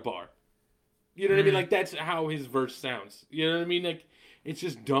drunk at a bar. You know what I mean? Like that's how his verse sounds. You know what I mean? Like it's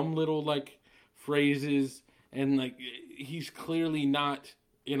just dumb little like phrases, and like he's clearly not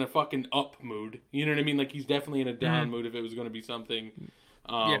in a fucking up mood. You know what I mean? Like he's definitely in a down mood if it was going to be something.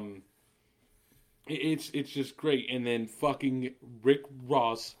 It's just great. And then fucking Rick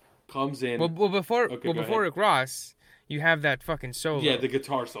Ross comes in. Well, before Rick Ross, you have that fucking solo. Yeah, the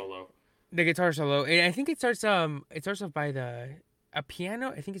guitar solo. The guitar solo, and I think it starts off by a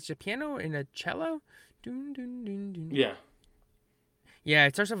piano. I think it's a piano and a cello. Dun, dun, dun, dun. Yeah. Yeah,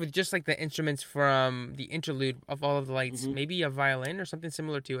 it starts off with just like the instruments from the interlude of All of the Lights, maybe a violin or something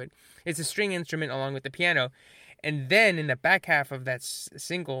similar to it. It's a string instrument along with the piano, and then in the back half of that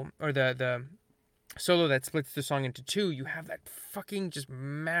single or the solo that splits the song into two, you have that fucking just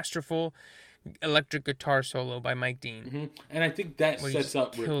masterful electric guitar solo by Mike Dean. And I think that sets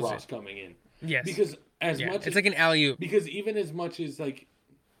up Rick Ross coming in. Yes. Because much it's like an alley-oop. Because even as much as like,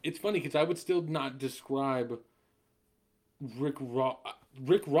 it's funny because I would still not describe Rick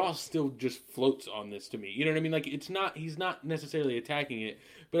Ross still just floats on this to me. You know what I mean? Like he's not necessarily attacking it,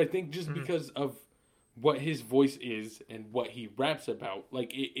 but I think just because of what his voice is and what he raps about,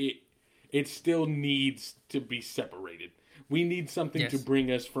 like it still needs to be separated. We need something to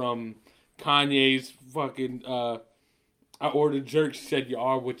bring us from Kanye's fucking I ordered jerks, said you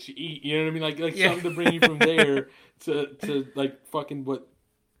are what you eat. You know what I mean? Like something to bring you from there to like fucking what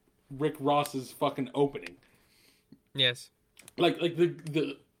Rick Ross's fucking opening. Yes. Like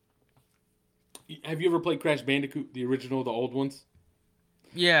the Have you ever played Crash Bandicoot, the original, the old ones?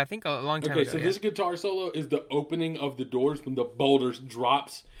 Yeah, I think a long time ago. So yeah. this guitar solo is the opening of the doors when the boulders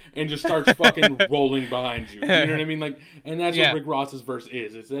drops and just starts fucking rolling behind you. You know what I mean? Like, and that's Yeah. what Rick Ross's verse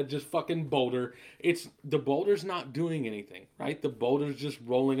is. It's that just fucking boulder. It's the boulder's not doing anything, right? The boulder's just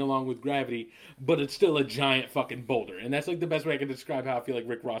rolling along with gravity, but it's still a giant fucking boulder. And that's like the best way I can describe how I feel like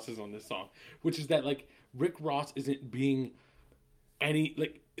Rick Ross is on this song, which is that like Rick Ross isn't being any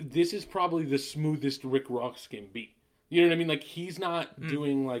like this is probably the smoothest Rick Ross can be. You know what I mean? Like, he's not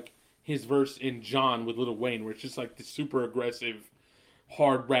doing, like, his verse in John with Lil Wayne, where it's just, like, the super aggressive,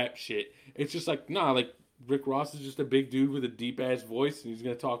 hard rap shit. It's just like, nah, like, Rick Ross is just a big dude with a deep-ass voice, and he's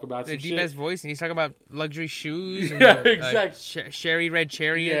going to talk about some The shit. deep-ass voice, and he's talking about luxury shoes. And, Yeah, exactly. Sherry red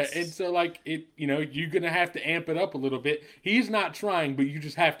chariots. Yeah, and so, like, you're going to have to amp it up a little bit. He's not trying, but you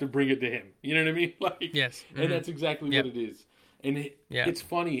just have to bring it to him. You know what I mean? Like, Yes. And that's exactly what it is. And it's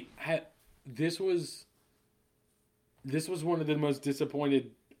funny. This was one of the most disappointed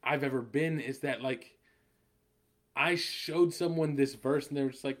I've ever been, is that, like, I showed someone this verse and they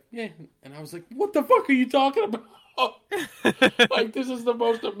were just like, yeah. And I was like, what the fuck are you talking about? Like, this is the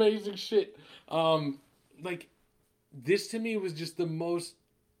most amazing shit. Like, this to me was just the most,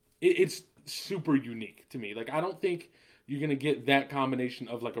 it's super unique to me. Like, I don't think you're going to get that combination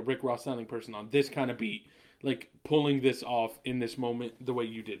of, like, a Rick Ross sounding person on this kind of beat, like, pulling this off in this moment the way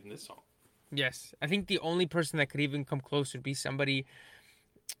you did in this song. Yes, I think the only person that could even come close would be somebody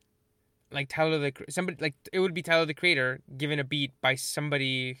like Tyler it would be Tyler the Creator given a beat by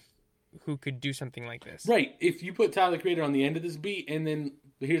somebody who could do something like this. Right. If you put Tyler the Creator on the end of this beat, and then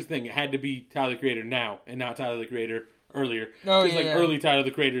here's the thing, it had to be Tyler the Creator now and not Tyler the Creator earlier. Oh, Because early Tyler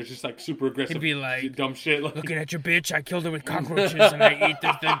the Creator is just like super aggressive. He'd be like, dumb shit. Like, looking at your bitch, I killed her with cockroaches and I ate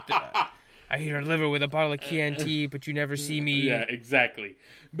I ate her liver with a bottle of Chianti, but you never see me. Yeah, exactly.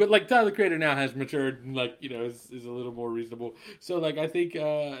 But, like, Tyler the Creator now has matured and, like, is a little more reasonable. So, like, I think,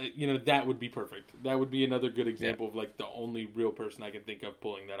 that would be perfect. That would be another good example of, like, the only real person I can think of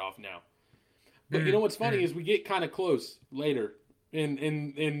pulling that off now. But you know what's funny is we get kind of close later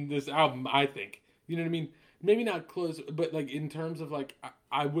in this album, I think. You know what I mean? Maybe not close, but, like, in terms of, like,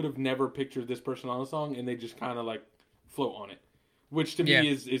 I would have never pictured this person on a song, and they just kind of, like, float on it. Which to me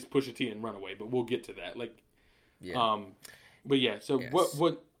is Pusha T and Runaway, but we'll get to that. Like, but yeah. So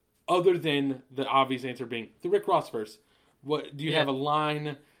what other than the obvious answer being the Rick Ross verse? What do you have a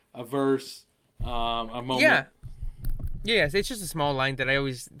line, a verse, a moment? Yeah. Yes, it's just a small line that I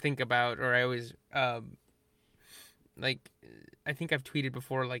always think about, or I always like. I think I've tweeted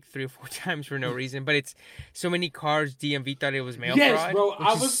before like 3 or 4 times for no reason, but it's so many cars. DMV thought it was mail fraud. Yes, bro.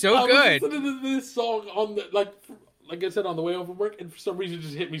 I was good. Listening to this song on the like I said, on the way home from work, and for some reason it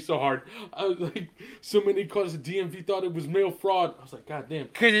just hit me so hard. I was like, so many cars, the DMV thought it was mail fraud. I was like, God damn.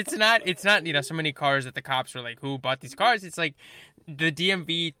 Because it's not, so many cars that the cops were like, who bought these cars? It's like the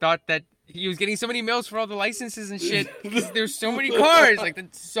DMV thought that he was getting so many mails for all the licenses and shit. There's so many cars. Like,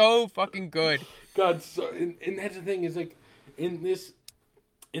 that's so fucking good. God, and that's the thing is, like, in this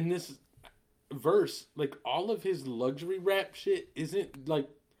verse, like, all of his luxury rap shit isn't, like,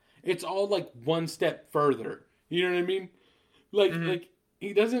 it's all, like, one step further. You know what I mean? Like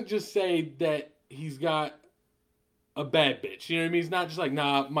he doesn't just say that he's got a bad bitch. You know what I mean? He's not just like,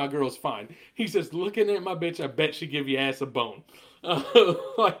 nah, my girl's fine. He says, looking at my bitch, I bet she give your ass a bone.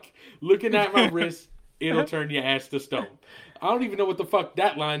 Like, looking at my wrist, it'll turn your ass to stone. I don't even know what the fuck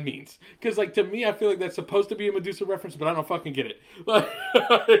that line means. Because, like, to me, I feel like that's supposed to be a Medusa reference, but I don't fucking get it.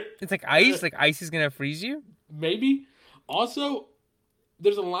 It's like ice? Like ice is going to freeze you? Maybe. Also,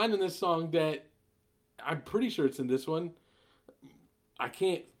 there's a line in this song that I'm pretty sure it's in this one. I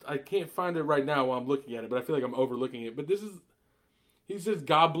can't find it right now while I'm looking at it, but I feel like I'm overlooking it. But he says,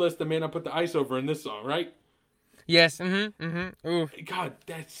 God bless the man I put the ice over in this song, right? Yes, Ooh. God,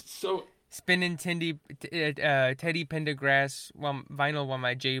 that's so... Spinning Teddy Pendergrass vinyl while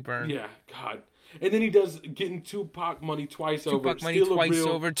my J burn. Yeah, God. And then he does getting Tupac money twice over. Tupac money twice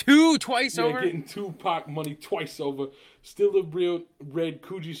over. Twice over? Yeah, getting Tupac money twice over. Still a real red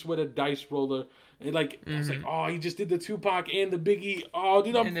Coogee sweater dice roller. And I was like, oh, he just did the Tupac and the Biggie. Oh,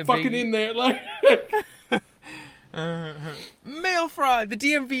 dude, I'm fucking in there. Like, mail fraud. The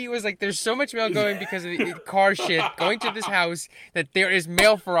DMV was like, there's so much mail going because of the car shit going to this house that there is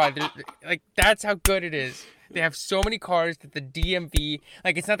mail fraud. Like, that's how good it is. They have so many cars that the DMV,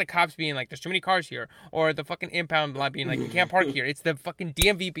 like, it's not the cops being like, there's too many cars here, or the fucking impound lot being like, you can't park here. It's the fucking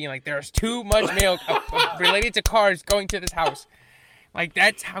DMV being like, there's too much mail related to cars going to this house. Like,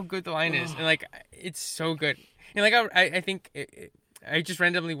 that's how good the line is. And, like, it's so good. And, like, I think I just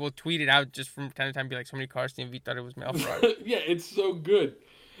randomly will tweet it out just from time to time, be like, so many cars, DMV thought it was mail fraud. Yeah, it's so good.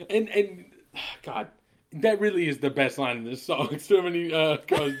 And God, that really is the best line in this song. So many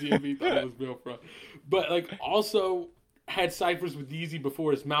cause DMV thought it was Bill Front. But like also had ciphers with Yeezy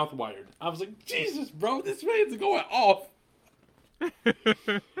before his mouth wired. I was like, Jesus, bro, this man's going off.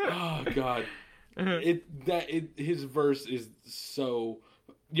 Oh God. His verse is so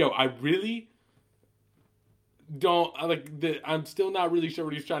I really don't I'm still not really sure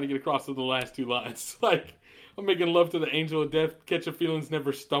what he's trying to get across in the last two lines. Like, I'm making love to the angel of death, catch your feelings,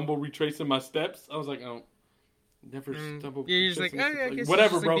 never stumble, retracing my steps. I was like, oh, never stumble. Yeah, you're just like, I guess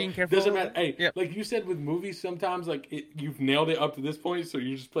whatever, just, bro. being careful. Doesn't matter. Hey, Yep. like you said with movies, sometimes like you've nailed it up to this point, so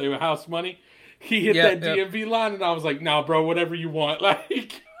you just play with house money. He hit that DMV line, and I was like, nah, bro, whatever you want.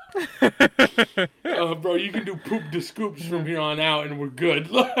 Like, bro, you can do poop to scoops from here on out, and we're good.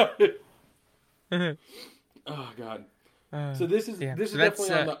 Oh God. So this is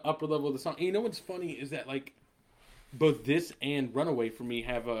definitely on the upper level of the song. And you know what's funny is that like both this and Runaway for me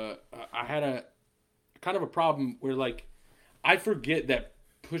have I had a kind of a problem where like I forget that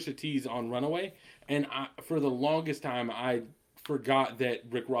Pusha T's on Runaway, and for the longest time I forgot that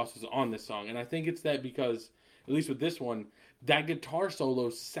Rick Ross was on this song, and I think it's that because at least with this one, that guitar solo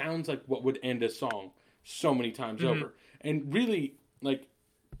sounds like what would end a song so many times over, and really like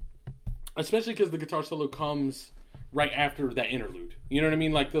especially because the guitar solo comes right after that interlude. You know what I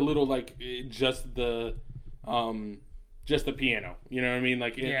mean? Like the little like just the piano. You know what I mean?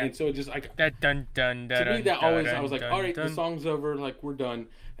 Like and so it just like that dun dun dun. To me, that always I was like, dun, all right, dun. the song's over. Like we're done.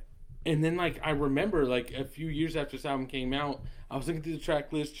 And then like I remember like a few years after this album came out, I was looking through the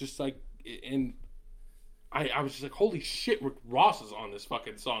track list just like and. I was just like, holy shit, Rick Ross is on this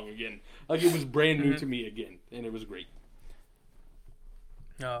fucking song again. Like, it was brand new to me again, and it was great.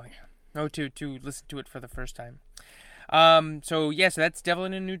 Oh, yeah. Oh, to listen to it for the first time. So that's Devil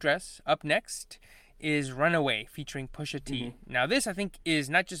in a New Dress. Up next is Runaway, featuring Pusha T. Now, this, I think, is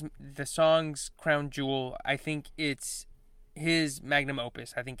not just the song's crown jewel. I think it's his magnum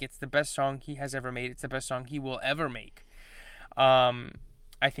opus. I think it's the best song he has ever made. It's the best song he will ever make.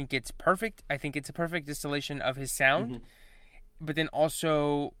 I think it's perfect. I think it's a perfect distillation of his sound, but then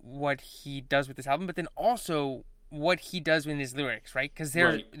also what he does with this album, but then also what he does in his lyrics, right? Because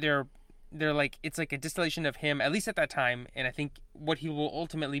they're like, it's like a distillation of him, at least at that time, and I think what he will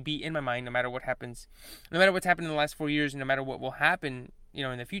ultimately be in my mind, no matter what happens, no matter what's happened in the last 4 years, and no matter what will happen,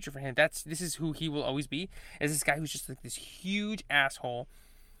 in the future for him, this is who he will always be, is this guy who's just like this huge asshole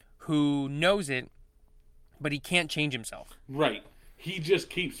who knows it, but he can't change himself. Right. He just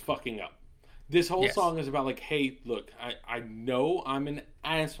keeps fucking up. This whole song is about like, hey, look, I know I'm an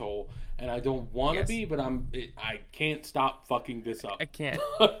asshole and I don't want to be, but I can't stop fucking this up. I can't.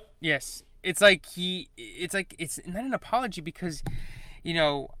 Yes. It's like it's not an apology because,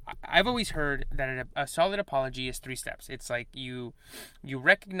 I've always heard that a solid apology is 3 steps. It's like you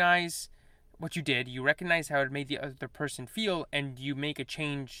recognize what you did, you recognize how it made the other person feel, and you make a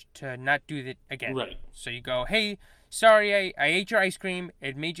change to not do that again. Right. So you go, hey, sorry, I ate your ice cream.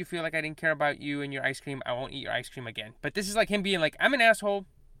 It made you feel like I didn't care about you and your ice cream. I won't eat your ice cream again. But this is like him being like, I'm an asshole.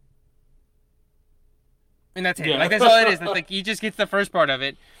 And that's it. Yeah. Like, that's all it is. It's like, he just gets the first part of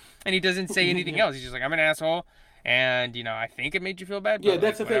it, and he doesn't say anything else. He's just like, I'm an asshole, and, I think it made you feel bad. Yeah, but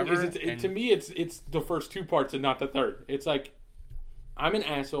that's like, the whatever. thing. To me, it's the first 2 parts and not the third. It's like, I'm an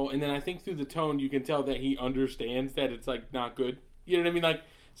asshole, and then I think through the tone, you can tell that he understands that it's, like, not good. You know what I mean? Like,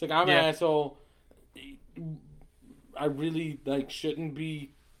 it's like, I'm an asshole. I really like shouldn't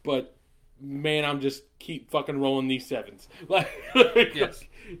be, but man, I'm just keep fucking rolling these 7s. Like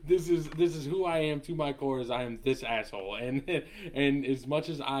this is who I am to my core. Is I am this asshole, and as much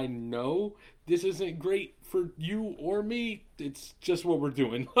as I know this isn't great for you or me, it's just what we're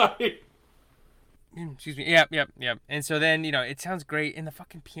doing. Like, excuse me. Yep. And so then it sounds great, and the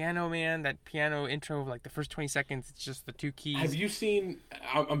fucking piano, man. That piano intro, like the first 20 seconds, it's just the 2 keys. Have you seen?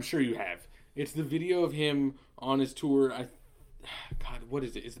 I'm sure you have. It's the video of him on his tour. God, what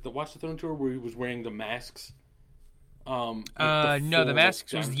is it? Is it the Watch the Throne tour where he was wearing the masks? No, the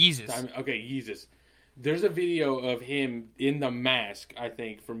masks was Yeezus. Okay, Yeezus. There's a video of him in the mask, I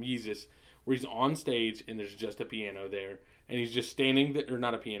think, from Yeezus, where he's on stage and there's just a piano there, and he's just standing or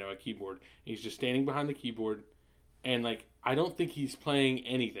not a piano, a keyboard. He's just standing behind the keyboard, and like I don't think he's playing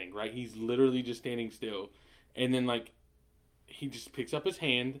anything, right? He's literally just standing still, and then like he just picks up his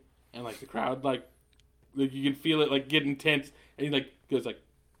hand. And, like, the crowd, like you can feel it, like, get intense. And he, like, goes, like,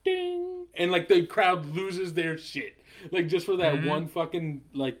 ding. And, like, the crowd loses their shit. Like, just for that one fucking,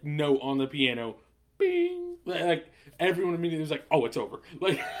 like, note on the piano. Bing. Like, everyone immediately was like, oh, it's over.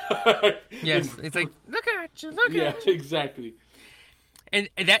 Like, yes. It's like, look at you, look at you. Yeah, exactly.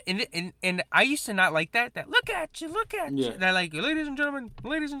 And I used to not like that look at you. Yeah. That like ladies and gentlemen.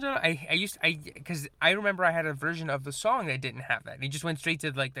 Because I remember I had a version of the song that didn't have that. It just went straight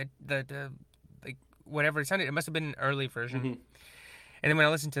to like the like whatever it sounded. It must have been an early version. Mm-hmm. And then when I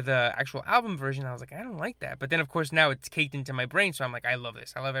listened to the actual album version, I was like, I don't like that. But then of course now it's caked into my brain, so I'm like, I love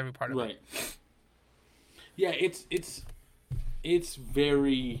this. I love every part of it. Right. Yeah, it's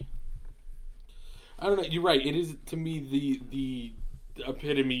very. I don't know. You're right. It is to me the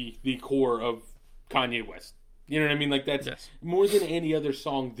epitome, the core of Kanye West. You know what I mean? Like that's Yes. more than any other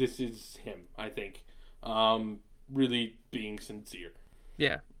song. This is him. I think. Really being sincere.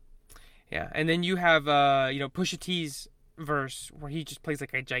 Yeah. Yeah. And then you have Pusha T's verse where he just plays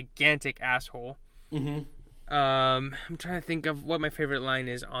like a gigantic asshole. Mm-hmm. I'm trying to think of what my favorite line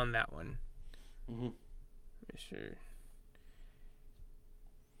is on that one. Mm-hmm. Sure.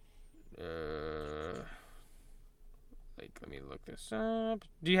 Let me look this up.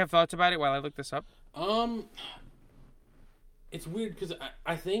 Do you have thoughts about it while I look this up? It's weird because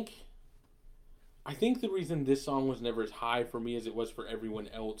I think the reason this song was never as high for me as it was for everyone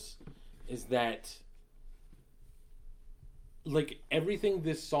else is that like everything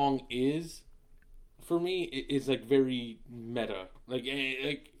this song is for me is like very meta. Like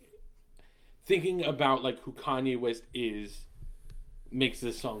thinking about like who Kanye West is makes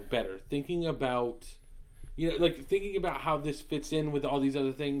this song better. Thinking about thinking about how this fits in with all these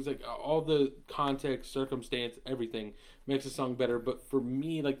other things, like all the context, circumstance, everything makes the song better. But for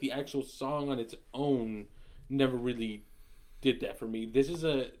me, like the actual song on its own never really did that for me. This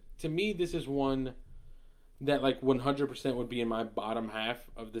is one that like 100% would be in my bottom half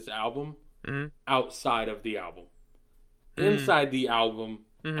of this album, outside of the album. Inside the album,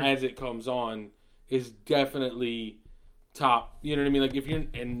 as it comes on, is definitely top. You know what I mean? Like if you're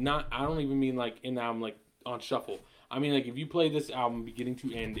I don't even mean like in the album like on shuffle. I mean like if you play this album beginning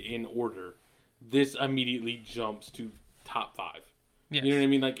to end in order, this immediately jumps to top 5. Yes. You know what I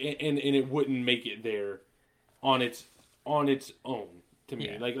mean? Like and it wouldn't make it there on its own to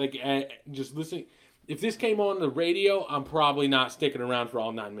me. Yeah. Just listening. If this came on the radio, I'm probably not sticking around for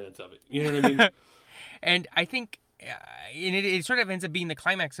all 9 minutes of it. You know what I mean? And I think it sort of ends up being the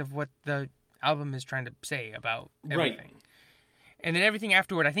climax of what the album is trying to say about everything. Right. And then everything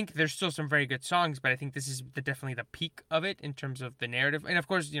afterward, I think there's still some very good songs, but I think this is definitely the peak of it in terms of the narrative. And of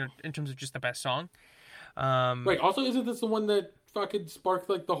course, in terms of just the best song. Right. Also, isn't this the one that fucking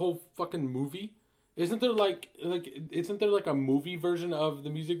sparked like the whole fucking movie? Isn't there isn't there like a movie version of the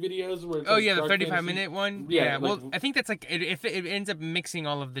music videos where it's Oh like yeah, the Dark 35-minute one. Yeah, Yeah. like- Well, I think that's like it ends up mixing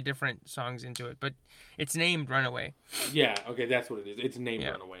all of the different songs into it, but it's named Runaway. Yeah, okay, that's what it is. It's named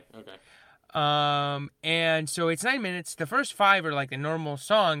Yeah. Runaway. Okay. And so it's 9 minutes. The first 5 are like a normal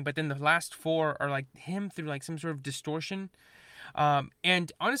song, but then the last 4 are like him through like some sort of distortion.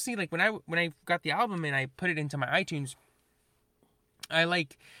 And honestly, like when I got the album and I put it into my iTunes, I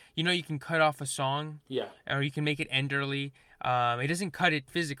like, you can cut off a song, Yeah. or you can make it end early. It doesn't cut it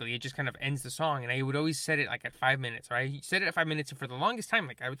physically; it just kind of ends the song. And I would always set it like at 5 minutes, or I set it at 5 minutes, and for the longest time,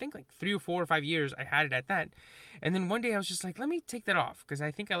 like I would think like 3 or 4 or 5 years, I had it at that. And then one day I was just like, let me take that off because I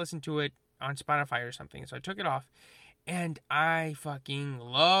think I listened to it on Spotify or something. So I took it off, and I fucking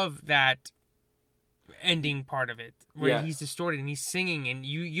love that ending part of it where Yeah. he's distorted and he's singing and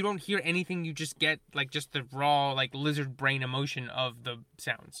you don't hear anything. You just get like just the raw like lizard brain emotion of the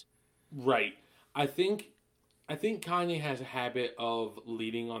sounds. Right. I think Kanye has a habit of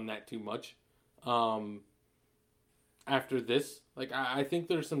leading on that too much. After this, like I think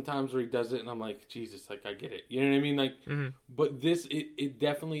there's some times where he does it and I'm like, Jesus, like I get it. You know what I mean? Like, but this it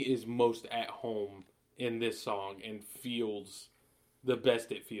definitely is most at home in this song and feels the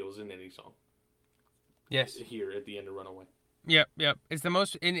best it feels in any song. Yes. Here at the end of Runaway. Yep. It's the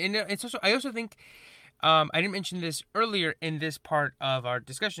most, and it's also. I also think, I didn't mention this earlier in this part of our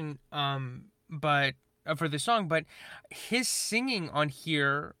discussion, but for the song, but his singing on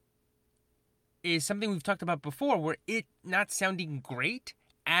here is something we've talked about before, where it not sounding great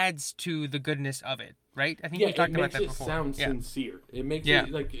adds to the goodness of it, right? I think we talked about that before. It sound Yeah. sincere. It makes Yeah.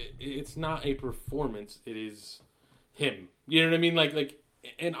 it like it's not a performance. It is him. You know what I mean? Like,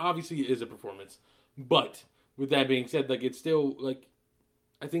 and obviously it is a performance. But with that being said, like it's still like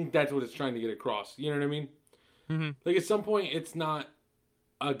I think that's what it's trying to get across. You know what I mean? Mm-hmm. Like at some point, it's not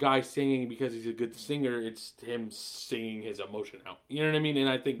a guy singing because he's a good singer. It's him singing his emotion out. You know what I mean? And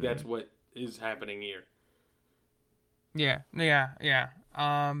I think that's what is happening here. Yeah. So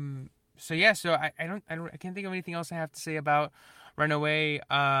I can't think of anything else I have to say about Runaway.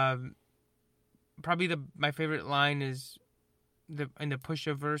 Probably my favorite line is in the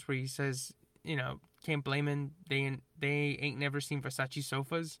Pusha verse where he says, can't blame him. They ain't never seen Versace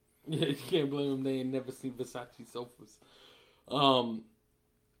sofas. Yeah, you can't blame them. They ain't never seen Versace sofas.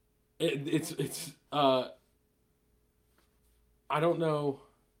 It's I don't know.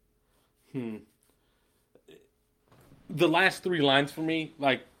 The last three lines for me,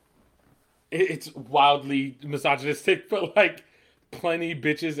 like, it's wildly misogynistic, but like, plenty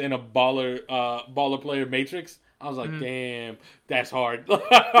bitches in a baller player matrix. I was like, damn, that's hard.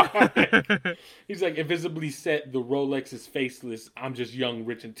 He's like, invisibly set, the Rolex is faceless. I'm just young,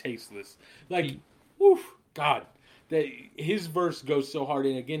 rich, and tasteless. Like, woof, God. His verse goes so hard.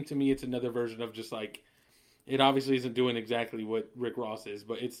 And again, to me, it's another version of just like, it obviously isn't doing exactly what Rick Ross is,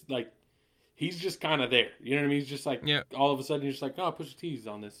 but it's like, he's just kind of there. You know what I mean? He's just like, all of a sudden, you're just like, oh, Pusha T's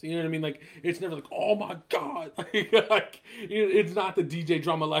on this. You know what I mean? Like, it's never like, oh my God. Like, it's not the DJ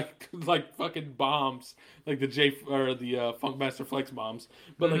drama like fucking bombs, like the Funkmaster Flex bombs.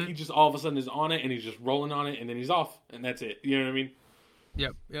 But like, he just all of a sudden is on it and he's just rolling on it and then he's off and that's it. You know what I mean?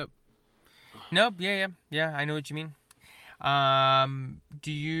 Yep. Nope. Yeah. I know what you mean.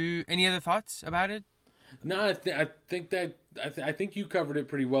 Do you any other thoughts about it? No, I think you covered it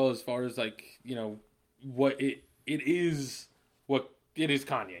pretty well as far as like, you know, what it is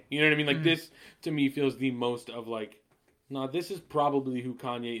Kanye. You know what I mean? Like this to me feels the most of like, no, this is probably who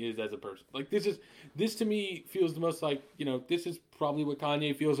Kanye is as a person. Like this to me feels the most like, you know, this is probably what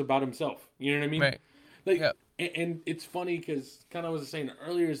Kanye feels about himself. You know what I mean? Right. Like, and it's funny because kind of was saying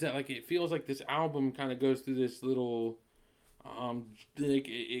earlier is that like it feels like this album kind of goes through this little. Like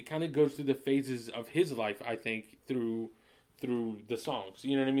it kind of goes through the phases of his life, I think, through the songs.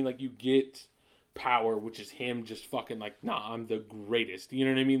 You know what I mean? Like you get Power, which is him just fucking like, nah, I'm the greatest. You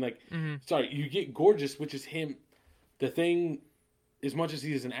know what I mean? Like, sorry, you get Gorgeous, which is him. The thing, as much as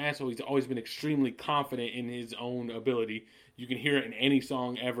he is an asshole, he's always been extremely confident in his own ability. You can hear it in any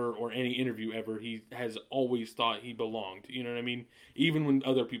song ever or any interview ever. He has always thought he belonged. You know what I mean? Even when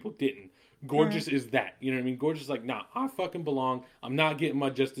other people didn't. Gorgeous is that. You know what I mean? Gorgeous is like, nah, I fucking belong. I'm not getting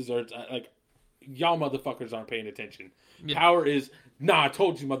my just desserts. Like, y'all motherfuckers aren't paying attention. Yeah. Power is, nah, I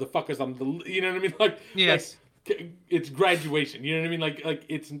told you motherfuckers I'm the, you know what I mean? Like, yes. Like, it's Graduation. You know what I mean? Like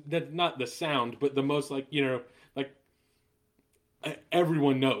it's that's not the sound, but the most like, you know, like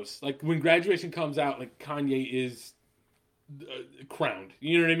everyone knows. Like when Graduation comes out, like Kanye is crowned.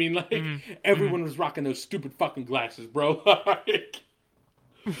 You know what I mean? Like everyone was rocking those stupid fucking glasses, bro.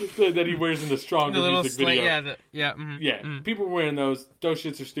 That he wears in the Stronger music video. People were wearing those. Those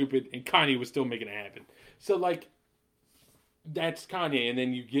shits are stupid, and Kanye was still making it happen. So like, that's Kanye, and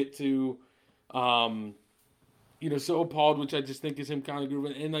then you get to, you know, So Appalled, which I just think is him kind of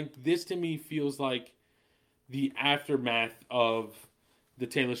grooving, and like this to me feels like the aftermath of the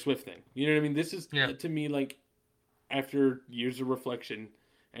Taylor Swift thing. You know what I mean? This is to me like after years of reflection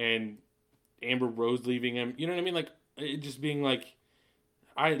and Amber Rose leaving him. You know what I mean? Like it just being like.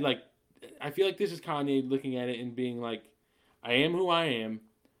 I feel like this is Kanye looking at it and being like, I am who I am.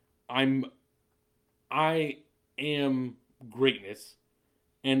 I am greatness.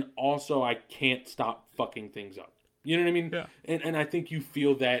 And also I can't stop fucking things up. You know what I mean? Yeah. And I think you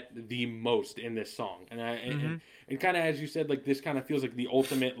feel that the most in this song. And and kind of as you said, like this kind of feels like the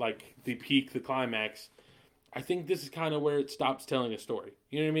ultimate, like the peak, the climax. I think this is kind of where it stops telling a story.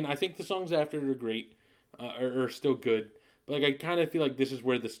 You know what I mean? I think the songs after it are great, are still good. Like, I kind of feel like this is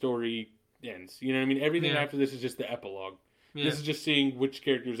where the story ends. You know what I mean? Everything after this is just the epilogue. Yeah. This is just seeing which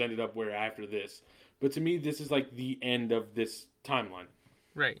characters ended up where after this. But to me, this is like the end of this timeline.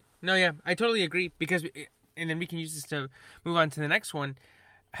 Right. No, yeah. I totally agree. Because, and then we can use this to move on to the next one.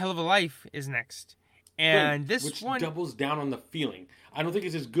 Hell of a Life is next. And which doubles down on the feeling. I don't think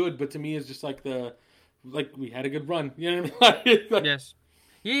it's as good, but to me, it's just like we had a good run. You know what I mean? Like, yes.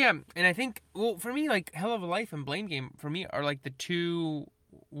 Yeah, and I think, well, for me, like, Hell of a Life and Blame Game, for me, are, like, the two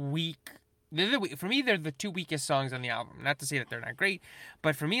weak... For me, they're the two weakest songs on the album. Not to say that they're not great,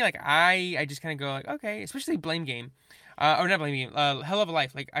 but for me, like, I just kind of go, like, okay, especially Blame Game. Or not Blame Game, Hell of a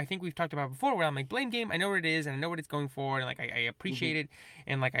Life. Like, I think we've talked about before, where I'm like, Blame Game, I know what it is, and I know what it's going for, and, like, I appreciate it,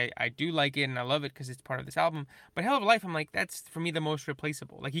 and, like, I do like it, and I love it because it's part of this album. But Hell of a Life, I'm like, that's, for me, the most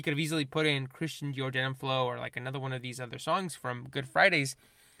replaceable. Like, he could have easily put in Christian Dior Denim Flow, or, like, another one of these other songs from Good Fridays,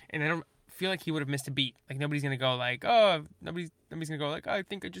 and I don't feel like he would have missed a beat. Like, nobody's going to go, like, oh, nobody's going to go, like, oh, I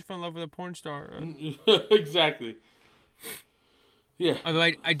think I just fell in love with a porn star. Exactly. Yeah.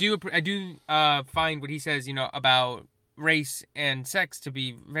 Although I do find what he says, you know, about race and sex to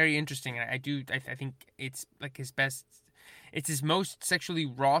be very interesting. And I think it's like his best, it's his most sexually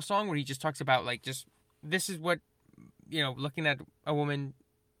raw song where he just talks about like, just, this is what, you know, looking at a woman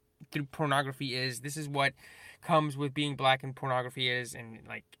through pornography is, this is what comes with being black and pornography is. And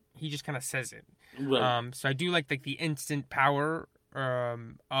like, he just kind of says it. Right. So I do like the instant power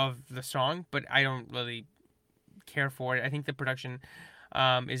of the song, but I don't really care for it. I think the production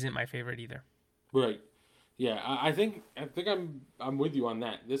isn't my favorite either. Right. Yeah, I think I'm with you on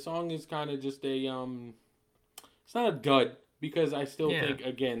that. This song is kind of just a it's not a dud because I still Yeah. think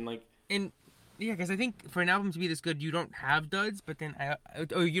again like And yeah, because I think for an album to be this good, you don't have duds. But then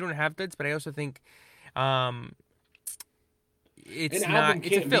you don't have duds. But I also think, it's an not. album It's a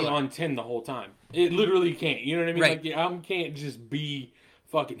can't be filler. on 10 the whole time. It literally can't. You know what I mean? Right. Like the album can't just be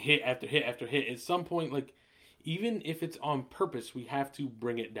fucking hit after hit after hit. At some point, like even if it's on purpose, we have to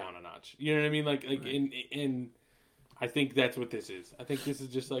bring it down a notch. You know what I mean? Like in I think that's what this is. I think this is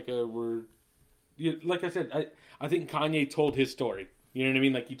just like like I said, I think Kanye told his story. You know what I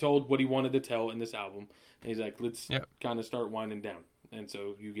mean? Like he told what he wanted to tell in this album, and he's like, let's Yep. kind of start winding down, and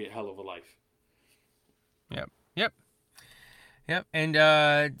so you get Hell of a Life. Yep. And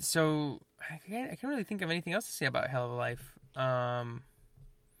so I can't really think of anything else to say about Hell of a Life. I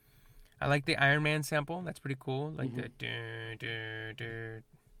like the Iron Man sample. That's pretty cool. Like the.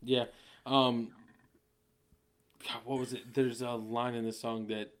 Yeah. God, what was it? There's a line in this song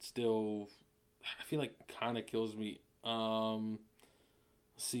that still, I feel like, kind of kills me. Let's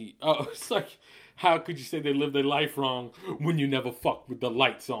see. Oh, it's like, how could you say they lived their life wrong when you never fucked with the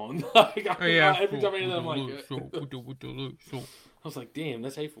lights on? Like, Oh yeah. every time I hear that, I'm like, So. I was like, damn,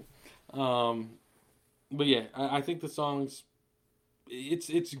 that's hateful. But yeah, I think the song's,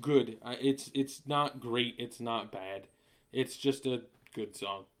 it's good. It's not great. It's not bad. It's just a good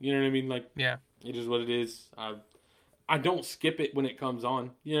song. You know what I mean? Like, Yeah. it is what it is. I don't skip it when it comes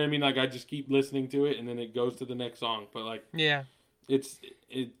on. You know what I mean? Like I just keep listening to it and then it goes to the next song. But like Yeah. it's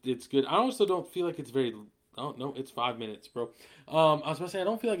good. I also don't feel like it's very. Oh no, it's 5 minutes, bro. I was about to say I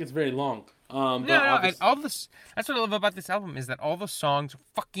don't feel like it's very long. But No, obviously- all this. That's what I love about this album is that all the songs are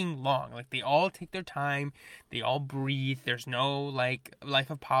fucking long. Like they all take their time. They all breathe. There's no like Life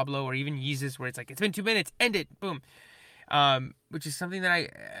of Pablo or even Yeezus where it's like it's been 2 minutes, end it, boom. Which is something that I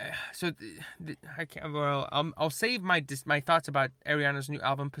can't. Well, I'll save my thoughts about Ariana's new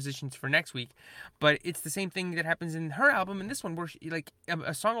album Positions for next week, but it's the same thing that happens in her album in this one where like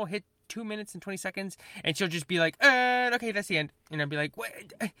a song will hit 2 minutes and 20 seconds and she'll just be like, okay, that's the end, and I'll be like,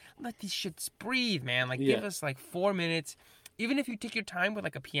 wait, let these shits breathe, man. Like give us like 4 minutes. Even if you take your time with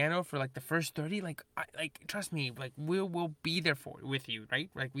like a piano for like the first 30, like trust me, like we'll be there with you, right?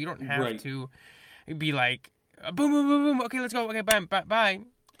 Like we don't have to be like. Boom, boom, boom, boom. Okay, let's go. Okay, bye.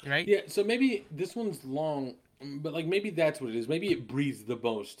 Right? Yeah, so maybe this one's long, but like maybe that's what it is. Maybe it breathes the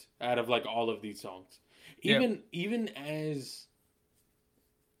most out of like all of these songs. Even as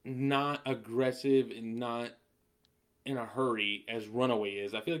not aggressive and not in a hurry as Runaway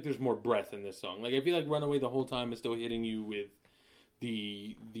is, I feel like there's more breath in this song. Like I feel like Runaway the whole time is still hitting you with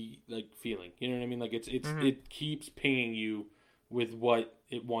the like feeling. You know what I mean? Like it keeps pinging you with what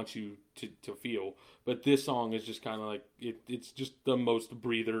it wants you to feel. But this song is just kind of like, it's just the most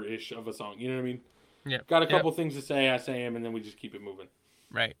breather-ish of a song. You know what I mean? Yeah. Got a couple things to say, I say them, and then we just keep it moving.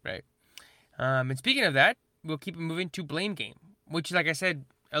 Right. And speaking of that, we'll keep it moving to Blame Game, which, like I said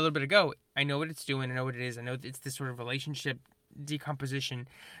a little bit ago, I know what it's doing. I know what it is. I know it's this sort of relationship decomposition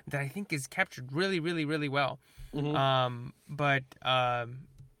that I think is captured really, really, really well. But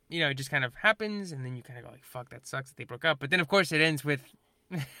it just kind of happens, and then you kind of go like, fuck, that sucks that they broke up. But then, of course, it ends with...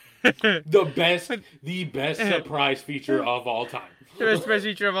 the best surprise feature of all time. The best surprise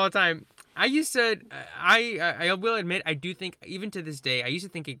feature of all time. I used to, I will admit, I do think, even to this day, I used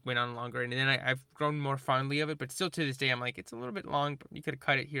to think it went on longer, and then I've grown more fondly of it, but still to this day, I'm like, it's a little bit long, but you could have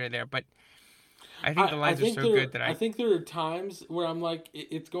cut it here and there, but I think the lines are so good that I think there are times where I'm like,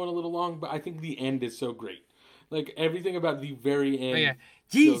 it's going a little long, but I think the end is so great. Like, everything about the very end. Oh, yeah.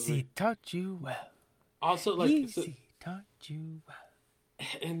 Yeezy taught you well. Also, like... Yeezy taught you well.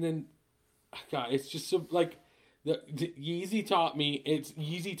 And then, God, it's just so, like, Yeezy taught me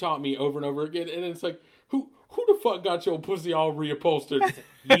over and over again, and it's like, who the fuck got your pussy all reupholstered?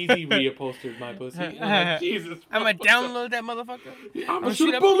 Yeezy reupholstered my pussy. I'm like, Jesus. I'm gonna download that motherfucker. I'm gonna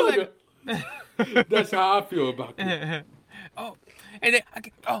shoot a bootlegger. That's how I feel about it. Oh, and then,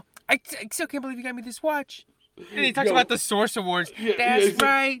 I still can't believe you got me this watch. And he talks about the Source Awards.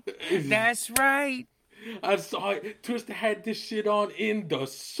 Right. That's right. I saw it. Twista had this shit on in the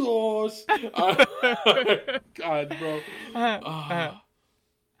Source. God, bro.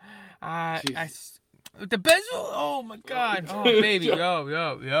 The bezel? Oh, my God. Oh, baby.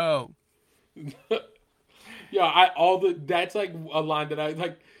 Yo. Yeah, that's like a line that I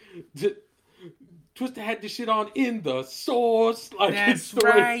like. Twista had this shit on in the Source. Like, That's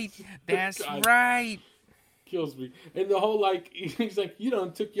right. That's God. right. kills me. And the whole, like, he's like, you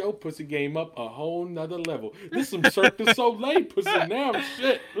done took your pussy game up a whole nother level. This some Cirque du Soleil pussy now,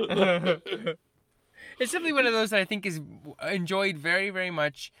 shit. It's definitely one of those that I think is enjoyed very, very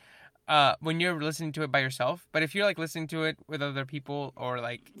much when you're listening to it by yourself. But if you're like listening to it with other people or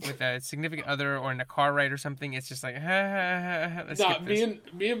like with a significant other or in a car ride or something, it's just like, let's skip this.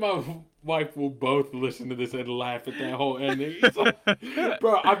 Me and my wife will both listen to this and laugh at that whole ending. It's like,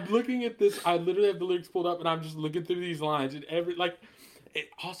 bro, I'm looking at this. I literally have the lyrics pulled up and I'm just looking through these lines and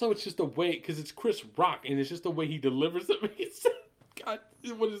it's just the way, because it's Chris Rock and it's just the way he delivers it. It's, God,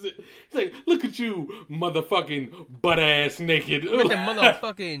 what is it? It's like, look at you, motherfucking butt ass naked. With the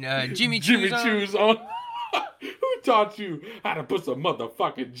motherfucking Jimmy Choos on. Who taught you how to put some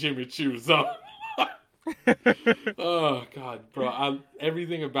motherfucking Jimmy Choos on? Oh God, bro!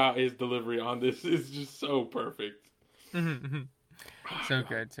 Everything about his delivery on this is just so perfect. Mm-hmm. So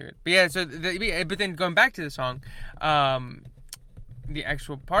good, so good. But yeah, but then going back to the song, the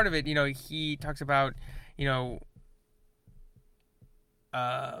actual part of it, you know, he talks about, you know,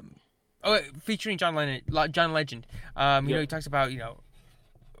 featuring John Legend. You know, he talks about, you know,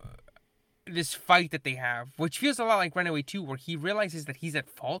 this fight that they have, which feels a lot like Runaway 2, where he realizes that he's at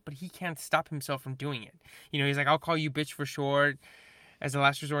fault, but he can't stop himself from doing it. You know, he's like, I'll call you bitch for short, as the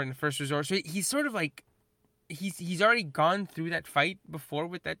last resort and the first resort. So he's sort of like, he's already gone through that fight before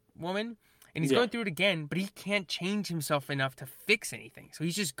with that woman, and he's going through it again, but he can't change himself enough to fix anything. So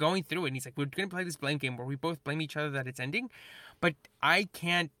he's just going through it, and he's like, we're going to play this blame game where we both blame each other that it's ending, but I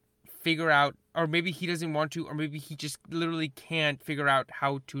can't figure out, or maybe he doesn't want to, or maybe he just literally can't figure out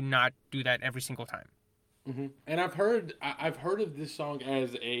how to not do that every single time. Mm-hmm. And I've heard of this song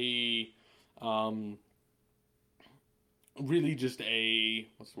as a, really just a,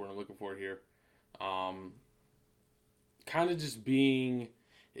 what's the word I'm looking for here? Kind of just being,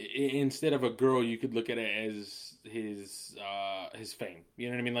 instead of a girl, you could look at it as his fame. You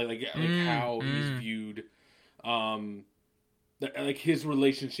know what I mean? Like how he's viewed, like his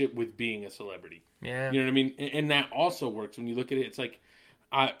relationship with being a celebrity. Yeah. You know what I mean? And that also works when you look at it. It's like,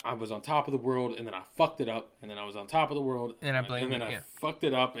 I was on top of the world, and then I fucked it up, and then I was on top of the world, and I blamed and then it, I fucked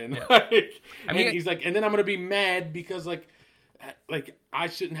it up, and he's like, and then I'm gonna be mad because like I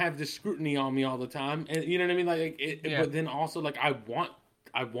shouldn't have this scrutiny on me all the time, and you know what I mean? But then also like I want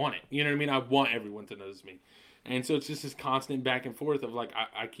it. You know what I mean? I want everyone to notice me. And so it's just this constant back and forth of like,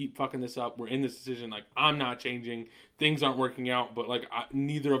 I keep fucking this up. We're in this decision. Like, I'm not changing. Things aren't working out. But like,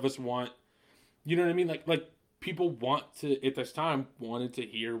 neither of us want, you know what I mean? Like people want to, at this time, wanted to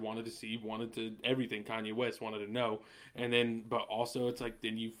hear, wanted to see, wanted to everything. Kanye West wanted to know. And then, but also it's like,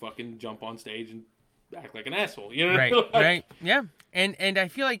 then you fucking jump on stage and act like an asshole. You know what I mean? Right. Yeah. And I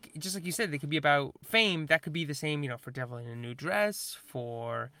feel like, just like you said, it could be about fame. That could be the same, you know, for Devil in a New Dress,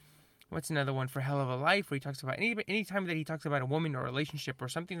 for... What's another one? For Hell of a Life, where he talks about any time that he talks about a woman or a relationship or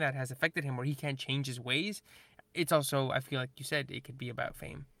something that has affected him where he can't change his ways. It's also, I feel like you said, it could be about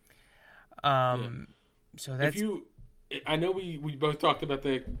fame. So that's... I know we both talked about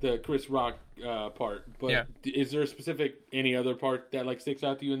the Chris Rock part, but is there a specific, any other part that like sticks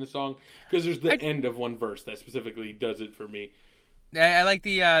out to you in the song? Because there's the end of one verse that specifically does it for me. I like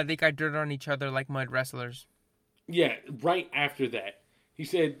they got dirt on each other like mud wrestlers. Yeah, right after that. He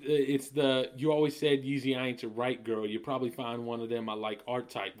said, you always said, Yeezy, I ain't your right girl. You probably find one of them I like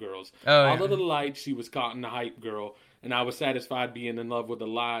art type girls. All of the light, she was caught in the hype girl. And I was satisfied being in love with a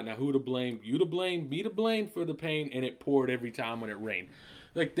lie. Now who to blame? You to blame? Me to blame for the pain? And it poured every time when it rained.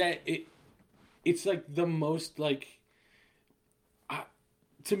 Like that, it's like the most like,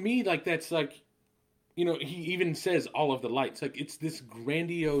 to me, like that's like, you know, he even says all of the lights. Like it's this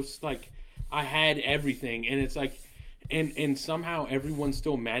grandiose, like I had everything. And it's like, And somehow everyone's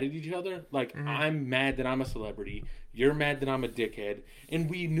still mad at each other. Like, I'm mad that I'm a celebrity. You're mad that I'm a dickhead. And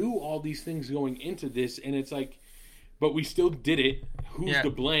we knew all these things going into this. And it's like, but we still did it. Who's to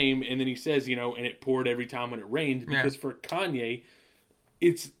blame? And then he says, you know, and it poured every time when it rained. Because for Kanye,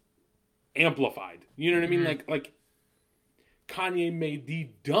 it's amplified. You know what I mean? Like Kanye made the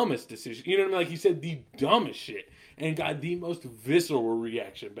dumbest decision. You know what I mean? Like he said the dumbest shit. And got the most visceral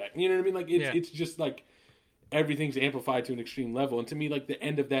reaction back. You know what I mean? Like it's just like, everything's amplified to an extreme level. And to me, like, the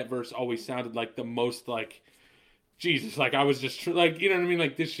end of that verse always sounded like the most, like, Jesus, like, I was just, like, you know what I mean?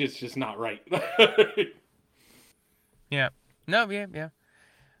 Like, this shit's just not right. Yeah. No, yeah.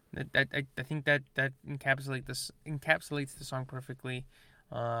 I think that encapsulates the song perfectly.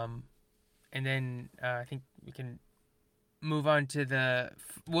 And then I think we can move on to the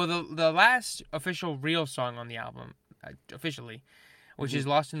last official real song on the album, officially, which is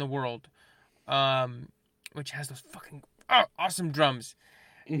Lost in the World. Which has those fucking awesome drums.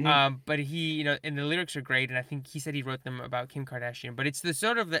 But he, and the lyrics are great, and I think he said he wrote them about Kim Kardashian. But it's the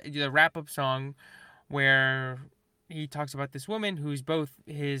sort of the wrap up song where he talks about this woman who's both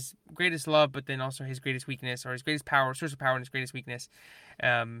his greatest love, but then also his greatest weakness, or his greatest power, source of power, and his greatest weakness.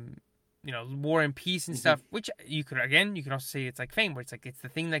 War and peace and stuff. Which you could also say it's like fame, where it's like it's the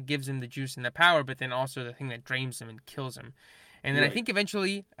thing that gives him the juice and the power, but then also the thing that drains him and kills him. And then I think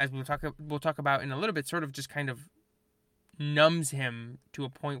eventually, as we'll talk about in a little bit, sort of just kind of numbs him to a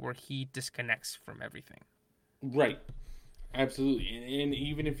point where he disconnects from everything. Right. Absolutely. And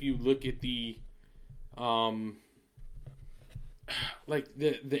even if you look at the like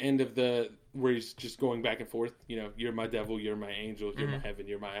the end of the where he's just going back and forth, you're my devil, you're my angel, you're my heaven,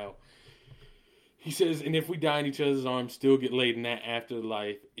 you're my hell. He says, and if we die in each other's arms, still get laid in that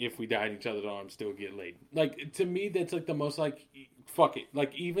afterlife. If we die in each other's arms, still get laid. Like, to me, that's like the most like, fuck it.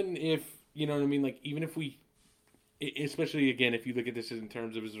 Like, even if, you know what I mean? Like, even if we, especially again, if you look at this in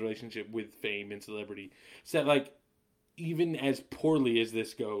terms of his relationship with fame and celebrity, it's that like, even as poorly as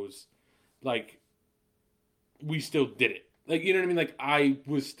this goes, like, we still did it. Like, you know what I mean? Like, I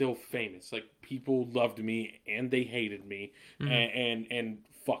was still famous. Like, people loved me and they hated me, and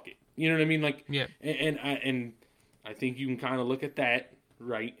fuck it. You know what I mean? Like, yeah. And I think you can kind of look at that,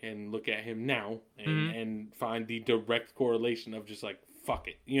 right, and look at him now, and find the direct correlation of just like, fuck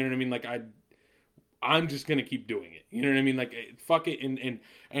it. You know what I mean? Like, I'm just gonna keep doing it. You know what I mean? Like, fuck it,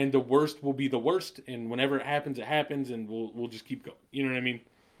 and the worst will be the worst, and whenever it happens, and we'll just keep going. You know what I mean?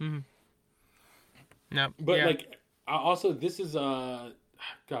 No, but like, also this is God,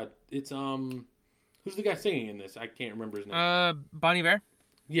 it's who's the guy singing in this? I can't remember his name. Bon Iver.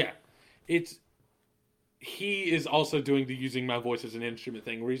 Yeah, he is also doing the using my voice as an instrument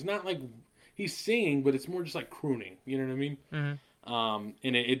thing, where he's not like he's singing, but it's more just like crooning. You know what I mean?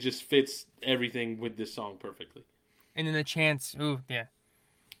 And it just fits everything with this song perfectly. And then the chants, yeah.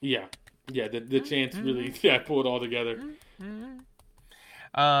 The chants really pull it all together.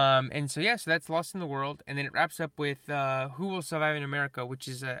 And so that's Lost in the World, and then it wraps up with Who Will Survive in America, which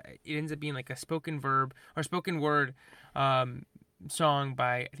is it ends up being like a spoken word song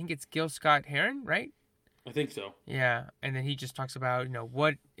by, I think it's Gil Scott-Heron, right? I think so. Yeah, and then he just talks about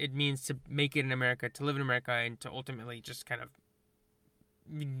what it means to make it in America, to live in America, and to ultimately just kind of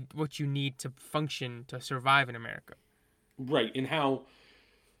what you need to function to survive in America. Right, and how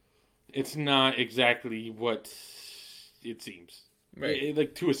it's not exactly what it seems. Right.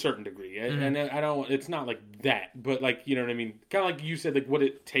 Like, to a certain degree. And I don't, it's not like that, but like, you know what I mean? Kind of like you said, like what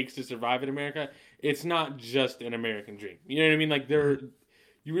it takes to survive in America. It's not just an American dream. You know what I mean? Like,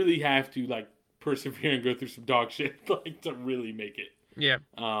 you really have to like persevere and go through some dog shit, like, to really make it. Yeah.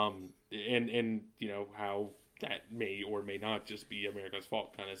 And how that may or may not just be America's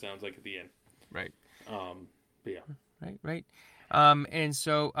fault, kind of sounds like at the end. Right. But yeah. Right. And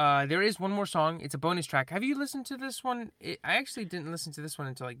so there is one more song. It's a bonus track. Have you listened to this one? I actually didn't listen to this one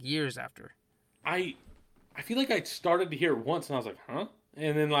until like years after. I feel like I started to hear it once and I was like, huh?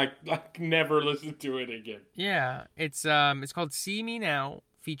 And then like never listened to it again. Yeah, it's called "See Me Now"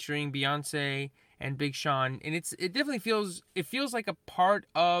 featuring Beyonce and Big Sean, and it definitely feels like a part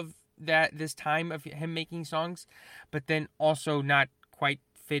of this time of him making songs, but then also not quite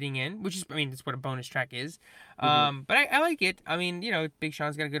fitting in, which is, I mean, that's what a bonus track is. But I like it. I mean, Big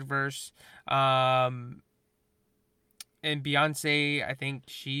Sean's got a good verse. And Beyonce, I think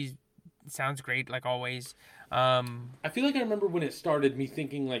she sounds great, like always. I feel like I remember when it started, me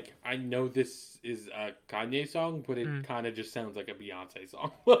thinking, like, I know this is a Kanye song, but it kind of just sounds like a Beyonce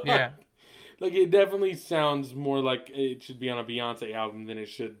song. Yeah. Like, it definitely sounds more like it should be on a Beyonce album than it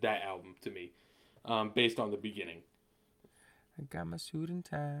should that album to me, based on the beginning. I got my suit and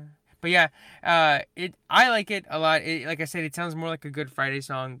tie. But yeah, I like it a lot. Like I said, it sounds more like a Good Friday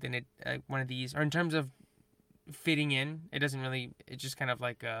song than one of these. Or in terms of fitting in, it doesn't really. It's just kind of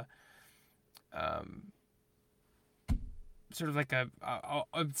like a, sort of like a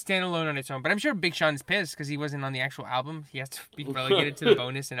standalone on its own. But I'm sure Big Sean's pissed because he wasn't on the actual album. He has to be relegated to the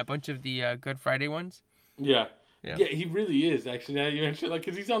bonus and a bunch of the Good Friday ones. Yeah. Yeah, he really is, actually, now you mention, like,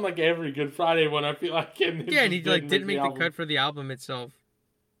 because he's on, like, every Good Friday one, I feel like. And he, like, didn't make the cut for the album itself.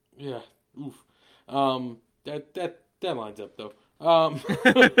 Yeah. Oof. That lines up, though. I'm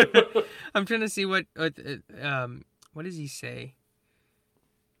trying to see what does he say?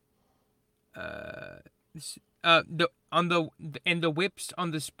 The whips on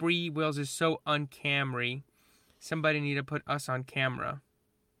the spree wheels is so uncamry. Somebody need to put us on camera.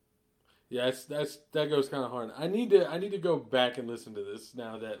 Yeah, that goes kind of hard. I need to go back and listen to this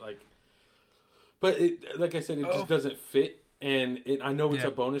now that, like, but like I said, it just doesn't fit. I know it's Yeah.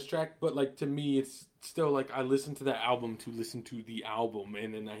 a bonus track, but like to me, it's still like I listen to that album to listen to the album,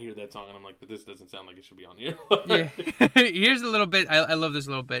 and then I hear that song and I'm like, but this doesn't sound like it should be on here. Yeah. Here's a little bit. I love this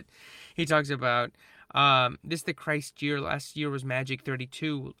little bit. He talks about this the Christ year. Last year was Magic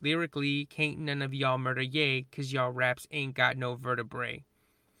 32. Lyrically, can't none of y'all murder yay, cause y'all raps ain't got no vertebrae.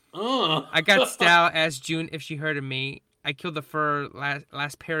 I got style, asked June if she heard of me. I killed the fur,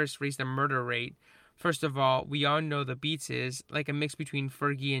 last Paris raised the murder rate. First of all, we all know the beats is like a mix between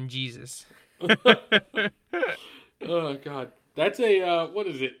Fergie and Jesus. Oh God, that's a what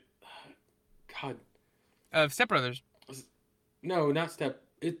is it? God, Step Brothers. no, not Step.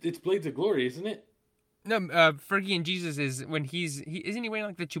 It's Blades of Glory, isn't it? No, Fergie and Jesus is when he isn't he wearing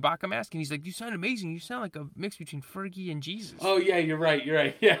like the Chewbacca mask and he's like, you sound amazing. You sound like a mix between Fergie and Jesus. Oh yeah, you're right.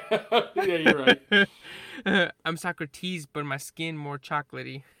 Yeah, yeah, you're right. I'm Socrates, but my skin more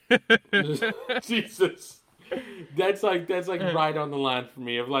chocolatey. Jesus, that's like right on the line for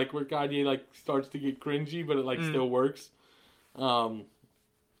me of like where Kanye like starts to get cringy, but it like still works. But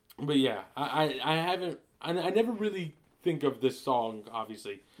yeah, I haven't. I never really think of this song,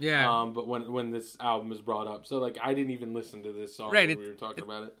 obviously. Yeah. But when this album is brought up, so like I didn't even listen to this song Right, when we were talking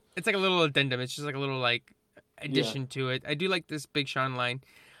about it. It's like a little addendum. It's just like a little like addition to it. I do like this Big Sean line.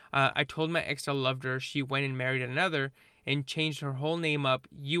 I told my ex I loved her. She went and married another and changed her whole name up.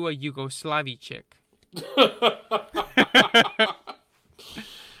 You a Yugoslavy chick.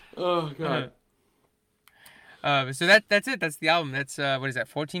 Oh God. So that's it. That's the album. That's what is that?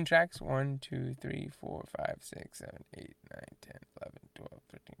 14 tracks? 1, 2, 3, 4, 5, 6, 7, 8, 9, 10, 11, 12,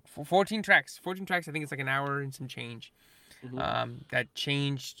 13. 14 tracks. 14 tracks. I think it's like an hour and some change. That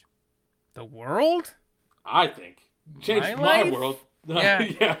changed the world. I think changed my life? world. Yeah.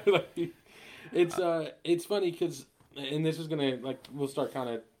 Yeah. Like, it's funny because, and this is gonna like we'll start kind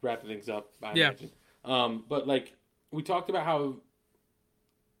of wrapping things up. I imagine. But like we talked about how.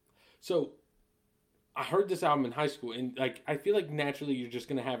 So, I heard this album in high school, and like I feel like naturally you're just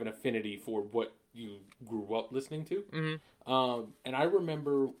gonna have an affinity for what you grew up listening to. Mm-hmm. And I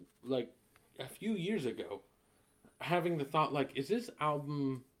remember like a few years ago having the thought like, is this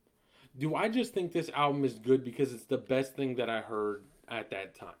album? Do I just think this album is good because it's the best thing that I heard at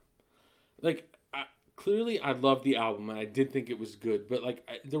that time? Like, clearly I loved the album and I did think it was good, but like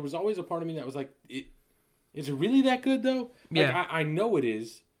there was always a part of me that was like, is it really that good though? Like, Yeah. I know it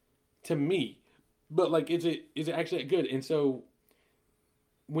is to me, but like, is it actually that good? And so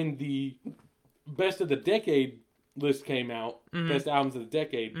when the best of the decade list came out, best albums of the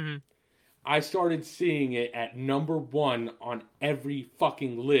decade, I started seeing it at number 1 on every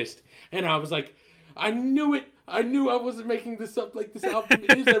fucking list. And I was like, I knew it. I knew I wasn't making this up. Like, this album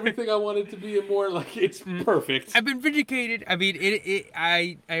is everything I wanted to be and more. Like, it's perfect. I've been vindicated. I mean,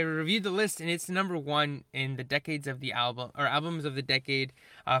 I reviewed the list and it's number 1 in the decades of the album or albums of the decade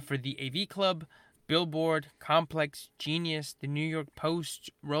for the AV Club, Billboard, Complex, Genius, the New York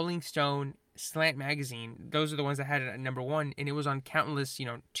Post, Rolling Stone, Slant Magazine. Those are the ones that had it at number 1, and it was on countless,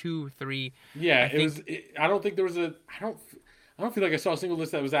 2, 3. Yeah, I don't think there was a. I don't feel like I saw a single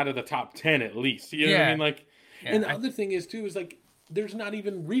list that was out of the top 10 at least. You know what I mean? Like, Yeah, and the other thing is too is like there's not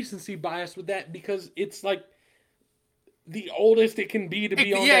even recency bias with that because it's like the oldest it can be to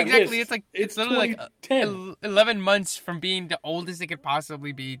be on that exactly. list. It's like it's literally like 10. 11 months from being the oldest it could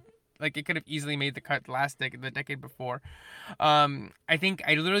possibly be. Like, it could have easily made the cut the decade before. I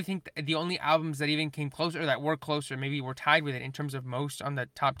literally think the only albums that even came closer, or that were closer, maybe were tied with it in terms of most on the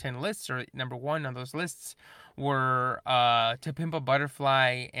top 10 lists, or number 1 on those lists, were To Pimp a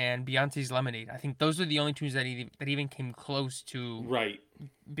Butterfly and Beyonce's Lemonade. I think those are the only tunes that even came close to Right.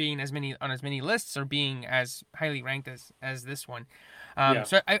 being as many lists or being as highly ranked as this one. Yeah.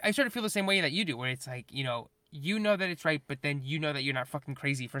 So I sort of feel the same way that you do, where it's like, you know that it's right, but then you know that you're not fucking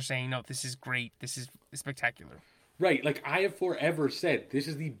crazy for saying, no, this is great, this is spectacular. Right. Like, I have forever said this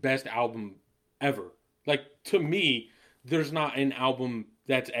is the best album ever. Like, to me, there's not an album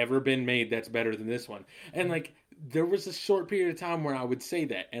that's ever been made that's better than this one. And like, there was a short period of time where I would say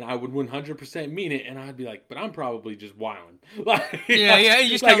that, and I would 100% mean it, and I'd be like, but I'm probably just wilding. Like, Yeah, you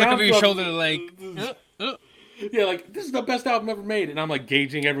just kind of look over your shoulder like, yeah, like, this is the best album ever made, and I'm like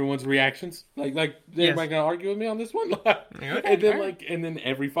gauging everyone's reactions. Like, is everybody gonna argue with me on this one? And then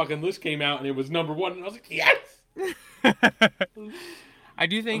every fucking list came out, and it was number 1, and I was like, yes. I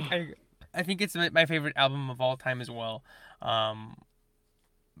do think I think it's my favorite album of all time as well. Not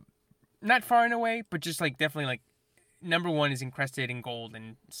far and away, but just like definitely like number 1 is encrusted in gold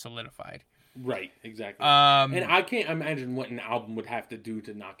and solidified. Right, exactly. And I can't imagine what an album would have to do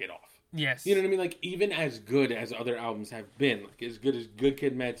to knock it off. Yes. You know what I mean? Like, even as good as other albums have been, like as good as Good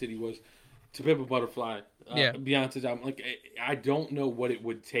Kid, Mad City was, To Pimp a Butterfly, Yeah. Beyonce's album. Like, I don't know what it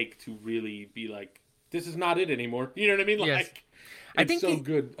would take to really be like, this is not it anymore. You know what I mean? Yes. Like, I it's think so it-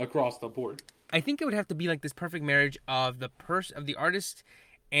 good across the board. I think it would have to be like this perfect marriage of the artist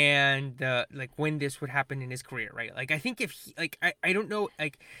and the like when this would happen in his career, right? Like I think if he, like I don't know,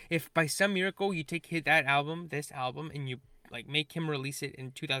 like if by some miracle you take this album and you like make him release it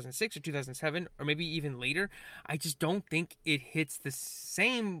in 2006 or 2007 or maybe even later, I just don't think it hits the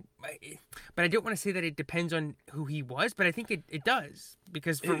same. But I don't want to say that it depends on who he was, but I think it does,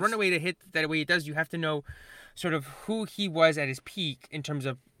 because for It's- Runaway to hit that way it does, you have to know sort of who he was at his peak in terms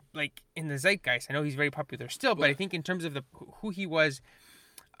of like in the zeitgeist. I know he's very popular still, but I think in terms of who he was,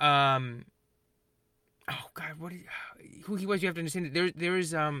 oh God, who he was, you have to understand that there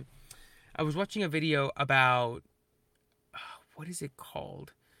is I was watching a video about what is it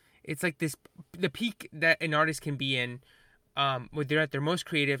called? It's like the peak that an artist can be in when they're at their most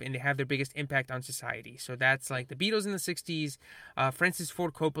creative and they have their biggest impact on society. So that's like the Beatles in the 60s, Francis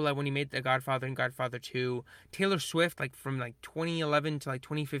Ford Coppola when he made The Godfather and Godfather 2, Taylor Swift like from like 2011 to like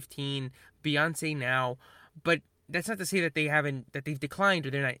 2015, Beyonce now. But that's not to say that they've declined or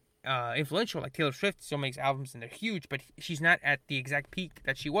they're not influential. Like Taylor Swift still makes albums and they're huge, but she's not at the exact peak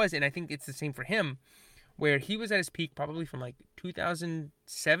that she was. And I think it's the same for him, where he was at his peak probably from like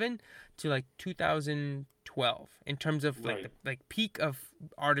 2007 to like 2012 in terms of like Right. the like peak of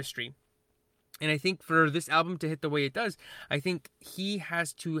artistry. And I think for this album to hit the way it does, I think he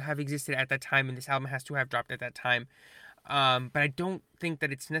has to have existed at that time and this album has to have dropped at that time. But I don't think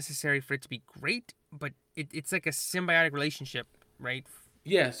that it's necessary for it to be great, but it's like a symbiotic relationship, right?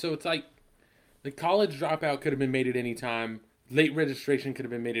 Yeah, so it's like the College Dropout could have been made at any time. Late Registration could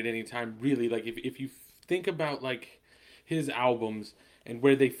have been made at any time. Really, like if you think about like his albums and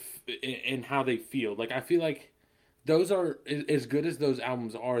where they and how they feel, like I feel like those are as good as those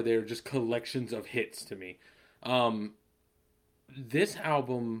albums are. They're just collections of hits to me. This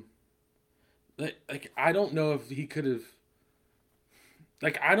album, like I don't know if he could have.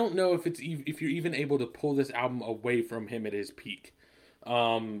 Like I don't know if if you're even able to pull this album away from him at his peak,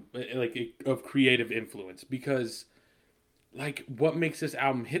 of creative influence, because like what makes this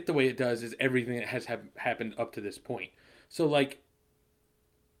album hit the way it does is everything that has happened up to this point. So like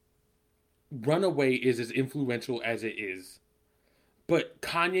Runaway is as influential as it is, but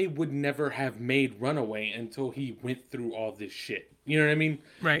Kanye would never have made Runaway until he went through all this shit. You know what I mean?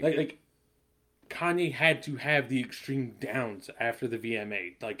 Right. Like Kanye had to have the extreme downs after the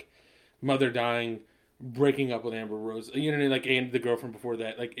VMA, like mother dying, breaking up with Amber Rose, you know, like, and the girlfriend before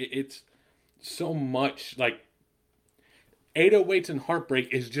that. Like it's so much. Like 808s and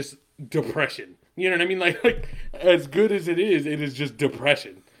Heartbreak is just depression. You know what I mean? Like as good as it is just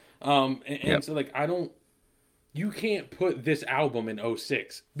depression. And so like you can't put this album in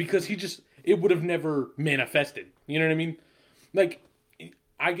 06 because it would have never manifested. You know what I mean? Like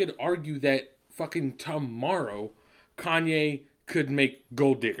I could argue that fucking tomorrow Kanye could make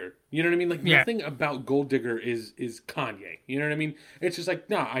Gold Digger. You know what I mean? Like nothing about Gold Digger is Kanye. You know what I mean? It's just like,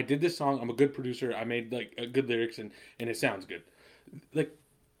 nah, I did this song. I'm a good producer. I made like good lyrics and it sounds good. Like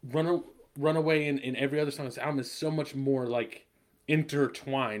Runaway and every other song on this album is so much more like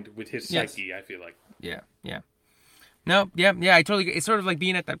intertwined with his psyche, I feel like. Yeah. No, yeah, I totally. It's sort of like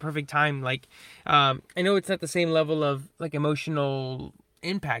being at that perfect time. Like, I know it's not the same level of like emotional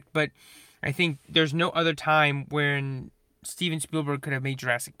impact, but I think there's no other time when Steven Spielberg could have made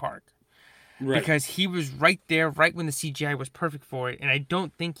Jurassic Park. Right. Because he was right there, right when the CGI was perfect for it, and I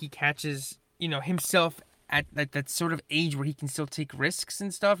don't think he catches, himself at that sort of age where he can still take risks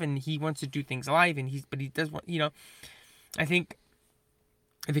and stuff, and he wants to do things live, but he does want, I think.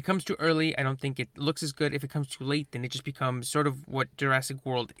 If it comes too early, I don't think it looks as good. If it comes too late, then it just becomes sort of what Jurassic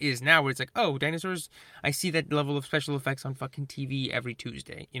World is now, where it's like, oh, dinosaurs, I see that level of special effects on fucking TV every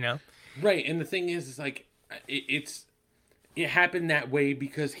Tuesday, Right, and the thing is like, it happened that way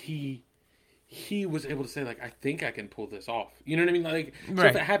because he was able to say, like, I think I can pull this off. You know what I mean? Like, so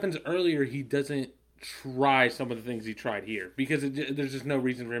if it happens earlier, he doesn't try some of the things he tried here because there's just no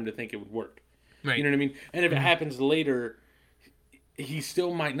reason for him to think it would work. Right. You know what I mean? And if it happens later, he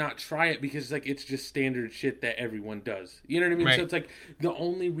still might not try it because like it's just standard shit that everyone does. You know what I mean? Right. So it's like the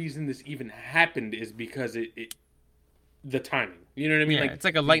only reason this even happened is because the timing. You know what I mean? Yeah, like it's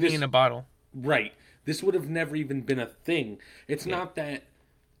like a lightning in a bottle. Right. This would have never even been a thing. It's not that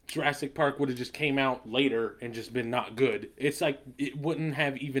Jurassic Park would have just came out later and just been not good. It's like it wouldn't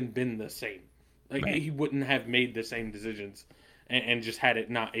have even been the same. Like he wouldn't have made the same decisions and just had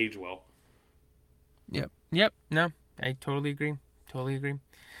it not age well. Yep. No, I totally agree.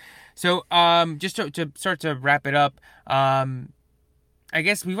 So, just to start to wrap it up, I I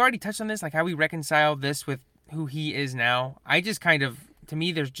guess we've already touched on this, like how we reconcile this with who he is now. I just kind of, to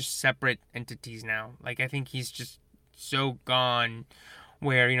me, there's just separate entities now. Like, I think he's just so gone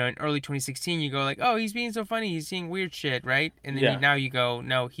where, you know, in early 2016, you go like, oh, he's being so funny. He's seeing weird shit, right? And then now you go,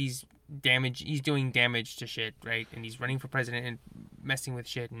 no, he's doing damage to shit, right? And he's running for president and messing with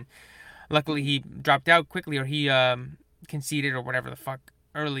shit. And luckily he dropped out quickly, or he conceded or whatever the fuck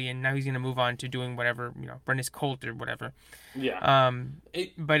early, and now he's going to move on to doing whatever, you know, run his cult or whatever. Yeah.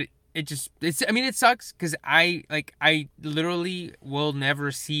 But it sucks because I literally will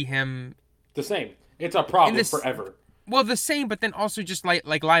never see him the same. It's a problem forever. Well, the same, but then also just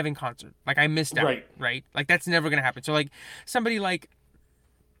like live in concert. Like, I missed out, right? Like, that's never going to happen. So, like, somebody like,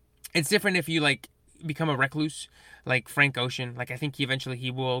 it's different if you, like, become a recluse, like Frank Ocean. Like, I think he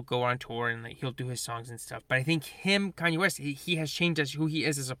will go on tour and, like, he'll do his songs and stuff. But I think Kanye West, he has changed as who he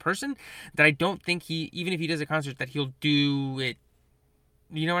is as a person, that I don't think even if he does a concert, that he'll do it.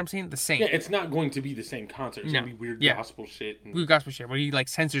 You know what I'm saying? The same. Yeah, it's not going to be the same concert. It's going to be weird gospel shit. Weird gospel shit where he, like,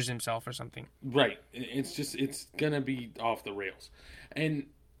 censors himself or something. Right. It's going to be off the rails. And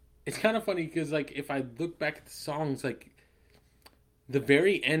it's kind of funny because, like, if I look back at the songs, like, the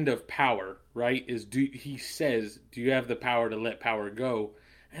very end of Power, right, he says, do you have the power to let power go?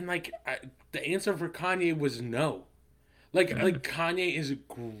 And, like, the answer for Kanye was no. Like Kanye is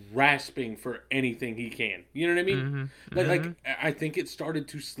grasping for anything he can. You know what I mean? Like I think it started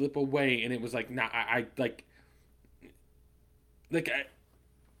to slip away, and it was like, nah.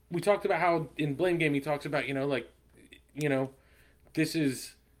 We talked about how in Blame Game he talks about, this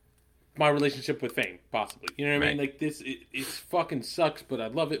is my relationship with fame, possibly. You know what I mean? Like, this, it fucking sucks, but I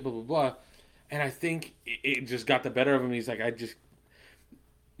love it. Blah blah blah. And I think it just got the better of him. He's like,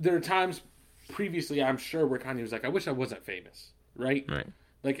 there are times previously, I'm sure, where Kanye was like, I wish I wasn't famous, right?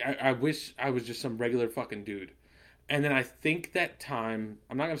 Like, I wish I was just some regular fucking dude. And then I think that time,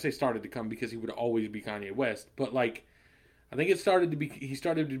 I'm not going to say started to come because he would always be Kanye West, but, like, I think he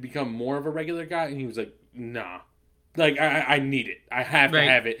started to become more of a regular guy, and he was like, nah. Like, I need it. I have to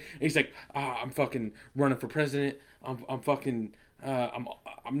have it. And he's like, I'm fucking running for president. I'm fucking...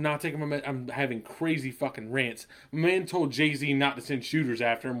 I'm not taking my I'm having crazy fucking rants. Man told Jay-Z not to send shooters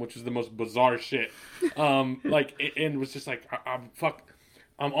after him, which was the most bizarre shit. And it was just like, I'm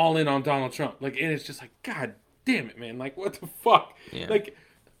all in on Donald Trump. Like, and it's just like, God damn it, man. Like, what the fuck? Yeah. Like,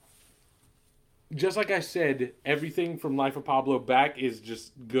 just like I said, everything from Life of Pablo back is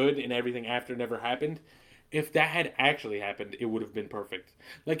just good, and everything after never happened. If that had actually happened, it would have been perfect.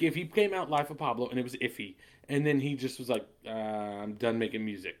 Like, if he came out Life of Pablo and it was iffy, and then he just was like, I'm done making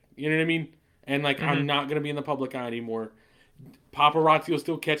music. You know what I mean? And, like, I'm not going to be in the public eye anymore. Paparazzi will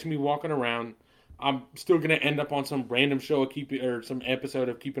still catch me walking around. I'm still going to end up on some random show or some episode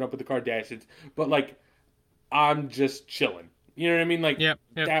of Keeping Up with the Kardashians. But, like, I'm just chilling. You know what I mean? Like,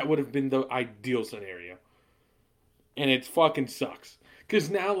 that would have been the ideal scenario. And it fucking sucks. Because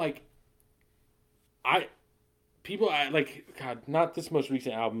now, like, God, not this most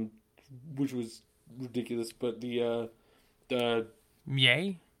recent album, which was ridiculous, but the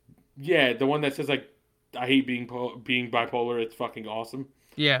Yay? Yeah, the one that says, like, I hate being bipolar, it's fucking awesome.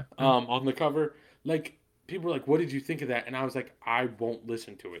 Yeah. On the cover. Like, people were like, what did you think of that? And I was like, I won't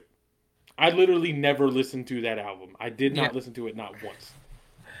listen to it. I literally never listened to that album. I did not listen to it, not once.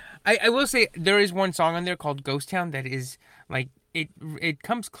 I will say, there is one song on there called Ghost Town that is, like, it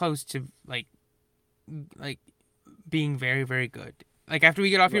comes close to, like being very, very good. Like, after we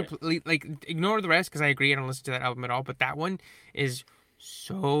get off here, like, ignore the rest, because I agree, I don't listen to that album at all, but that one is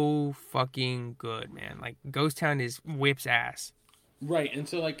so fucking good, man. Like, Ghost Town whips ass. Right, and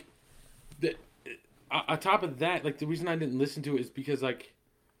so, like, on top of that, like, the reason I didn't listen to it is because, like,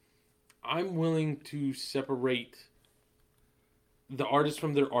 I'm willing to separate the artist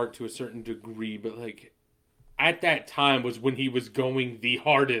from their art to a certain degree, but, like, at that time was when he was going the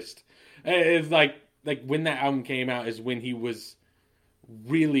hardest. It's like when that album came out is when he was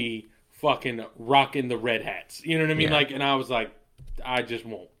really fucking rocking the red hats. You know what I mean? Yeah. Like, and I was like, I just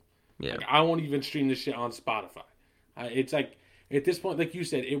won't. Yeah. Like, I won't even stream this shit on Spotify. It's like, at this point, like you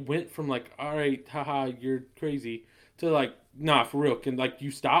said, it went from like, all right, haha, you're crazy, to like, nah, for real, can like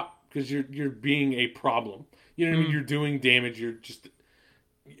you stop? Because you're being a problem. You know what I mean? You're doing damage. You're just...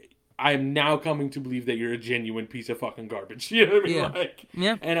 I am now coming to believe that you're a genuine piece of fucking garbage. You know what I mean? Yeah. Like,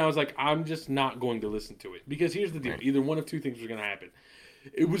 yeah. And I was like, I'm just not going to listen to it. Because here's the deal. Right. Either one of two things was going to happen.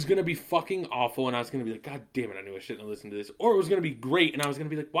 It was going to be fucking awful, and I was going to be like, God damn it, I knew I shouldn't have listened to this. Or it was going to be great, and I was going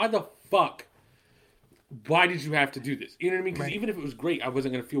to be like, why the fuck? Why did you have to do this? You know what I mean? Because even if it was great, I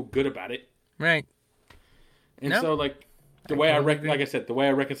wasn't going to feel good about it. Right. And so, like, The way like I said, the way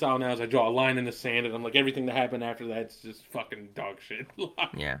I reconcile now is I draw a line in the sand, and I'm like, everything that happened after that's just fucking dog shit.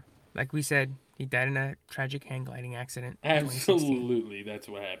 Yeah, like we said, he died in a tragic hang gliding accident. In 2016. Absolutely, that's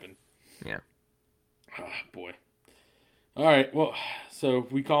what happened. Yeah. Oh, boy. All right, well, so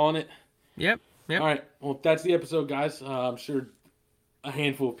we calling it? Yep. All right, well, that's the episode, guys. I'm sure a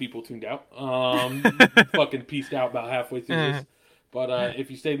handful of people tuned out. Fucking peaced out about halfway through this. But if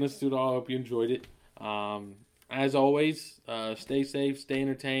you stayed and listened to it all, I hope you enjoyed it. As always, stay safe, stay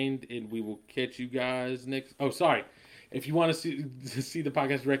entertained, and we will catch you guys next. Oh, sorry. If you want to see the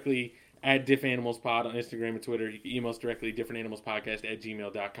podcast directly, at Diff Animals Pod on Instagram and Twitter, you can email us directly,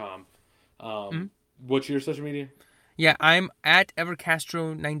 differentanimalspodcast@gmail.com. What's your social media? Yeah, I'm at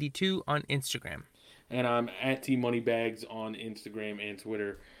Evercastro92 on Instagram. And I'm at TMoneybags on Instagram and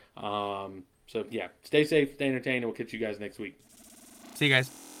Twitter. So, yeah, stay safe, stay entertained, and we'll catch you guys next week. See you guys.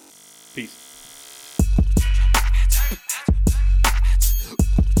 Peace.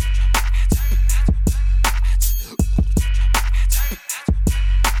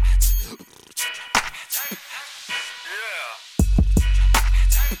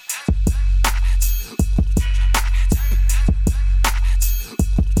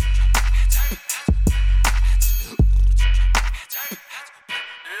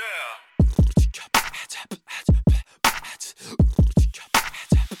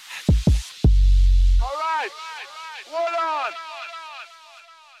 All right, hold on.